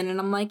mentioned Vision, and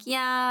I'm like,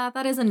 yeah,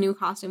 that is a new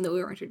costume that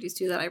we were introduced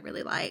to that I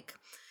really like.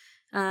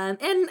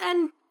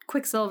 And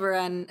Quicksilver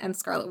and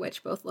Scarlet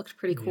Witch both looked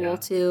pretty cool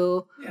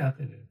too. Yeah,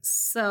 they did.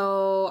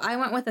 So I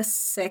went with a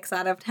 6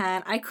 out of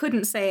 10. I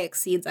couldn't say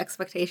exceeds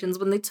expectations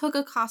when they took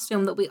a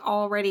costume that we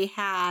already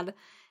had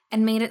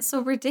and made it so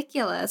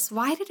ridiculous.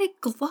 Why did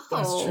it glow?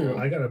 That's true.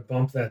 I gotta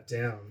bump that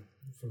down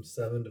from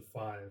 7 to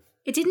 5.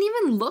 It didn't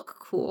even look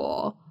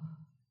cool.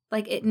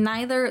 Like, it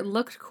neither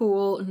looked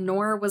cool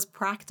nor was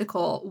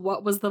practical.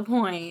 What was the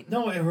point?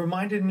 No, it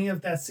reminded me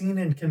of that scene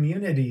in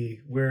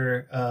Community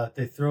where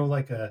they throw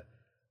like a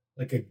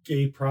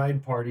gay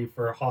pride party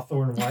for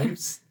Hawthorne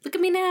wipes. Look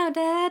at me now,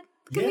 Dad.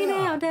 Look at me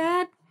now,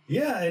 Dad.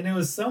 Yeah, and it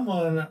was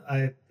someone,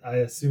 I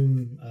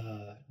assume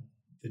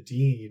the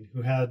dean,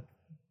 who had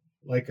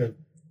like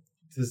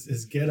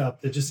his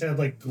get-up that just had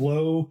like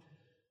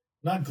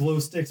not glow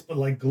sticks, but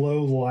like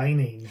glow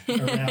lining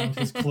around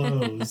his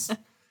clothes.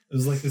 It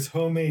was like this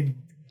homemade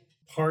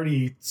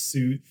party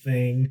suit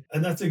thing.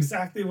 And that's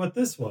exactly what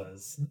this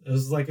was. It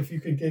was like if you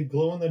could get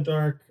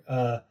glow-in-the-dark,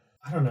 I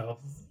don't know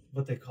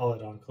what they call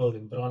it on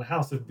clothing, but on a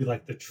house it would be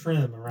like the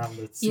trim around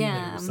the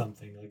ceiling or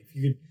something. Like if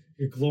you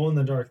could glow in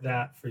the dark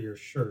that for your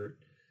shirt,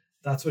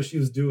 that's what she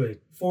was doing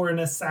for an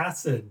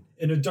assassin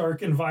in a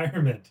dark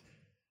environment.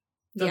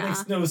 That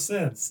makes no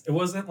sense. It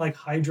wasn't like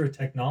Hydra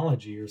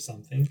technology or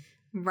something.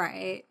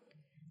 Right.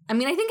 I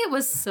mean, I think it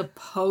was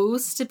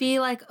supposed to be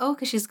like,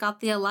 because she's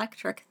got the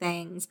electric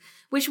things,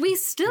 which we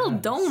still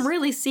don't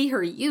really see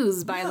her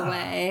use, by the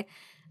way.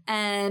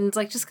 And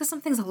like, just because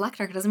something's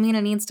electric doesn't mean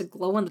it needs to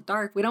glow in the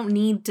dark. We don't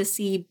need to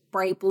see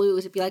bright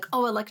blue to be like,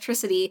 oh,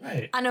 electricity.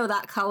 Right. I know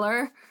that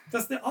color.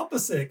 That's the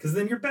opposite, because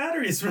then your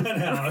batteries run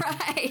out.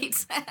 Right.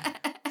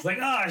 It's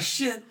like,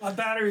 shit, my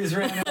batteries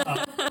ran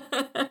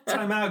out.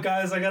 Time out,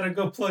 guys. I got to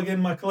go plug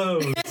in my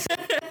clothes.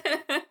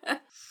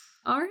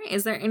 All right.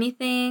 Is there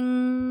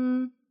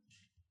anything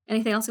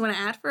else you want to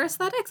add for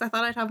aesthetics? I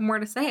thought I'd have more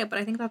to say, but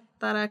I think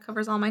that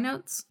covers all my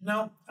notes.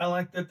 No, I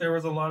like that there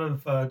was a lot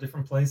of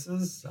different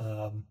places.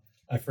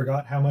 I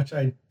forgot how much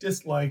I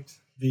disliked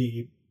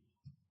the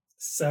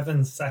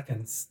 7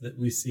 seconds that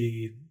we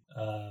see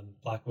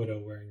Black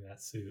Widow wearing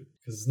that suit,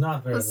 because it's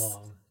not very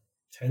long.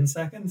 10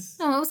 seconds?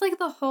 No, it was like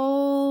the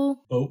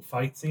whole boat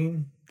fight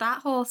scene.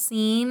 That whole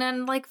scene,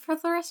 and like for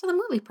the rest of the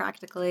movie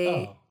practically.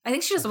 Oh. I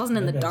think she just wasn't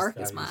in the dark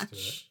as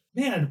much.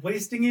 Man,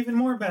 wasting even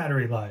more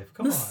battery life.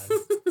 Come on.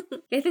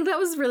 I think that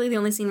was really the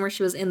only scene where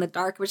she was in the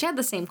dark, but she had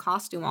the same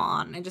costume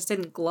on. It just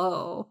didn't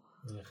glow.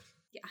 Ugh.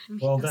 Yeah.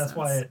 Well, that's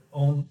why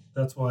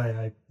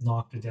I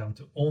knocked it down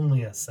to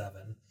only a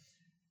 7.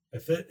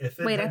 If it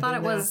Wait, I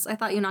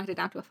thought you knocked it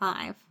down to a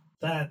 5.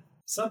 That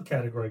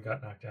subcategory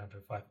got knocked down to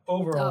a 5.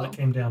 Overall, it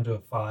came down to a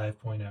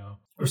 5.0.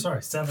 Or sorry,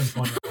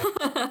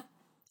 7.0.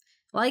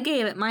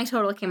 Well, my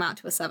total came out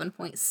to a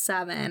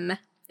 7.7.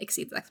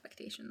 Exceeds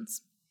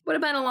expectations. Would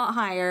have been a lot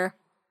higher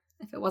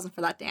if it wasn't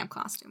for that damn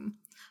costume.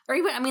 Or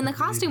even, the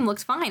costume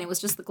looked fine. It was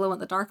just the glow in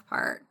the dark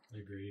part.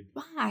 Agreed.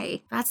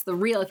 Why? That's the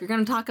real. If you're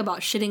going to talk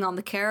about shitting on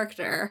the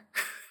character,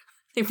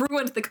 they've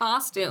ruined the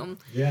costume.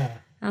 Yeah.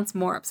 That's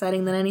more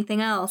upsetting than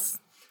anything else.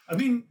 I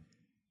mean,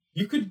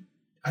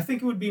 I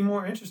think it would be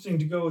more interesting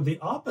to go the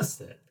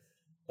opposite.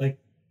 Like,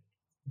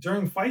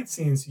 during fight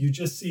scenes, you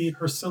just see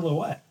her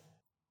silhouette.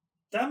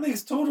 That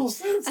makes total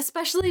sense.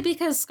 Especially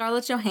because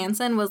Scarlett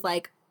Johansson was,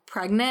 like,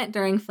 pregnant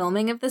during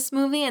filming of this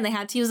movie, and they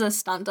had to use a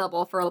stunt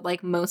double for,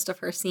 like, most of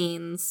her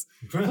scenes.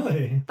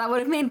 Really? That would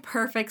have made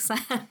perfect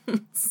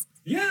sense.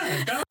 Yeah,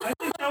 I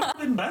think that would have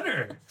been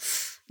better.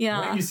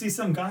 Yeah. Right? You see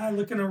some guy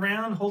looking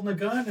around holding a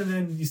gun, and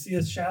then you see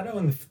his shadow,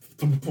 and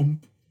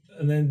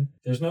then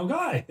there's no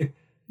guy.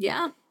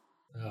 Yeah.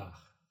 Oh,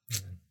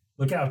 man.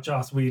 Look out,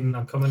 Joss Whedon.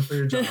 I'm coming for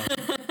your job.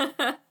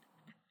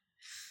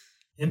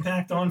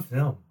 Impact on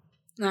film.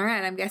 All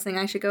right, I'm guessing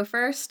I should go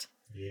first.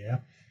 Yeah.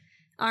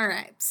 All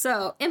right,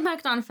 so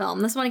impact on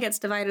film. This one gets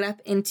divided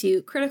up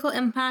into critical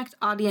impact,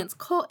 audience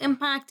cult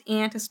impact,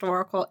 and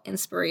historical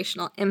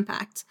inspirational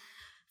impact.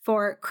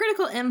 For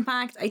critical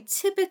impact, I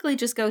typically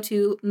just go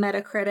to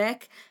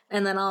Metacritic,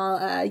 and then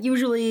I'll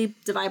usually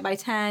divide by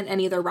 10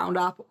 and either round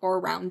up or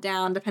round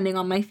down, depending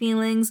on my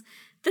feelings.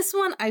 This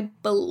one, I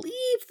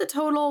believe the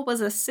total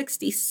was a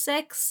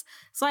 66,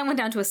 so I went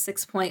down to a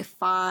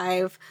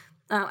 6.5.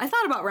 I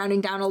thought about rounding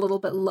down a little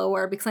bit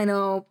lower because I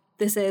know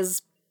this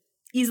is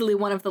easily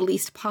one of the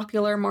least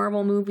popular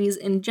Marvel movies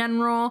in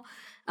general,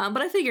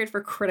 but I figured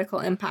for critical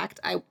impact,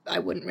 I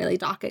wouldn't really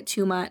dock it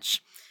too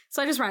much.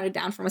 So I just rounded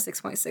down from a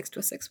 6.6 to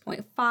a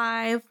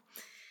 6.5.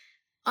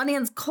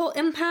 Audience cult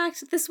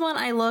impact, this one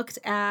I looked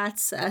at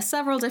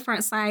several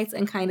different sites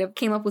and kind of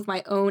came up with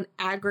my own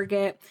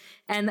aggregate.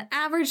 And the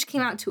average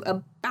came out to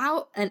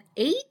about an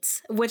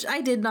 8, which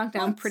I did knock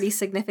down pretty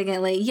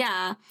significantly.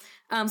 Yeah.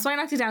 So I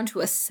knocked it down to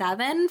a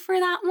 7 for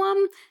that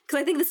one.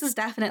 Because I think this is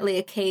definitely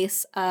a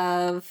case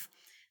of,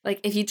 like,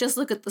 if you just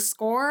look at the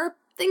score,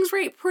 things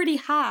rate pretty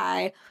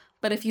high.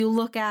 But if you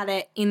look at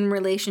it in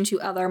relation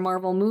to other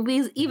Marvel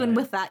movies, even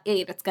with that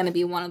 8, it's going to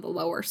be one of the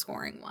lower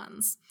scoring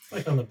ones. It's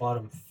like on the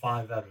bottom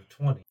 5 out of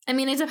 20. I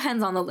mean, it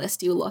depends on the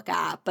list you look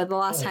at, but the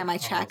last time I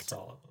checked,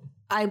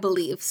 I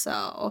believe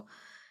so.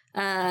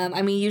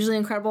 I mean, usually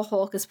Incredible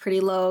Hulk is pretty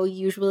low.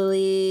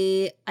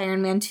 Usually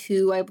Iron Man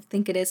 2, I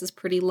think it is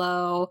pretty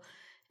low.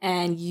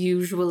 And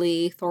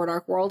usually Thor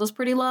Dark World is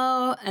pretty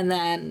low. And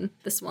then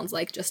this one's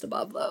like just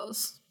above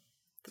those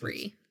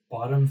 3.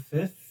 Bottom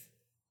 5th?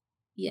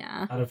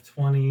 Yeah. Out of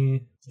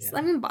 20. Yeah. So,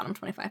 I mean, bottom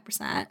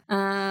 25%.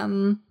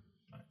 Right,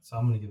 so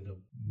I'm going to give it a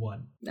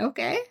 1.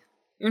 Okay.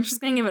 You're just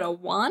going to give it a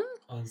 1?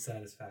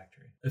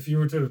 Unsatisfactory. If you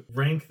were to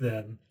rank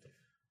them,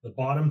 the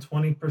bottom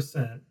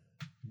 20%,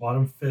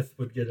 bottom 5th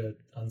would get an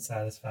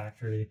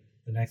unsatisfactory.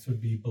 The next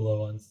would be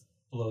below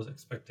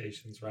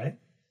expectations, right?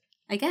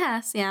 I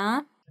guess,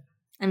 yeah.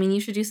 I mean,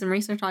 you should do some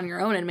research on your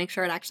own and make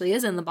sure it actually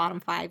is in the bottom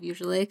 5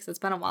 usually, because it's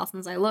been a while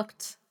since I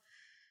looked.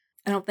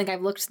 I don't think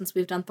I've looked since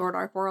we've done Thor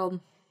Dark World.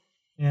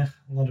 Yeah,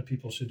 a lot of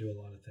people should do a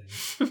lot of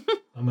things.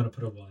 I'm going to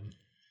put a 1.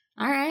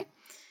 All right.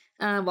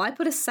 Well, I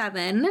put a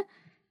 7.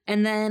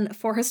 And then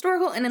for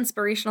historical and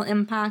inspirational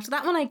impact,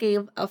 that one I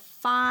gave a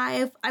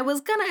 5. I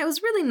was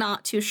really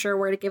not too sure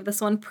where to give this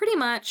one. Pretty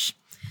much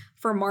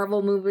for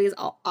Marvel movies,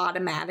 I'll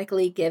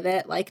automatically give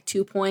it like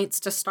 2 points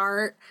to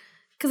start.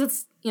 Because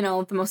it's, you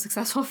know, the most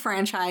successful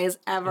franchise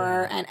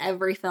ever. Yeah. And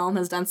every film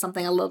has done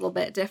something a little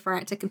bit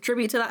different to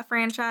contribute to that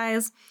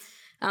franchise.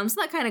 So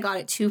that kind of got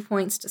it 2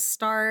 points to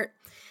start.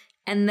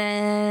 And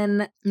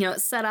then, you know,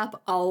 it set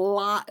up a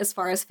lot as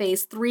far as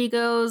phase 3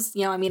 goes.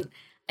 You know, I mean,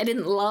 I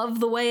didn't love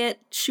the way it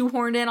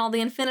shoehorned in all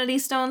the Infinity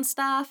Stone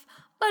stuff,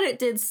 but it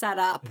did set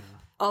up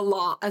a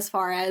lot as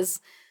far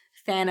as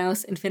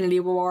Thanos,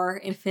 Infinity War,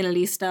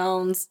 Infinity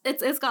Stones.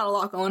 It's got a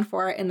lot going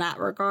for it in that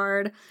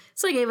regard.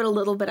 So I gave it a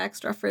little bit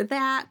extra for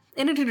that.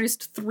 It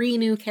introduced 3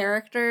 new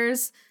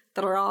characters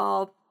that are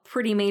all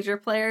pretty major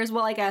players.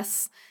 Well, I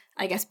guess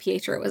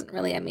Pietro wasn't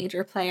really a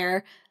major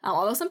player,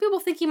 although some people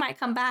think he might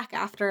come back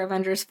after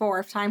Avengers 4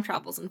 if time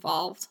travel's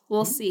involved.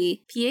 We'll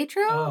see.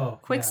 Pietro?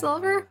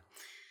 Quicksilver?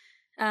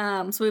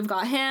 Yeah. So we've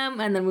got him,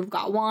 and then we've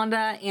got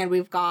Wanda, and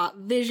we've got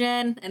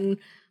Vision, and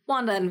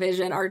Wanda and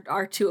Vision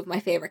are 2 of my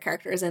favorite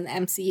characters in the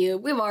MCU.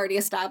 We've already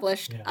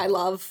established I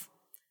love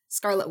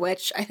Scarlet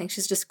Witch. I think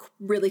she's just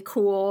really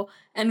cool,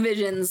 and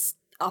Vision's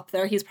up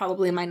there. He's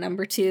probably my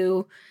number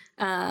 2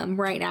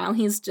 right now.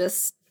 He's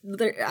just...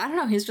 I don't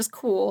know, he's just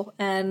cool,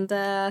 and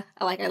I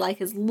like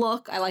his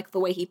look, I like the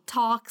way he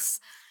talks.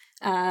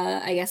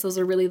 I guess those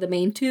are really the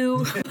main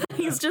 2.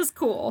 He's just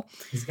cool.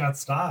 He's got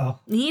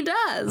style. He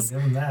does. I'll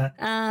give him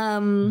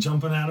that.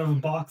 Jumping out of a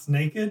box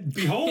naked.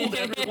 Behold,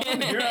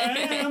 everyone, here I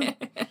am.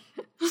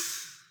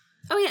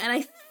 Oh yeah, and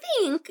I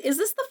think, is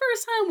this the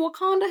first time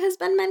Wakanda has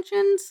been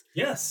mentioned?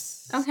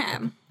 Yes. Okay.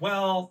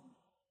 Well,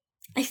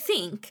 I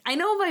think. I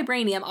know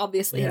Vibranium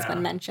obviously has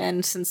been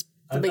mentioned since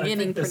the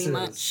beginning pretty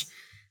much.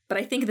 But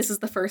I think this is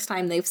the first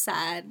time they've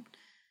said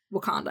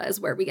Wakanda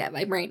is where we get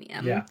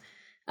Vibranium.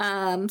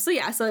 Yeah.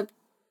 So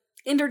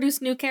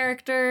introduce new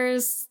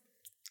characters,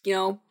 you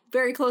know,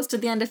 very close to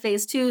the end of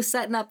phase 2,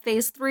 setting up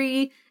phase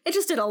 3. It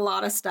just did a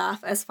lot of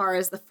stuff as far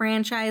as the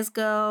franchise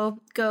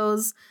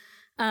goes.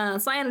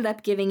 So I ended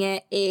up giving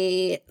it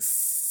a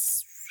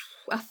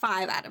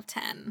 5 out of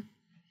 10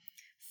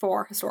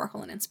 for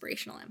historical and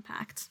inspirational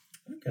impact.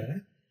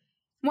 Okay.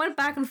 Went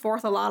back and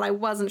forth a lot. I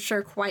wasn't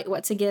sure quite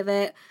what to give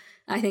it.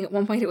 I think at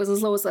one point it was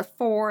as low as a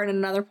 4, and at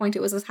another point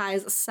it was as high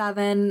as a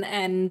 7.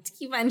 And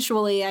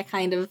eventually I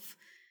kind of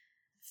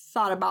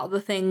thought about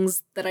the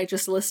things that I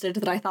just listed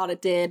that I thought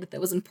it did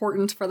that was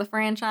important for the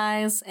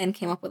franchise and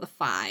came up with a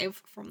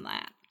 5 from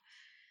that.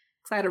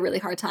 Because I had a really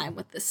hard time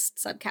with this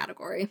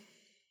subcategory.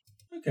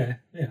 Okay,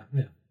 yeah.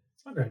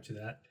 I'll grant you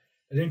that.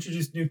 It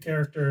introduced new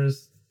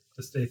characters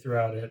to stay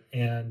throughout it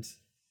and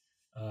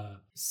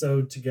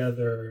sewed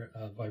together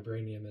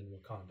Vibranium and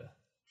Wakanda.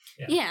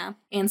 Yeah,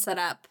 and set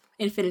up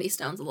Infinity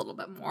Stones a little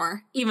bit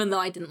more, even though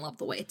I didn't love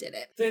the way it did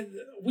it.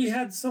 We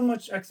had so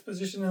much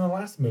exposition in the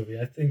last movie.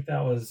 I think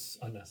that was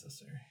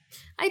unnecessary.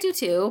 I do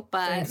too,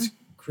 but... Thanks,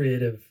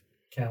 Creative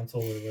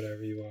Council or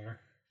whatever you are.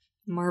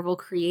 Marvel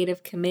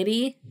Creative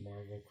Committee.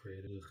 Marvel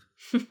Creative.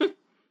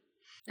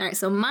 All right,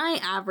 so my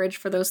average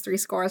for those 3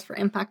 scores for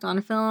impact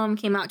on film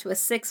came out to a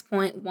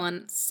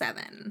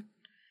 6.17.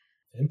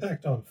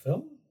 Impact on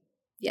film?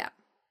 Yeah.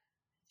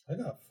 I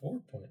got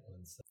 4.17.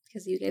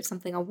 Because you gave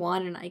something a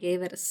 1 and I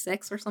gave it a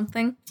 6 or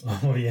something.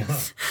 Oh, yeah.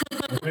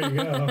 There you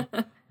go.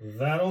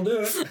 That'll do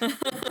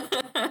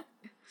it.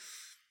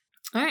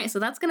 All right, so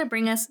that's going to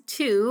bring us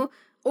to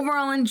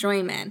overall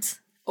enjoyment.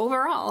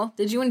 Overall,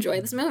 did you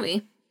enjoy this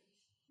movie?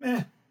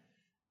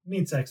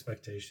 Meets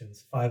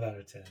expectations. 5 out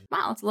of 10.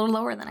 Wow, it's a little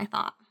lower than I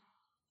thought.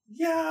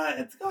 Yeah,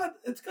 it's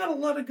got a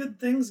lot of good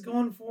things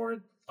going for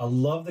it. I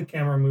love the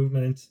camera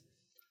movement.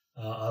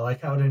 I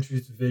like how it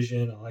introduced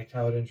Vision. I like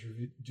how it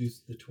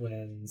introduced the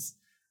twins.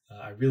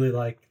 I really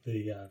like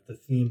the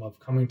theme of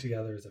coming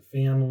together as a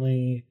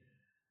family.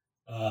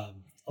 A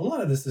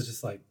lot of this is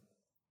just like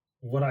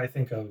what I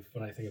think of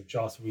when I think of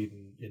Joss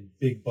Whedon in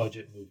big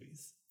budget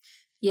movies.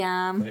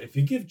 Yeah. But if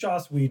you give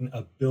Joss Whedon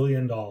 $1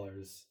 billion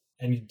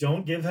and you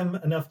don't give him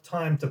enough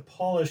time to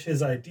polish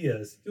his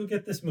ideas, you'll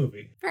get this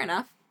movie. Fair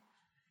enough.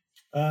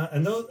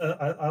 And those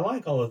I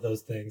like all of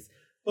those things,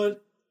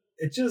 but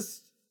it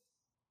just,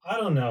 I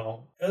don't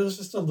know. It was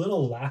just a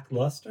little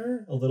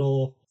lackluster, a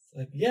little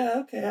like, yeah,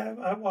 okay,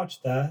 I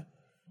watched that.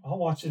 I'll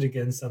watch it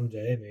again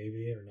someday,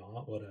 maybe, or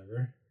not,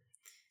 whatever.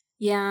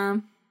 Yeah.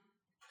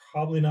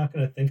 Probably not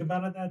going to think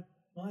about it that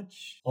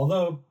much.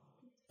 Although,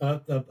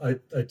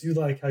 I do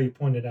like how you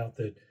pointed out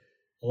that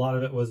a lot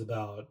of it was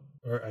about,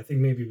 or I think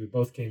maybe we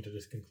both came to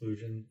this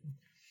conclusion,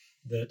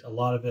 that a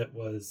lot of it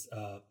was,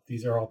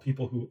 these are all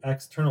people who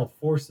external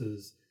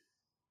forces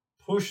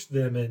push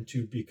them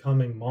into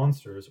becoming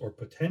monsters or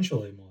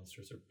potentially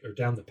monsters or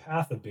down the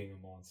path of being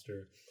a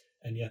monster,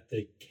 and yet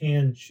they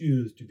can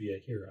choose to be a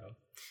hero.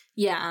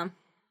 Yeah.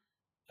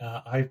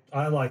 I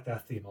like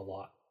that theme a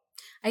lot.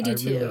 I do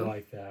too. I really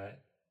like that.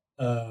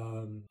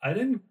 I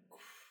didn't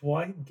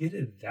quite get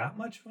it that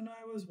much when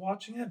I was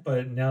watching it,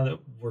 but now that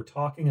we're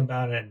talking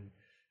about it and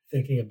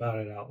thinking about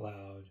it out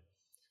loud,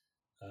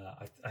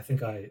 I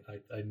think I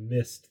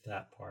missed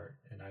that part,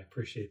 and I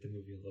appreciate the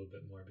movie a little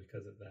bit more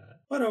because of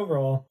that. But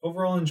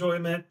overall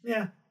enjoyment,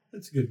 yeah,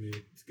 it's a good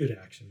movie. It's good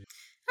action.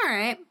 All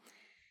right.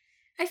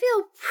 I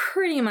feel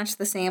pretty much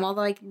the same,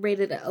 although I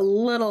rated it a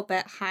little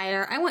bit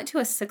higher. I went to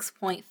a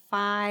 6.5.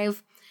 I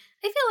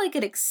feel like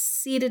it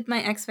exceeded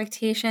my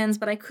expectations,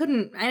 but I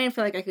didn't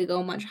feel like I could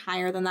go much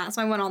higher than that.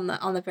 So I went on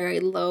the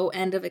very low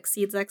end of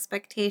exceeds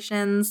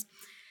expectations.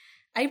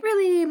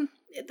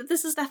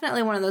 This is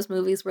definitely one of those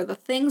movies where the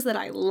things that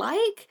I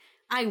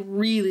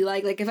really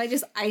like. Like if I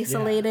just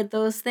isolated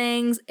those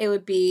things, it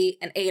would be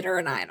an 8 or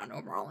a 9 on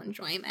overall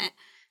enjoyment.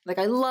 Like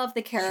I love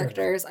the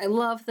characters, sure. I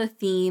love the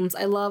themes,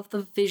 I love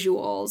the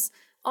visuals,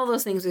 all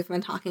those things we've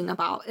been talking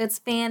about. It's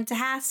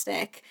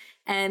fantastic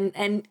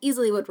and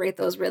easily would rate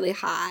those really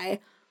high.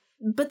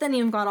 But then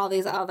you've got all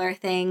these other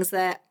things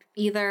that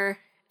either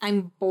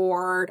I'm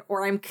bored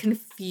or I'm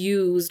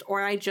confused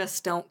or I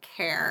just don't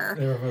care.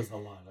 There was a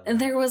lot of that.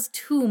 And there was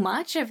too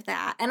much of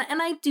that. And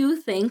I do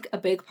think a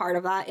big part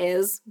of that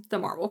is the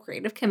Marvel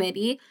Creative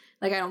Committee.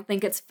 Like I don't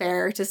think it's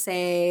fair to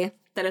say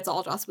that it's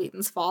all Joss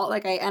Whedon's fault.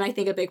 I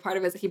think a big part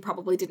of it is that he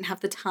probably didn't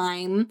have the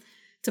time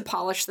to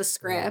polish the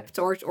script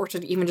or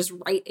to even just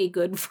write a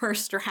good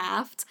first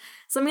draft.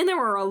 So I mean there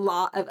were a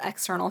lot of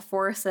external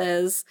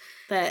forces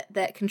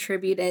that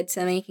contributed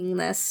to making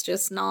this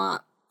just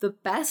not the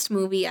best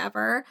movie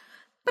ever.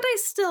 But I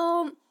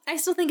still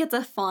think it's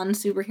a fun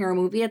superhero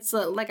movie. It's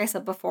like I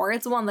said before,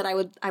 it's one that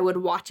I would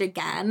watch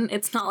again.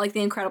 It's not like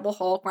The Incredible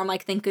Hulk where I'm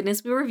like, thank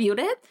goodness we reviewed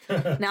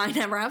it. Now I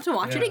never have to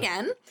watch it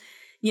again.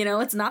 You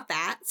know, it's not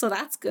that, so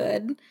that's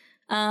good.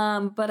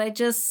 But I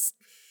just,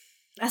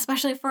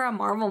 especially for a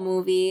Marvel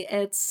movie,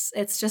 it's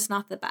just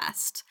not the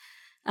best.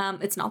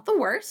 It's not the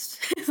worst,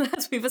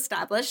 as we've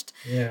established.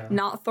 Yeah.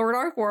 Not Thor: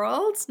 Dark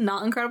World,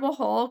 not Incredible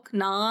Hulk,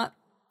 not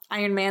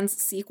Iron Man's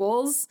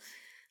sequels.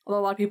 Although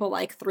a lot of people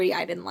like 3,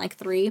 I didn't like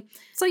 3.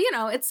 So, you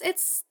know, it's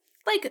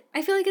like,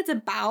 I feel like it's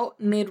about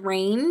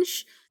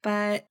mid-range.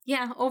 But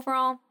yeah,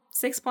 overall,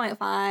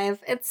 6.5.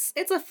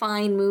 It's a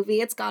fine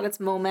movie. It's got its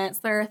moments.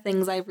 There are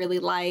things I really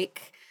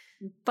like,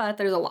 but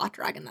there's a lot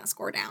dragging that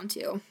score down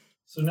too.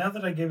 So now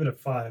that I gave it a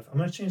 5, I'm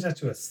going to change that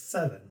to a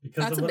 7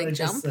 because That's of what a big I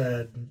just jump.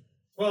 said.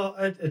 Well,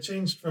 it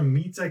changed from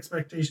meets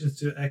expectations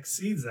to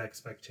exceeds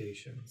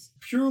expectations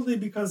purely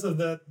because of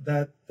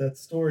that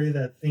story,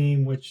 that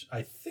theme, which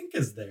I think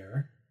is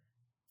there.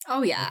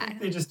 Oh yeah, I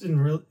think they just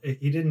didn't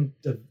he didn't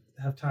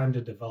have time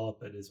to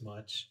develop it as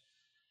much.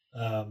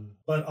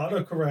 But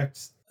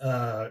autocorrect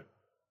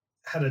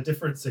had a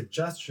different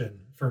suggestion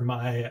for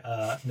my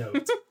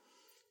note.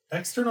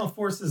 External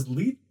forces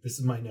lead. This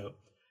is my note.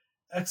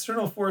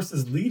 External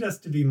forces lead us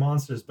to be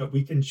monsters, but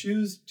we can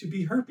choose to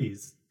be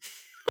herpes.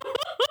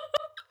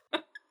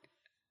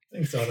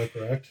 Thanks,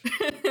 autocorrect.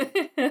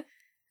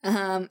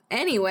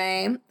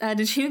 Anyway,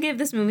 did you give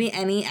this movie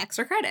any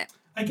extra credit?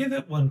 I give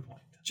it 1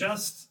 point.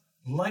 Just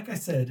like I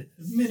said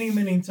many,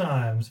 many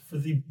times, for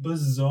the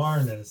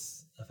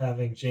bizarreness of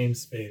having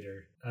James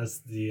Spader as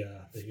the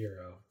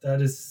hero.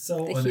 That is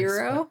so The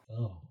hero?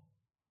 Oh.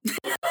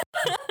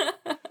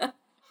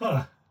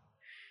 Huh.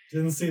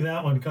 Didn't see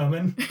that one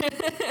coming.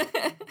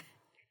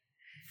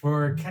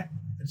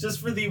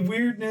 Just for the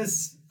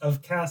weirdness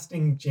of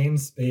casting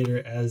James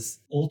Spader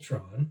as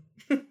Ultron.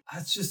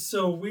 That's just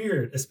so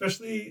weird,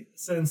 especially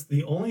since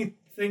the only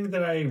thing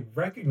that I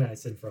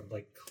recognize him from,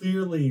 like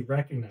clearly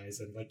recognize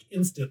him, like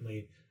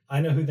instantly, I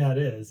know who that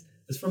is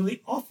from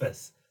The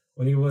Office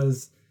when he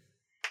was,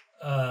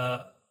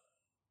 what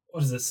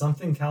is it,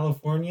 something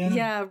California?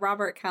 Yeah,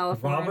 Robert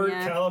California. Robert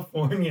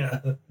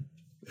California.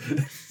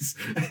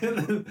 And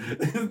then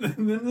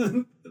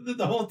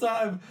the whole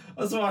time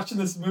I was watching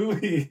this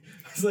movie,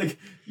 I was like,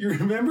 you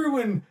remember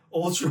when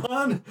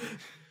Ultron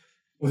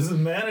was the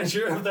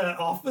manager of that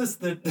office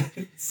that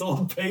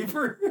sold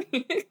paper?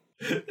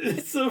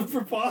 It's so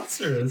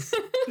preposterous.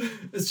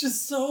 It's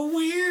just so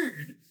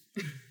weird.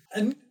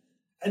 And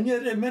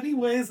yet in many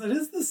ways it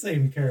is the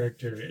same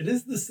character. It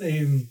is the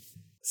same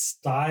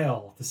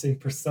style, the same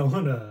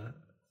persona.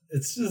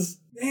 It's just,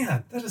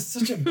 man, that is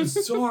such a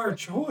bizarre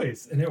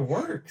choice, and it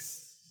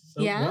works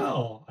so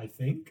well, I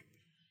think.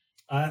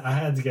 I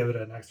had to give it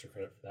an extra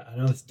credit for that. I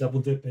know it's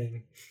double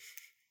dipping,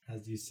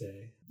 as you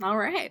say. All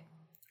right.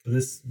 But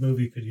this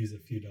movie could use a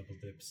few double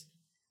dips.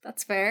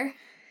 That's fair.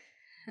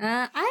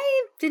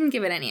 I didn't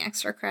give it any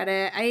extra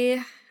credit.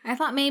 I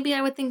thought maybe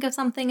I would think of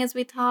something as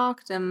we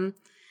talked. I don't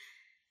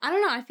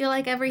know. I feel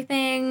like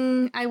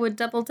everything I would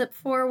double dip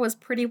for was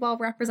pretty well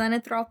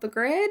represented throughout the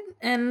grid,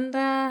 and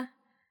I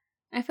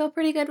feel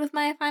pretty good with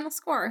my final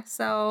score,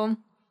 so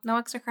no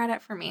extra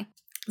credit for me.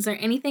 Is there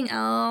anything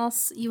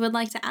else you would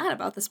like to add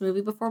about this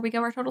movie before we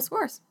give our total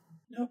scores?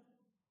 Nope.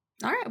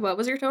 All right, what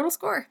was your total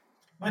score?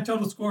 My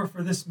total score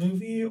for this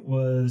movie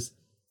was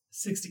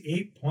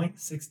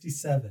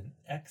 68.67.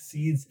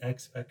 Exceeds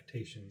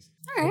expectations.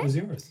 All right. What was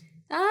yours?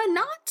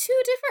 Not too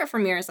different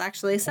from yours,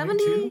 actually.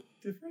 0.2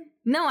 different?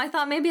 No, I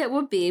thought maybe it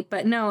would be,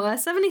 but no,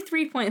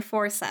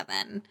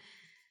 73.47.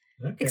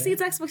 Okay.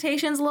 Exceeds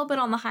expectations, a little bit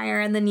on the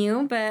higher end than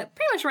you, but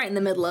pretty much right in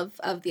the middle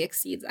of the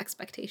exceeds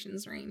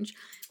expectations range,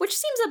 which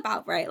seems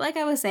about right. Like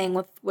I was saying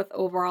with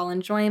overall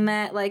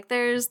enjoyment, like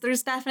there's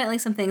definitely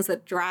some things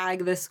that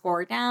drag the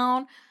score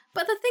down,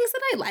 but the things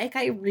that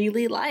I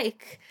really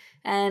like.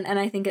 And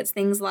I think it's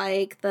things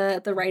like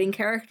the writing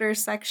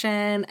characters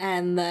section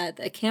and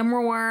the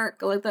camera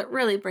work, like that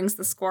really brings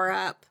the score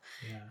up.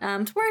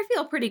 Yeah. To where I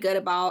feel pretty good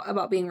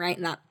about being right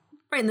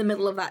in the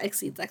middle of that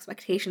exceeds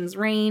expectations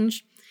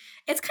range.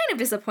 It's kind of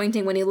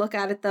disappointing when you look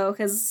at it, though,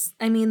 because,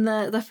 I mean,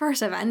 the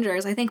first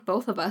Avengers, I think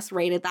both of us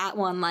rated that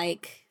one,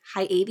 like,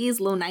 high 80s,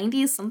 low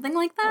 90s, something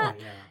like that.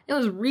 Oh, yeah. It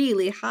was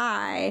really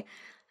high.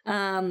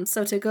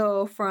 So to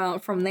go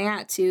from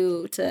that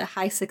to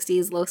high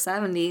 60s, low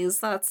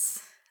 70s,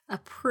 that's a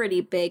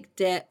pretty big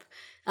dip.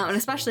 And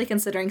especially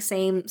considering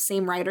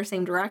same writer,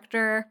 same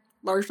director,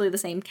 largely the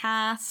same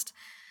cast.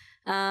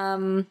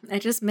 I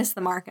just missed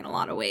the mark in a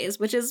lot of ways,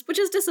 which is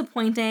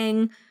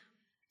disappointing.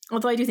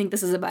 Although I do think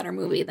this is a better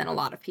movie than a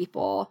lot of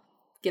people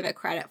give it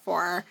credit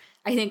for.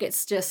 I think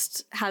it's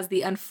just has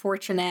the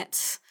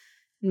unfortunate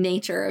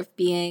nature of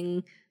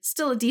being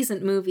still a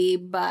decent movie,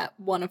 but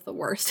one of the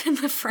worst in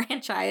the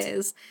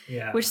franchise.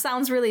 Yeah. Which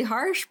sounds really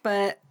harsh,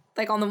 but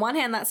like on the one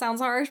hand, that sounds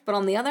harsh, but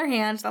on the other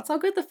hand, that's how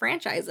good the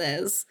franchise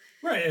is.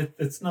 Right.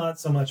 It's not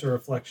so much a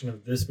reflection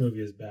of this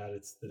movie is bad,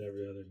 it's that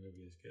every other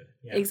movie is good.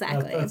 Yeah,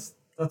 Exactly.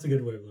 That's a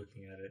good way of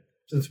looking at it,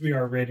 since we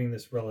are rating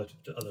this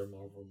relative to other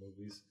Marvel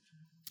movies.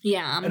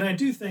 Yeah. And I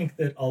do think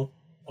that a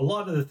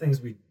lot of the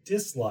things we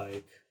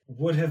dislike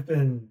would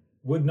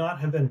not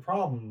have been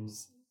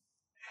problems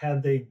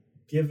had they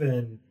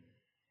given,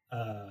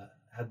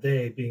 had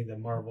they, being the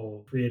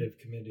Marvel Creative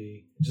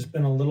Committee, just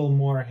been a little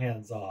more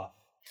hands off.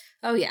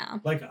 Oh, yeah.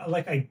 Like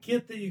I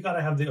get that you got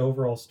to have the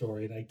overall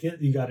story, and I get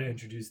that you got to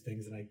introduce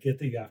things, and I get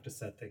that you have to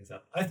set things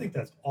up. I think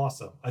that's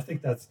awesome. I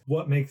think that's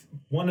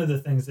one of the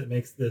things that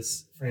makes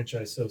this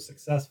franchise so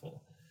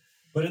successful.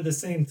 But at the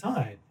same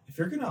time, if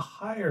you're going to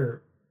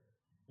hire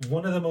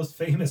one of the most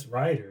famous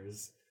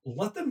writers,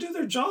 let them do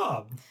their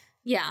job.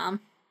 Yeah.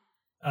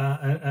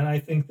 And I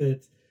think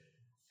that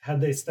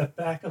had they stepped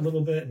back a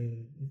little bit,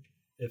 and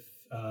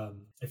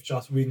if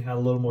Joss Whedon had a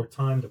little more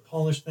time to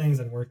polish things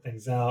and work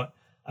things out,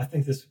 I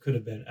think this could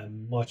have been a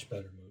much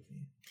better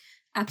movie.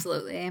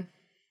 Absolutely.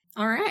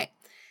 All right.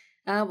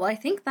 Well, I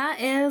think that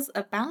is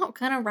about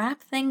going to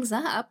wrap things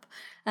up.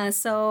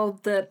 So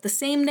the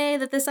same day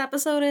that this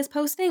episode is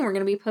posting, we're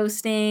going to be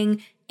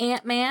posting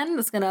Ant-Man.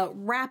 That's going to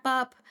wrap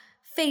up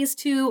Phase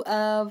 2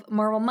 of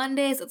Marvel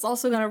Mondays. It's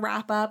also going to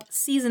wrap up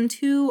Season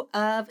 2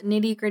 of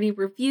Nitty Gritty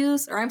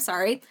Reviews. Or I'm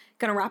sorry,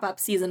 going to wrap up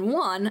Season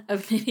 1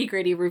 of Nitty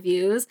Gritty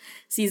Reviews.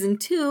 Season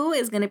 2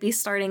 is going to be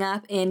starting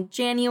up in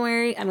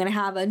January. I'm going to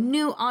have a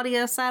new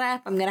audio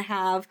setup.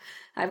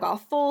 I've got a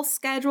full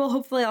schedule.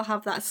 Hopefully I'll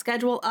have that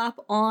schedule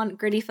up on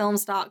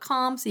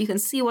grittyfilms.com so you can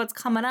see what's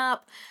coming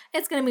up.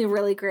 It's going to be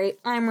really great.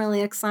 I'm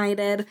really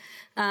excited.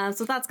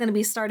 So that's going to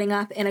be starting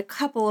up in a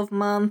couple of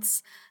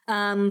months.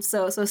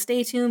 So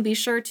stay tuned. Be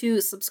sure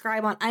to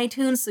subscribe on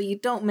iTunes so you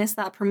don't miss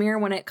that premiere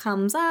when it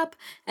comes up.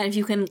 And if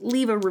you can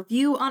leave a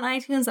review on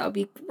iTunes, that would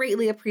be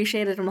greatly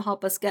appreciated and will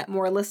help us get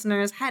more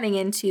listeners heading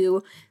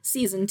into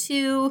Season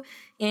 2.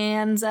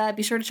 And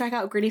be sure to check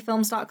out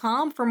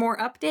grittyfilms.com for more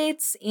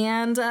updates,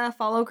 and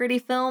follow Gritty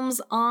Films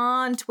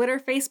on Twitter,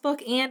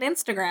 Facebook, and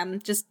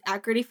Instagram, just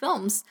at Gritty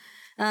Films.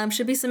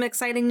 Should be some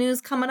exciting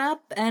news coming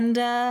up, and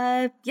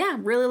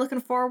really looking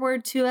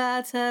forward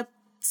to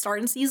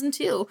starting Season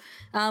 2.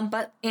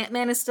 But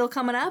Ant-Man is still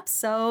coming up,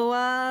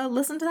 so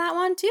listen to that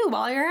one too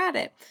while you're at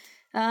it.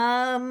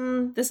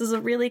 This is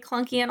a really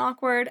clunky and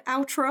awkward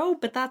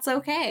outro, but that's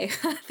okay.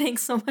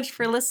 Thanks so much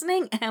for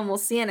listening, and we'll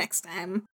see you next time.